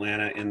just the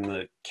Atlanta and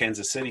the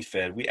Kansas City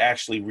Fed. We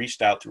actually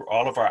reached out through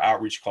all of our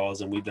outreach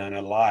calls, and we've done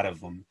a lot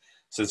of them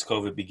since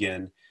COVID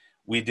began.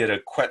 We did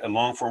a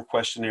long form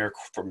questionnaire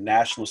from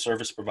national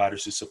service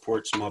providers who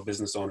support small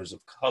business owners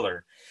of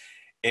color.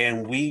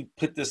 And we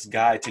put this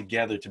guide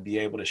together to be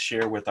able to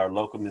share with our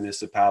local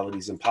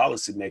municipalities and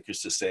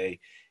policymakers to say,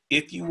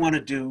 if you want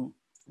to do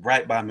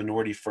right by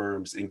minority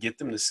firms and get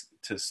them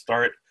to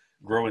start,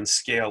 grow, and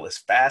scale as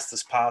fast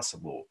as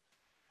possible,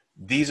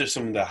 these are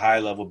some of the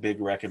high-level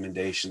big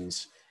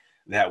recommendations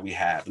that we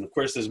have. And of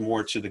course, there's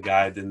more to the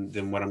guide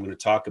than what I'm going to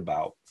talk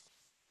about.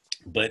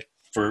 But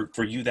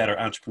for you that are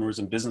entrepreneurs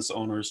and business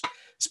owners,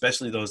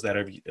 especially those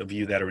of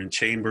you that are in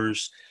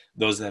chambers,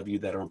 those of you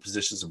that are in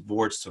positions of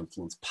boards to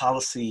influence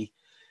policy,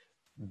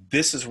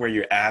 this is where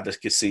your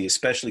advocacy,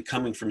 especially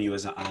coming from you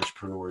as an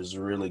entrepreneur, is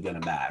really going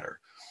to matter.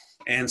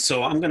 And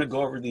so I'm going to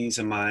go over these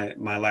in my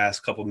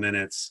last couple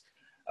minutes,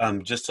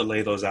 just to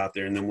lay those out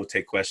there, and then we'll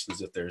take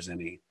questions if there's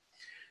any.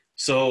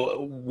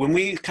 So when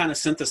we kind of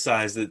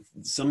synthesized it,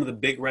 some of the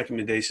big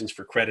recommendations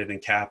for credit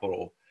and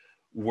capital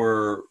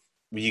were,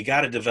 you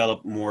got to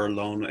develop more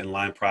loan and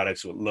line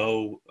products with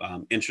low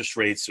interest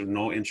rates or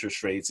no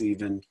interest rates,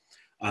 even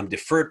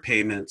deferred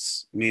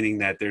payments, meaning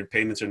that their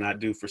payments are not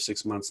due for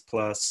 6 months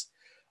plus,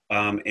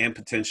 and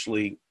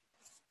potentially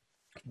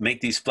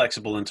make these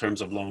flexible in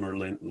terms of loan or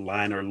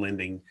line or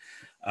lending,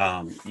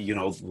 you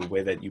know, the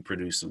way that you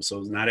produce them.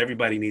 So not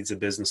everybody needs a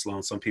business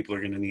loan. Some people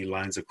are going to need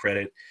lines of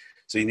credit.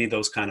 So you need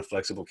those kind of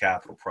flexible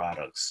capital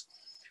products.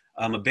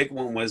 A big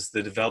one was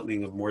the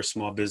developing of more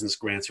small business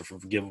grants or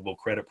forgivable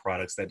credit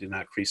products that do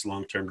not increase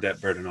long-term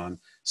debt burden on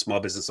small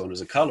business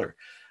owners of color.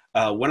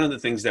 One of the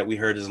things that we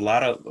heard is a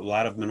lot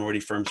of minority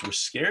firms were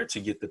scared to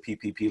get the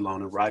PPP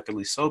loan, and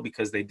rightfully so,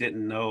 because they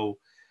didn't know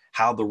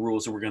how the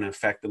rules were going to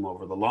affect them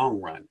over the long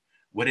run.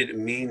 What did it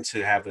mean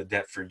to have a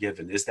debt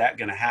forgiven? Is that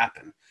going to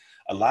happen?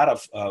 A lot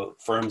of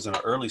firms in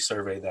an early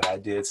survey that I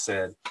did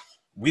said,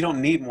 we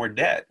don't need more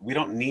debt. We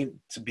don't need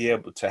to be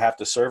able to have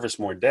to service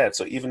more debt.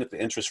 So even if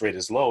the interest rate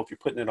is low, if you're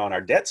putting it on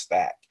our debt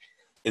stack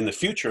in the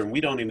future, and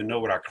we don't even know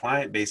what our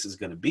client base is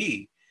going to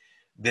be,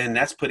 then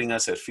that's putting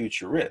us at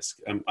future risk.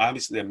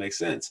 Obviously that makes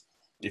sense.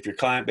 If your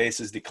client base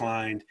is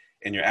declined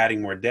and you're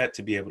adding more debt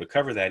to be able to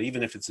cover that,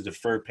 even if it's a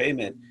deferred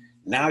payment,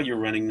 now you're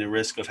running the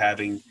risk of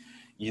having,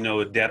 you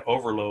know, a debt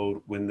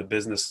overload when the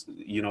business,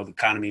 you know, the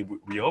economy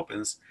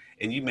reopens,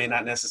 and you may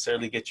not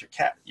necessarily get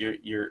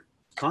your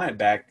client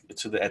back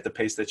to at the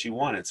pace that you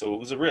wanted. So it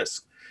was a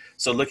risk.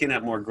 So looking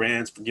at more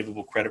grants,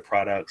 forgivable credit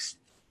products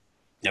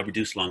that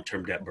reduce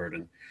long-term debt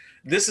burden.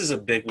 This is a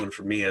big one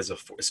for me,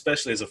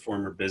 especially as a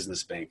former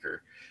business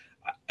banker.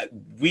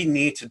 We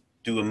need to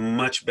do a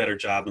much better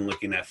job in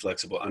looking at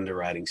flexible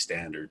underwriting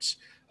standards.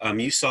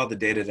 You saw the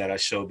data that I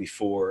showed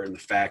before, and the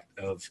fact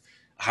of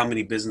how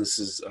many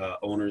businesses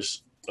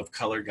owners of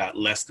color got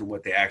less than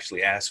what they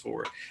actually asked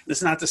for.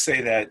 It's not to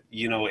say that,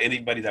 you know,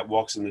 anybody that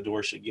walks in the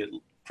door should get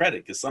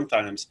credit, because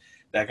sometimes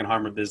that can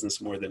harm a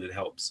business more than it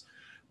helps.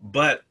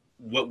 But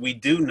what we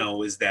do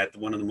know is that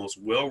one of the most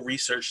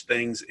well-researched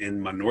things in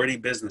minority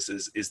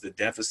businesses is the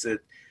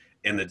deficit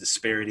and the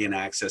disparity in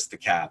access to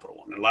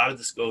capital. And a lot of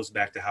this goes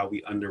back to how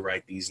we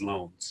underwrite these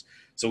loans.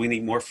 So we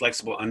need more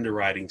flexible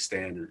underwriting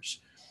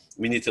standards.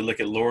 We need to look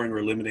at lowering or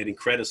eliminating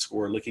credit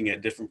score, looking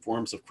at different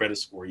forms of credit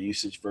score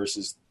usage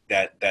versus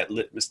that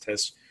litmus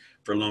test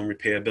for loan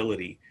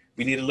repayability.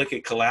 We need to look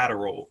at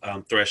collateral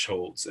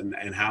thresholds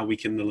and how we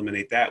can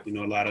eliminate that. We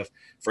know a lot of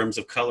firms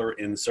of color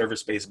in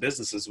service-based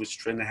businesses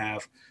which tend to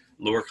have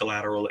lower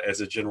collateral as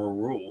a general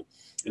rule,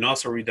 and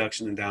also a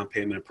reduction in down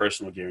payment and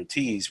personal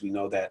guarantees. We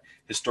know that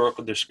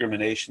historical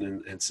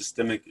discrimination and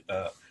systemic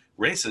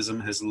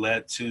racism has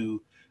led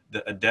to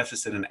a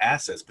deficit in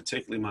assets,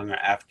 particularly among our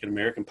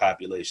African-American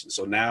population.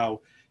 So now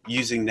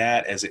using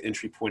that as an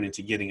entry point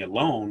into getting a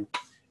loan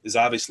is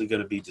obviously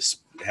going to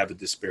have a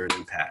disparate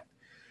impact.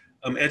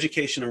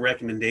 Education and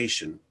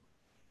recommendation.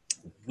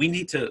 We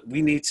need to,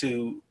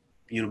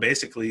 you know,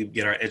 basically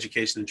get our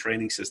education and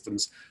training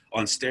systems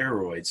on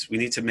steroids. We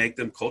need to make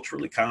them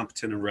culturally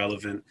competent and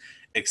relevant,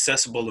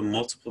 accessible in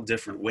multiple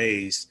different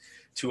ways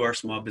to our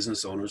small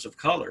business owners of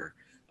color.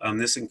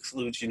 This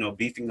includes, you know,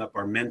 beefing up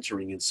our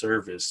mentoring and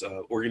service.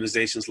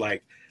 Organizations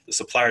like the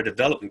Supplier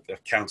Development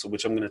Council,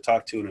 which I'm going to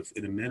talk to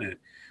in a minute,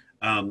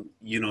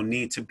 you know,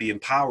 need to be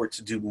empowered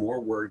to do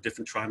more work,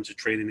 different types of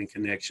training and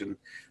connection,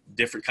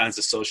 different kinds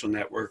of social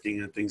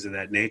networking and things of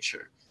that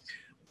nature.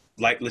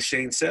 Like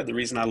LeShane said, the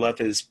reason I love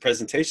his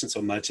presentation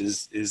so much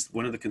is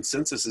one of the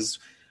consensuses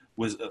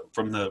was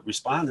from the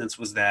respondents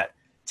was that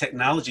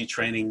technology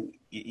training,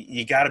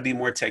 you got to be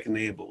more tech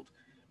enabled.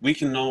 We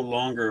can no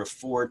longer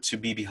afford to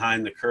be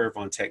behind the curve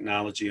on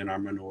technology in our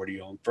minority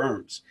owned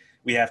firms.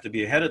 We have to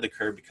be ahead of the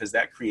curve because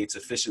that creates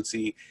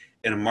efficiency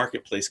and a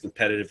marketplace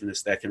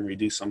competitiveness that can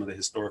reduce some of the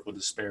historical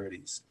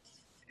disparities.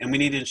 And we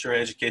need to ensure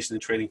education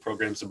and training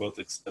programs are both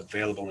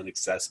available and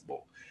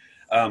accessible.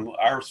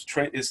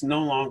 It's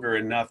no longer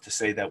enough to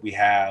say that we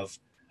have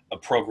a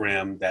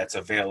program that's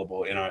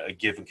available in a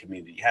given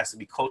community. It has to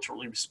be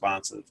culturally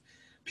responsive.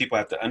 People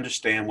have to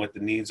understand what the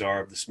needs are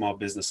of the small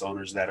business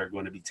owners that are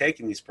going to be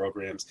taking these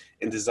programs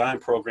and design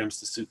programs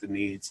to suit the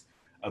needs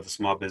of the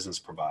small business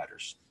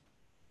providers.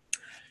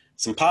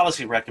 Some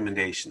policy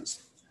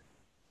recommendations.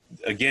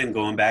 Again,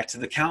 going back to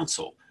the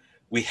council,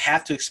 we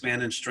have to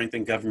expand and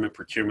strengthen government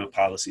procurement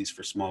policies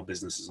for small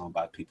businesses owned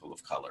by people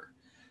of color.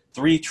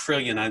 $3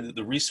 trillion,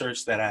 the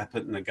research that I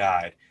put in the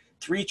guide,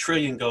 $3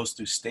 trillion goes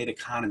through state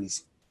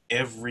economies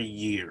every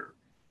year.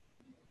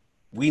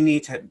 We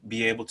need to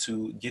be able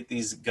to get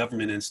these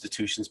government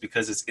institutions,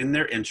 because it's in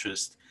their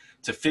interest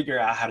to figure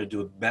out how to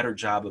do a better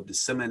job of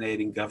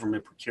disseminating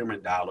government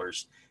procurement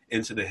dollars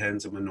into the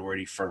hands of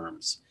minority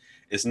firms.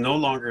 It's no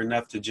longer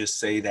enough to just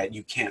say that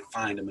you can't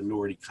find a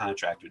minority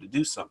contractor to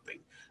do something.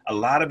 A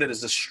lot of it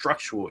is a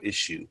structural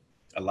issue.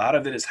 A lot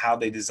of it is how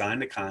they design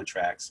the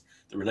contracts,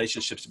 the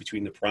relationships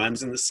between the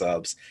primes and the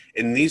subs.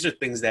 And these are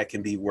things that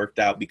can be worked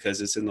out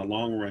because it's in the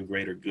long run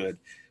greater good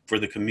for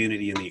the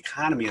community and the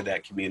economy of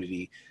that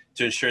community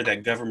to ensure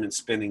that government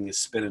spending is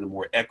spent in a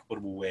more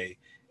equitable way,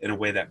 in a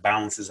way that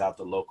balances out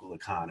the local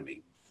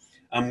economy.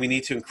 We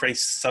need to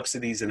increase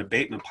subsidies and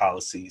abatement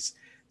policies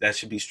that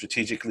should be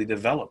strategically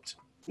developed.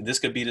 This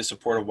could be to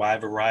support a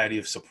wide variety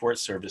of support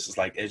services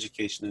like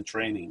education and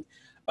training,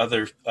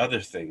 other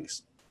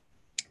things.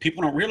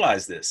 People don't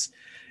realize this.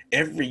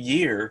 Every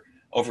year,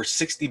 over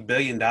 $60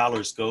 billion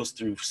goes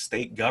through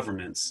state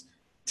governments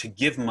to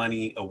give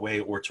money away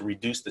or to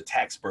reduce the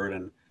tax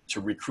burden to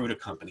recruit a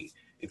company.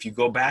 If you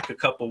go back a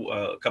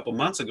couple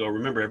months ago,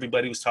 remember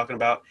everybody was talking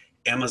about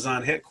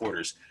Amazon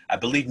headquarters. I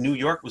believe New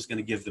York was going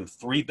to give them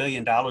 $3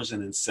 billion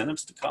in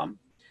incentives to come.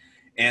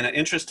 And an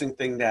interesting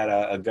thing that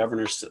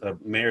a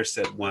mayor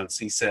said once,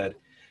 he said,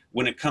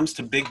 when it comes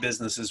to big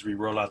businesses, we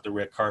roll out the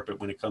red carpet.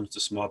 When it comes to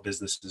small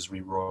businesses,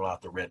 we roll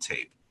out the red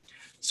tape.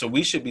 So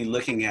we should be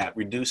looking at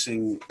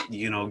reducing,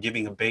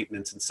 giving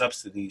abatements and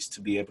subsidies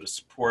to be able to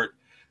support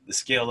the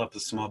scale up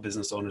of small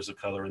business owners of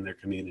color in their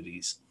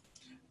communities.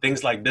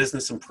 Things like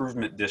business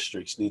improvement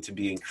districts need to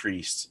be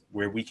increased,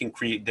 where we can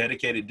create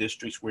dedicated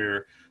districts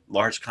where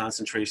large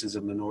concentrations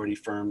of minority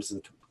firms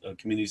and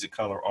communities of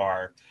color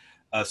are,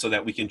 so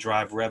that we can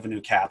drive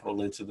revenue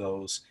capital into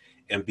those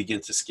and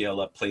begin to scale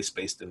up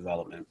place-based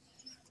development.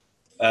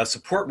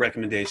 Support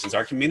recommendations.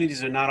 Our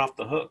communities are not off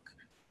the hook.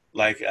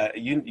 Like,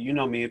 you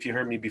know me, if you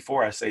heard me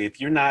before, I say, if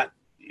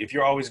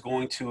you're always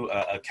going to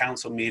a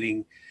council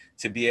meeting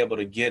to be able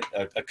to get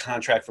a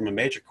contract from a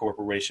major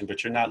corporation,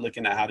 but you're not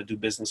looking at how to do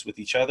business with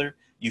each other,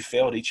 you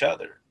failed each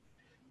other.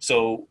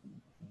 So,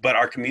 but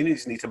our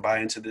communities need to buy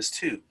into this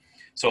too.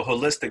 So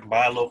holistic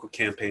buy local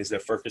campaigns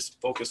that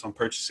focus on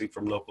purchasing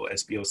from local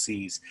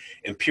SBOCs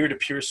and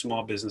peer-to-peer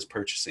small business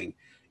purchasing.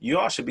 You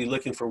all should be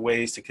looking for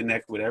ways to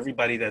connect with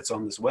everybody that's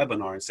on this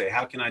webinar and say,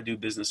 how can I do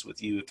business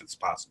with you if it's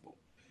possible?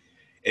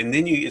 And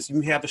then you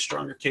have a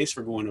stronger case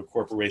for going to a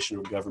corporation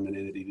or government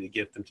entity to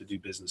get them to do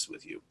business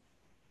with you.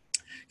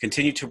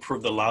 Continue to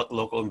improve the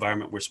local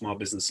environment where small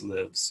business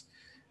lives,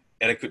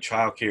 adequate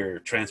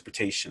childcare,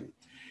 transportation,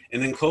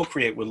 and then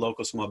co-create with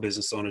local small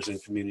business owners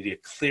and community a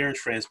clear and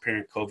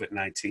transparent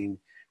COVID-19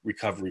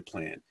 recovery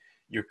plan.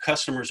 Your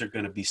customers are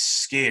going to be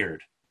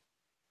scared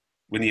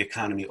when the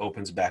economy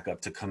opens back up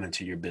to come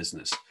into your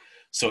business.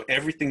 So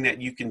everything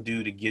that you can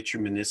do to get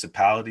your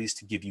municipalities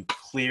to give you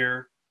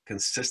clear,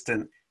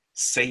 consistent,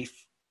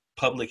 safe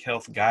public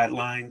health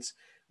guidelines,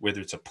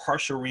 whether it's a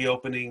partial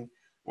reopening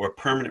or a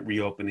permanent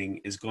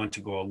reopening, is going to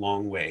go a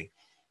long way.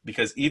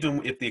 Because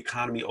even if the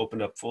economy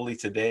opened up fully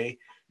today,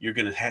 you're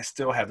going to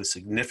still have a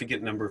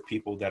significant number of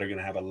people that are going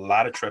to have a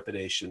lot of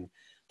trepidation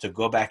to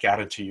go back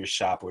out into your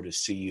shop or to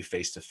see you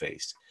face to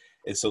face.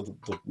 And so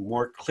the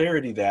more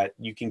clarity that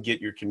you can get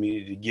your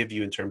community to give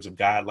you in terms of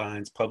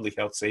guidelines, public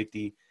health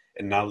safety,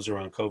 and knowledge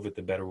around COVID,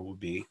 the better it will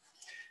be.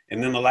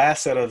 And then the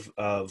last set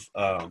of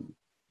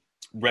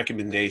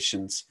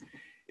recommendations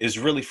is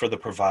really for the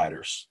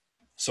providers.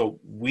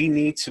 So we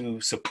need to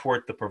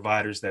support the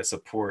providers that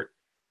support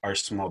our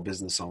small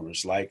business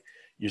owners, like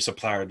your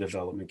supplier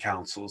development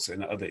councils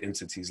and other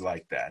entities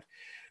like that.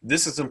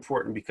 This is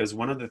important because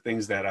one of the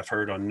things that I've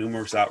heard on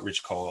numerous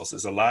outreach calls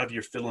is a lot of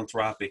your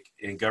philanthropic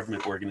and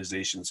government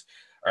organizations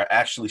are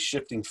actually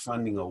shifting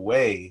funding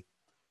away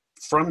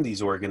from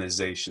these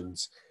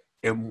organizations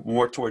and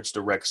more towards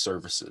direct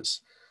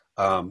services.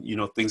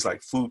 Things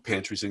like food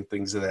pantries and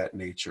things of that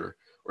nature,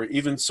 or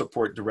even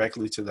support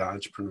directly to the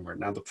entrepreneur.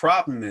 Now, the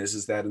problem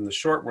is that in the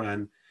short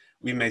run,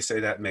 we may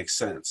say that makes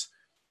sense.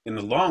 In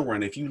the long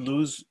run, if you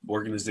lose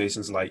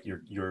organizations like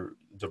your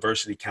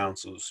diversity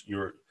councils,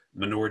 your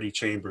minority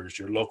chambers,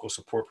 your local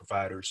support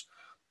providers,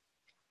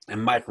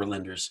 and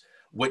microlenders,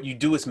 what you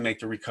do is make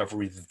the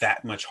recovery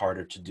that much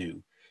harder to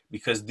do,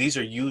 because these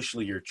are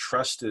usually your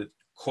trusted,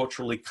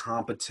 culturally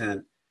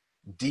competent,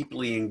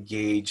 deeply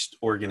engaged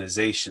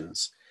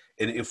organizations.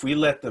 And if we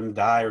let them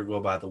die or go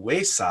by the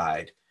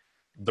wayside,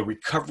 the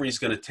recovery is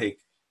going to take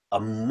a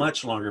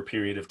much longer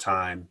period of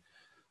time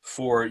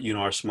for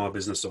our small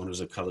business owners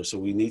of color. So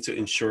we need to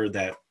ensure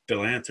that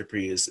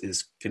philanthropy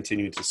is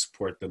continuing to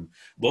support them,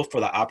 both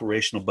for the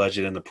operational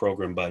budget and the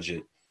program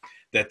budget,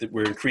 that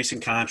we're increasing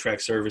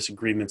contract service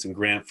agreements and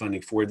grant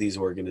funding for these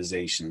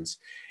organizations.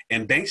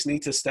 And banks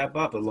need to step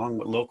up along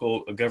with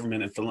local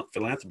government and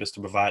philanthropists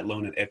to provide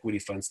loan and equity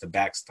funds to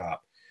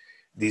backstop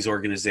these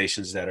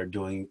organizations that are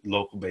doing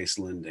local-based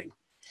lending.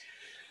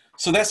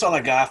 So that's all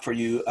I got for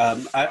you.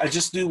 I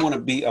just do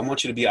want to I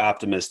want you to be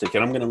optimistic,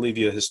 and I'm going to leave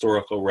you a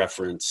historical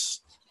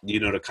reference,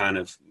 to kind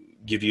of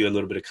give you a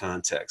little bit of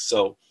context.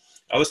 So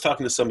I was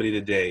talking to somebody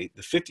today,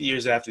 the 50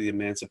 years after the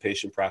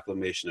Emancipation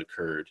Proclamation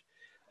occurred,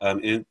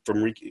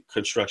 from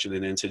Reconstruction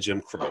and into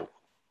Jim Crow,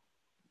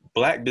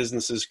 Black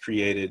businesses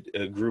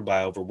grew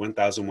by over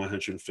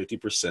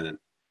 1,150%.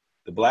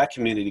 The Black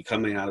community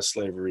coming out of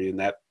slavery in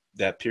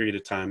that period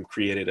of time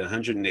created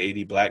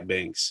 180 Black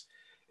banks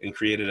and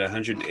created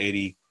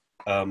 180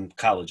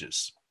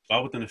 colleges,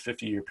 all within a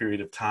 50-year period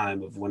of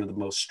time of one of the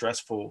most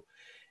stressful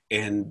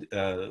and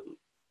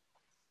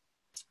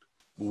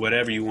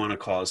whatever you want to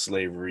call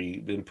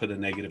slavery, then put a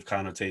negative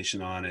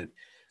connotation on it,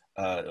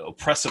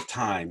 oppressive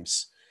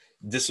times,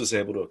 this was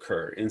able to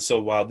occur. And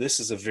so while this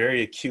is a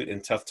very acute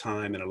and tough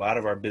time, and a lot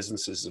of our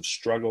businesses have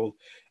struggled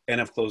and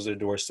have closed their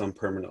doors, some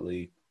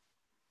permanently,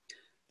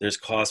 there's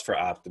cause for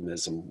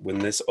optimism. When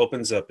this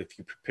opens up, if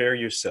you prepare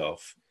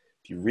yourself,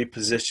 if you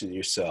reposition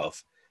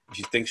yourself, if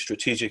you think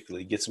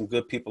strategically, get some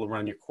good people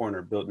around your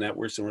corner, build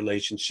networks and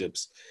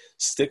relationships,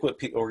 stick with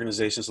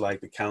organizations like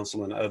the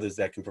council and others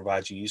that can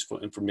provide you useful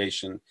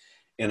information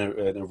in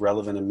a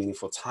relevant and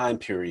meaningful time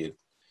period,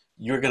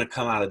 you're going to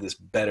come out of this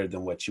better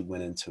than what you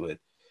went into it.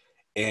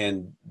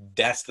 And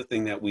that's the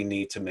thing that we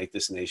need to make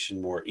this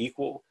nation more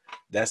equal.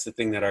 That's the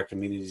thing that our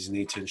communities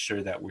need to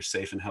ensure that we're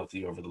safe and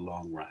healthy over the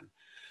long run.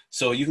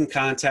 So you can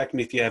contact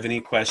me if you have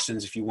any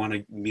questions, if you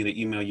want me to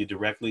email you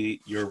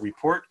directly your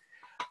report,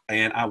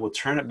 and I will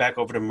turn it back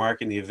over to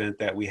Mark in the event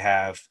that we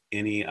have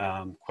any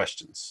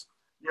questions.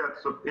 Yeah,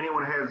 so if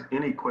anyone has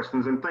any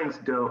questions, and thanks,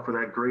 Dell, for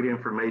that great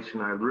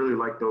information. I really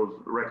like those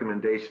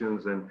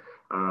recommendations, and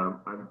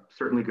I'm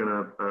certainly going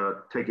to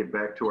take it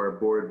back to our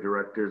board of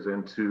directors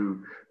and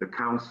to the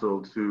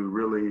council to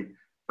really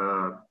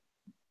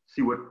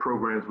see what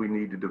programs we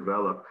need to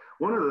develop.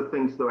 One of the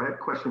things, though, I had a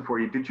question for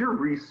you. Did your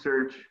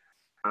research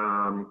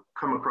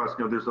come across,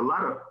 there's a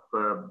lot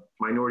of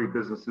minority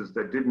businesses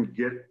that didn't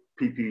get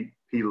PPP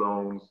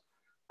loans,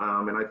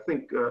 and I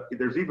think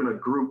there's even a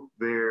group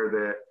there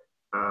that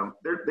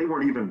they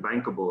weren't even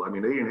bankable. I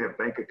mean, they didn't have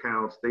bank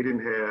accounts. They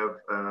didn't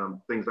have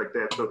things like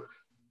that. So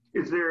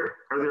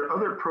are there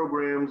other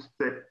programs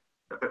that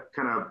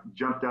kind of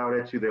jumped out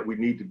at you that we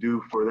need to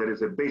do for that?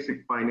 Is it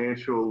basic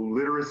financial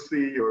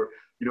literacy, or,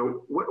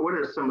 what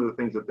are some of the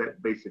things at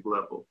that basic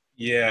level?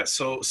 Yeah,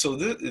 so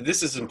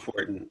this is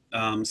important.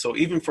 So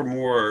even for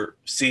more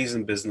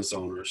seasoned business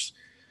owners,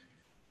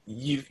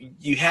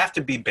 you have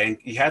to be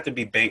bank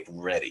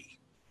ready,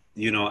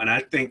 and I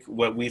think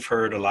what we've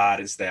heard a lot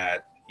is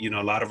that,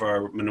 a lot of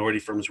our minority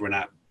firms were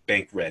not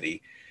bank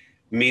ready,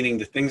 meaning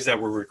the things that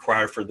were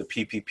required for the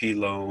PPP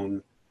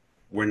loan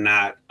were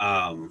not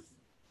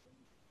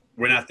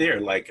there.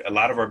 Like, a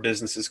lot of our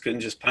businesses couldn't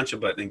just punch a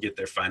button and get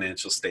their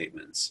financial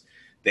statements.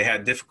 They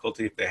had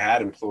difficulty, if they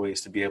had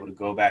employees, to be able to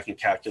go back and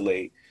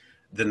calculate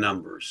the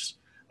numbers.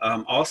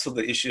 Also,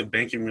 the issue of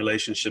banking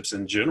relationships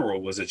in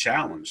general was a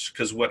challenge,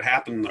 because what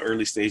happened in the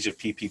early stage of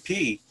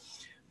PPP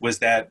was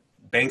that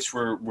banks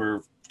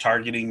were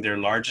targeting their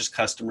largest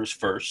customers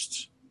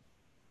first.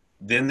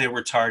 Then they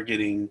were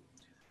targeting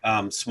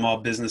small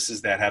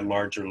businesses that had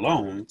larger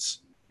loans,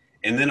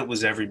 and then it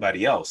was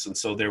everybody else. And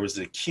so there was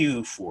a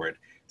queue for it.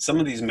 Some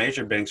of these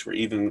major banks were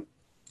even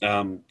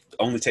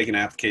only taking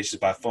applications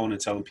by phone and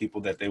telling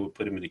people that they would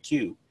put them in a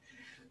queue.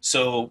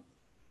 So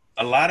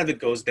a lot of it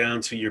goes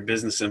down to your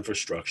business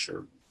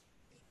infrastructure,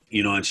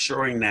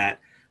 ensuring that,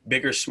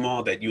 big or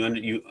small, that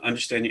you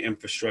understand your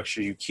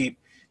infrastructure, you keep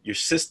your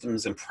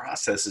systems and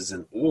processes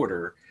in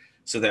order,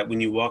 so that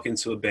when you walk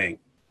into a bank,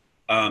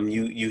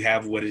 you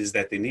have what it is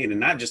that they need. And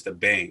not just a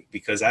bank,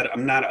 because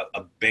I'm not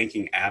a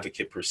banking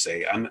advocate per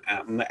se. I'm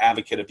an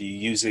advocate of you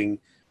using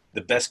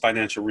the best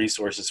financial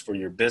resources for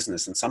your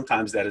business. And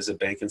sometimes that is a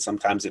bank, and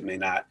sometimes it may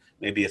not.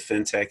 It may be a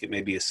fintech, it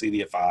may be a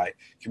CDFI,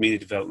 community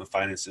development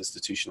finance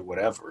institution, or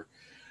whatever.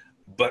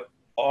 But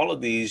all of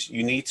these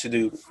you need to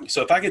do.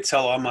 So if I could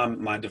tell all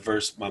my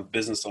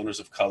business owners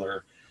of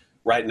color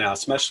right now,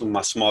 especially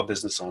my small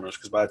business owners,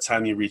 because by the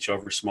time you reach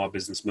over small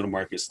business middle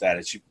market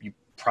status, you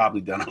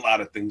probably done a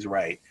lot of things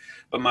right.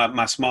 But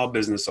my small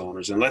business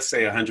owners, and let's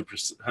say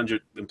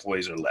 100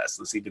 employees or less,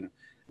 let's even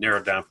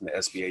narrow down from the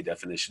SBA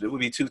definition, it would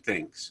be two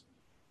things.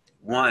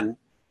 One,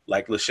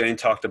 like LeShane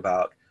talked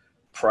about,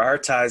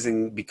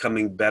 prioritizing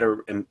becoming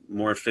better and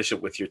more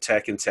efficient with your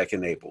tech and tech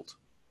enabled.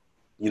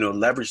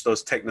 Leverage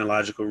those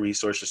technological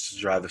resources to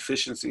drive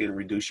efficiency and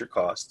reduce your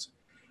costs.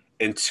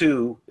 And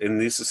two, and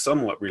this is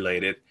somewhat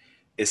related,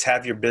 is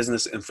have your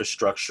business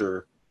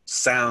infrastructure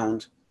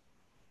sound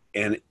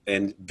and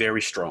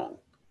very strong.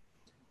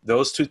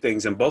 Those two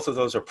things, and both of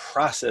those are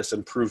process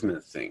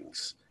improvement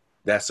things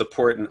that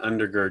support and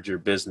undergird your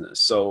business.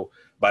 So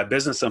by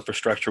business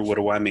infrastructure, what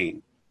do I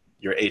mean?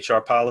 Your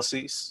HR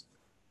policies,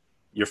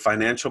 your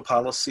financial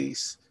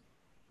policies,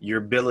 your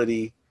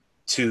ability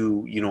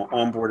to,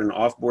 onboard and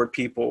offboard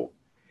people,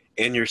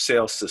 and your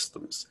sales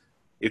systems.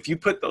 If you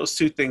put those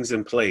two things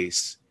in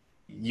place,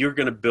 you're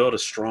going to build a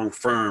strong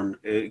firm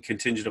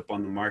contingent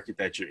upon the market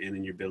that you're in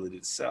and your ability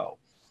to sell.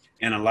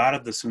 And a lot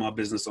of the small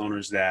business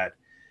owners that,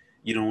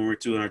 when we're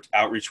doing our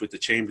outreach with the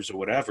chambers or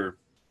whatever,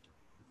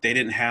 they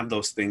didn't have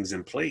those things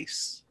in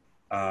place,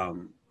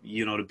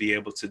 to be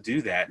able to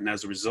do that. And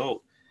as a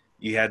result,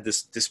 you had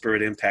this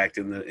disparate impact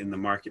in the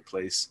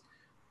marketplace,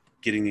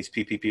 getting these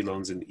PPP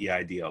loans and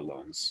EIDL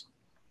loans.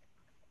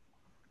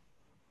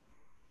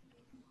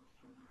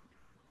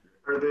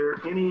 Are there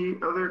any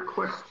other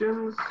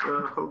questions?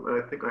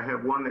 I think I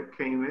have one that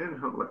came in.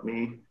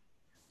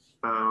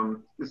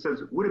 It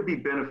says, would it be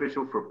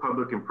beneficial for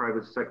public and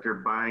private sector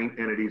buying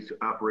entities to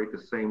operate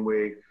the same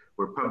way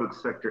where public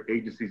sector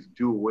agencies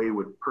do away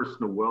with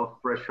personal wealth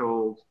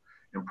thresholds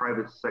and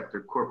private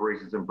sector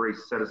corporations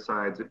embrace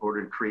set-asides in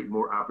order to create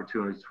more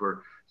opportunities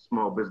for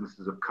small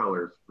businesses of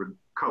color,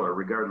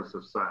 regardless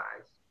of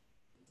size?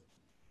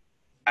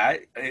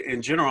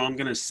 In general, I'm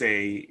going to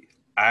say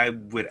I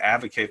would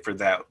advocate for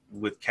that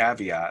with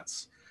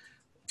caveats.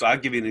 So I'll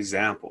give you an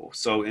example.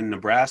 So in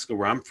Nebraska,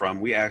 where I'm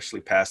from, we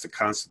actually passed a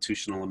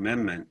constitutional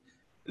amendment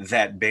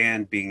that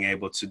banned being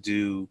able to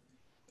do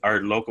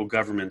our local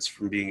governments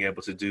from being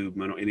able to do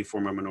any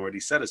form of minority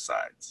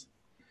set-asides.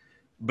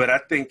 But I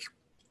think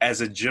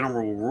as a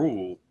general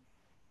rule,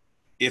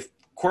 if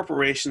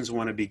corporations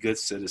want to be good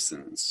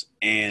citizens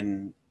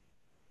and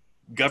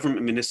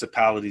government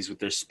municipalities with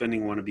their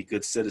spending want to be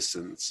good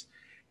citizens,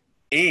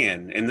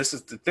 and this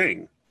is the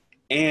thing,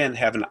 and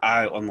have an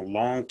eye on the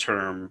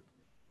long-term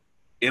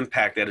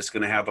impact that it's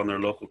going to have on their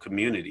local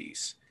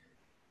communities,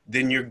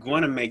 then you're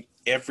going to make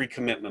every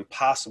commitment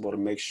possible to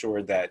make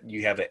sure that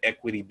you have an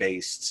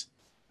equity-based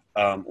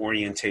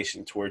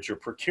orientation towards your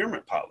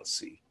procurement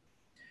policy.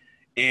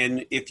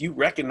 And if you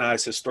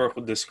recognize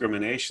historical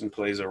discrimination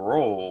plays a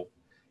role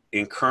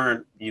in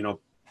current,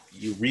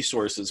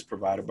 resources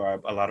provided by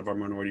a lot of our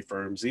minority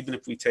firms, even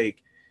if we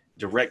take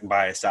direct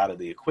bias out of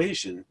the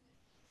equation,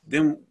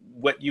 then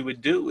what you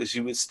would do is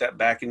you would step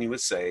back and you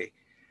would say,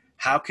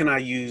 how can I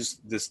use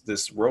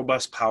this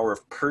robust power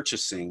of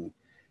purchasing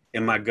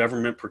in my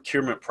government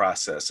procurement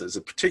processes,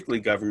 particularly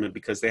government,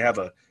 because they have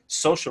a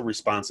social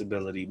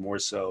responsibility more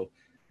so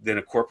than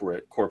a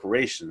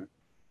corporation.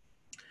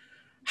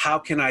 How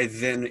can I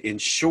then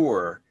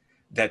ensure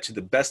that to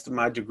the best of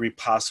my degree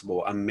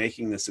possible, I'm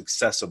making this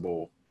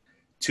accessible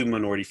to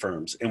minority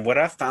firms? And what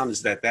I've found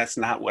is that that's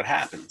not what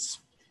happens.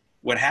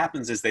 What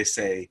happens is they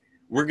say,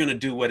 we're going to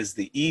do what is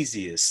the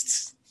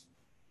easiest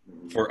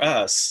for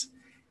us,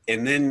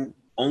 and then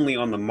only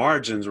on the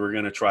margins, we're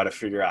going to try to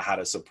figure out how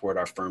to support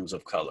our firms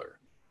of color.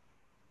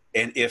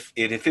 And if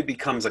it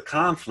becomes a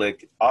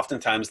conflict,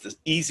 oftentimes the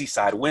easy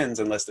side wins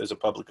unless there's a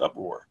public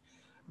uproar.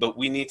 But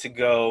we need to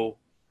go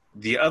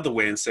the other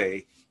way and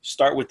say,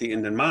 start with the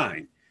end in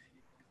mind.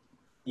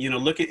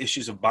 Look at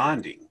issues of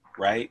bonding,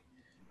 right?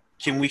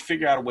 Can we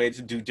figure out a way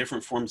to do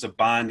different forms of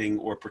bonding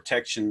or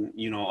protection,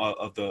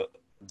 of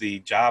the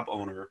job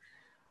owner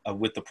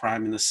with the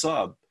prime and the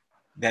sub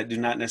that do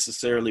not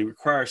necessarily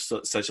require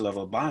such a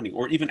level of bonding,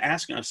 or even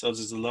asking ourselves,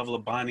 is the level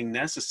of bonding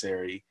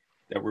necessary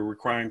that we're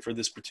requiring for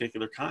this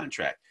particular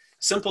contract?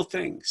 Simple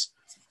things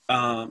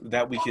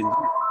that we can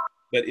do.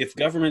 But if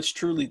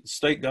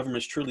state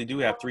governments truly do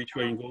have $3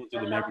 trillion going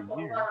through them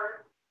every year,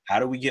 how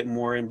do we get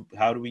more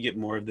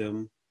of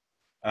them,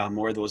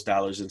 more of those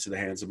dollars into the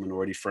hands of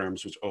minority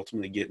firms, which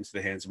ultimately get into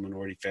the hands of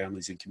minority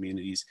families and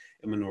communities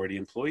and minority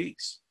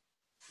employees?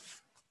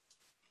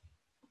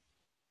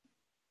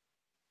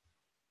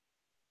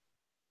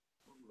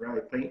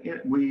 Right.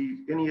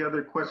 Any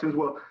other questions?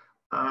 Well,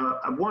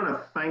 I want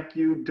to thank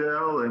you,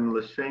 Dell and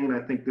LeShane.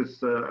 I think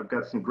I've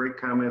got some great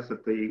comments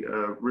that they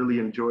really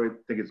enjoyed. I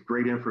think it's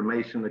great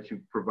information that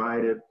you've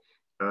provided.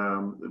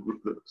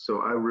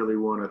 So I really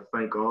want to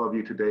thank all of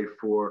you today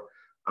for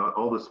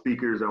all the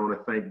speakers. I want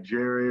to thank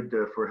Jared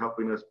for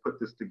helping us put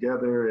this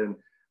together, and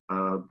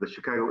the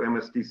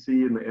ChicagoMSDC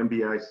and the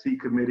MBIC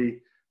committee.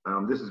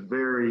 This is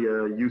very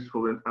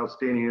useful and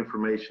outstanding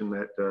information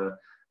that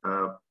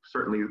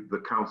certainly the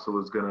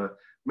council is going to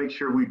make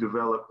sure we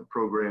develop the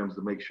programs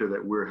to make sure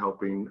that we're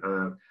helping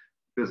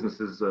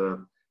businesses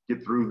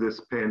get through this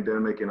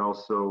pandemic and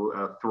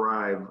also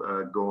thrive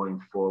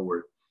going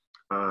forward.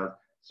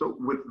 So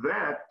with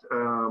that,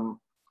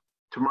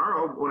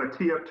 tomorrow, when I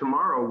tee up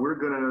tomorrow, we're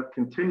going to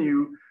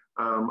continue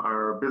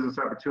our Business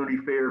Opportunity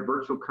Fair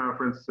virtual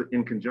conference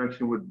in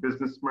conjunction with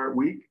Business Smart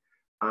Week.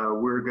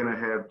 We're going to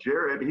have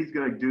Jared. He's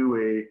going to do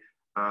a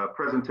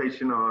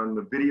presentation on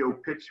the video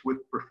pitch with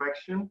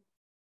perfection.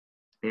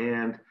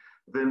 And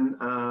then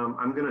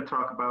I'm going to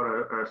talk about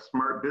a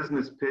smart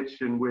business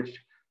pitch in which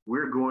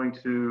we're going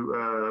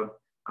to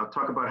I'll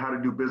talk about how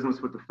to do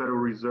business with the Federal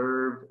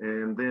Reserve.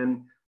 And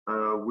then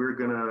we're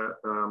going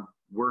to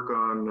work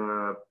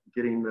on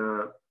getting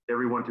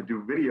everyone to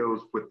do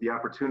videos with the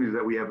opportunities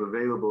that we have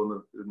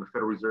available in the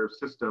Federal Reserve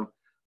System.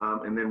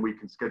 And then we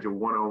can schedule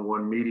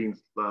one-on-one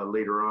meetings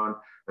later on.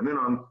 And then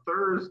on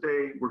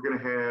Thursday, we're going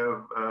to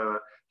have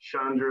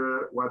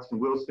Chandra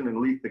Watson-Wilson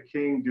and Letha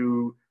King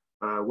do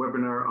a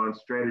webinar on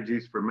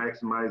strategies for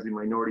maximizing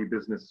minority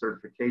business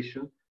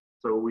certification.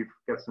 So we've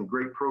got some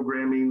great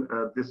programming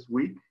this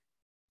week.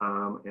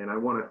 And I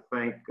want to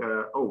thank,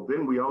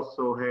 then we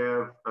also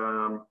have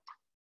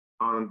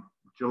on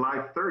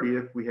July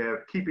 30th, we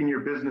have Keeping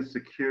Your Business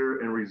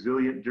Secure and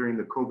Resilient During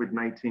the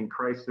COVID-19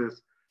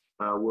 Crisis.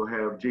 We'll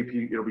have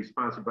it'll be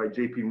sponsored by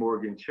JP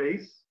Morgan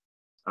Chase.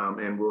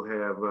 And we'll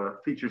have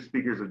featured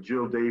speakers of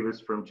Jill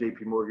Davis from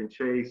JP Morgan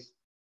Chase,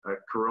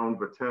 Caron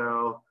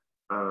Vattel,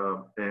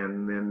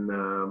 and then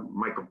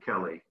Michael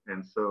Kelly.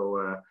 And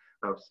so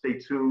stay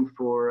tuned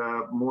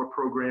for more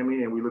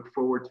programming, and we look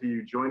forward to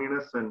you joining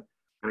us. And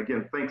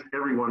again, thanks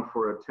everyone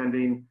for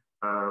attending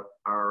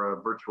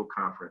our virtual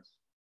conference.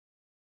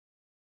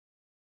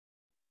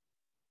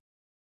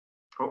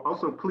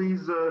 Also,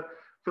 please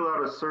fill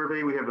out a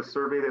survey. We have a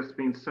survey that's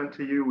being sent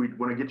to you. We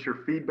want to get your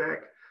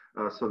feedback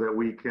so that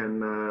we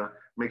can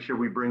make sure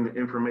we bring the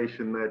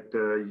information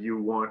that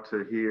you want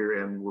to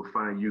hear and will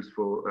find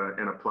useful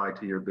and apply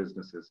to your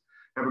businesses.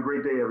 Have a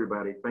great day,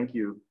 everybody. Thank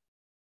you.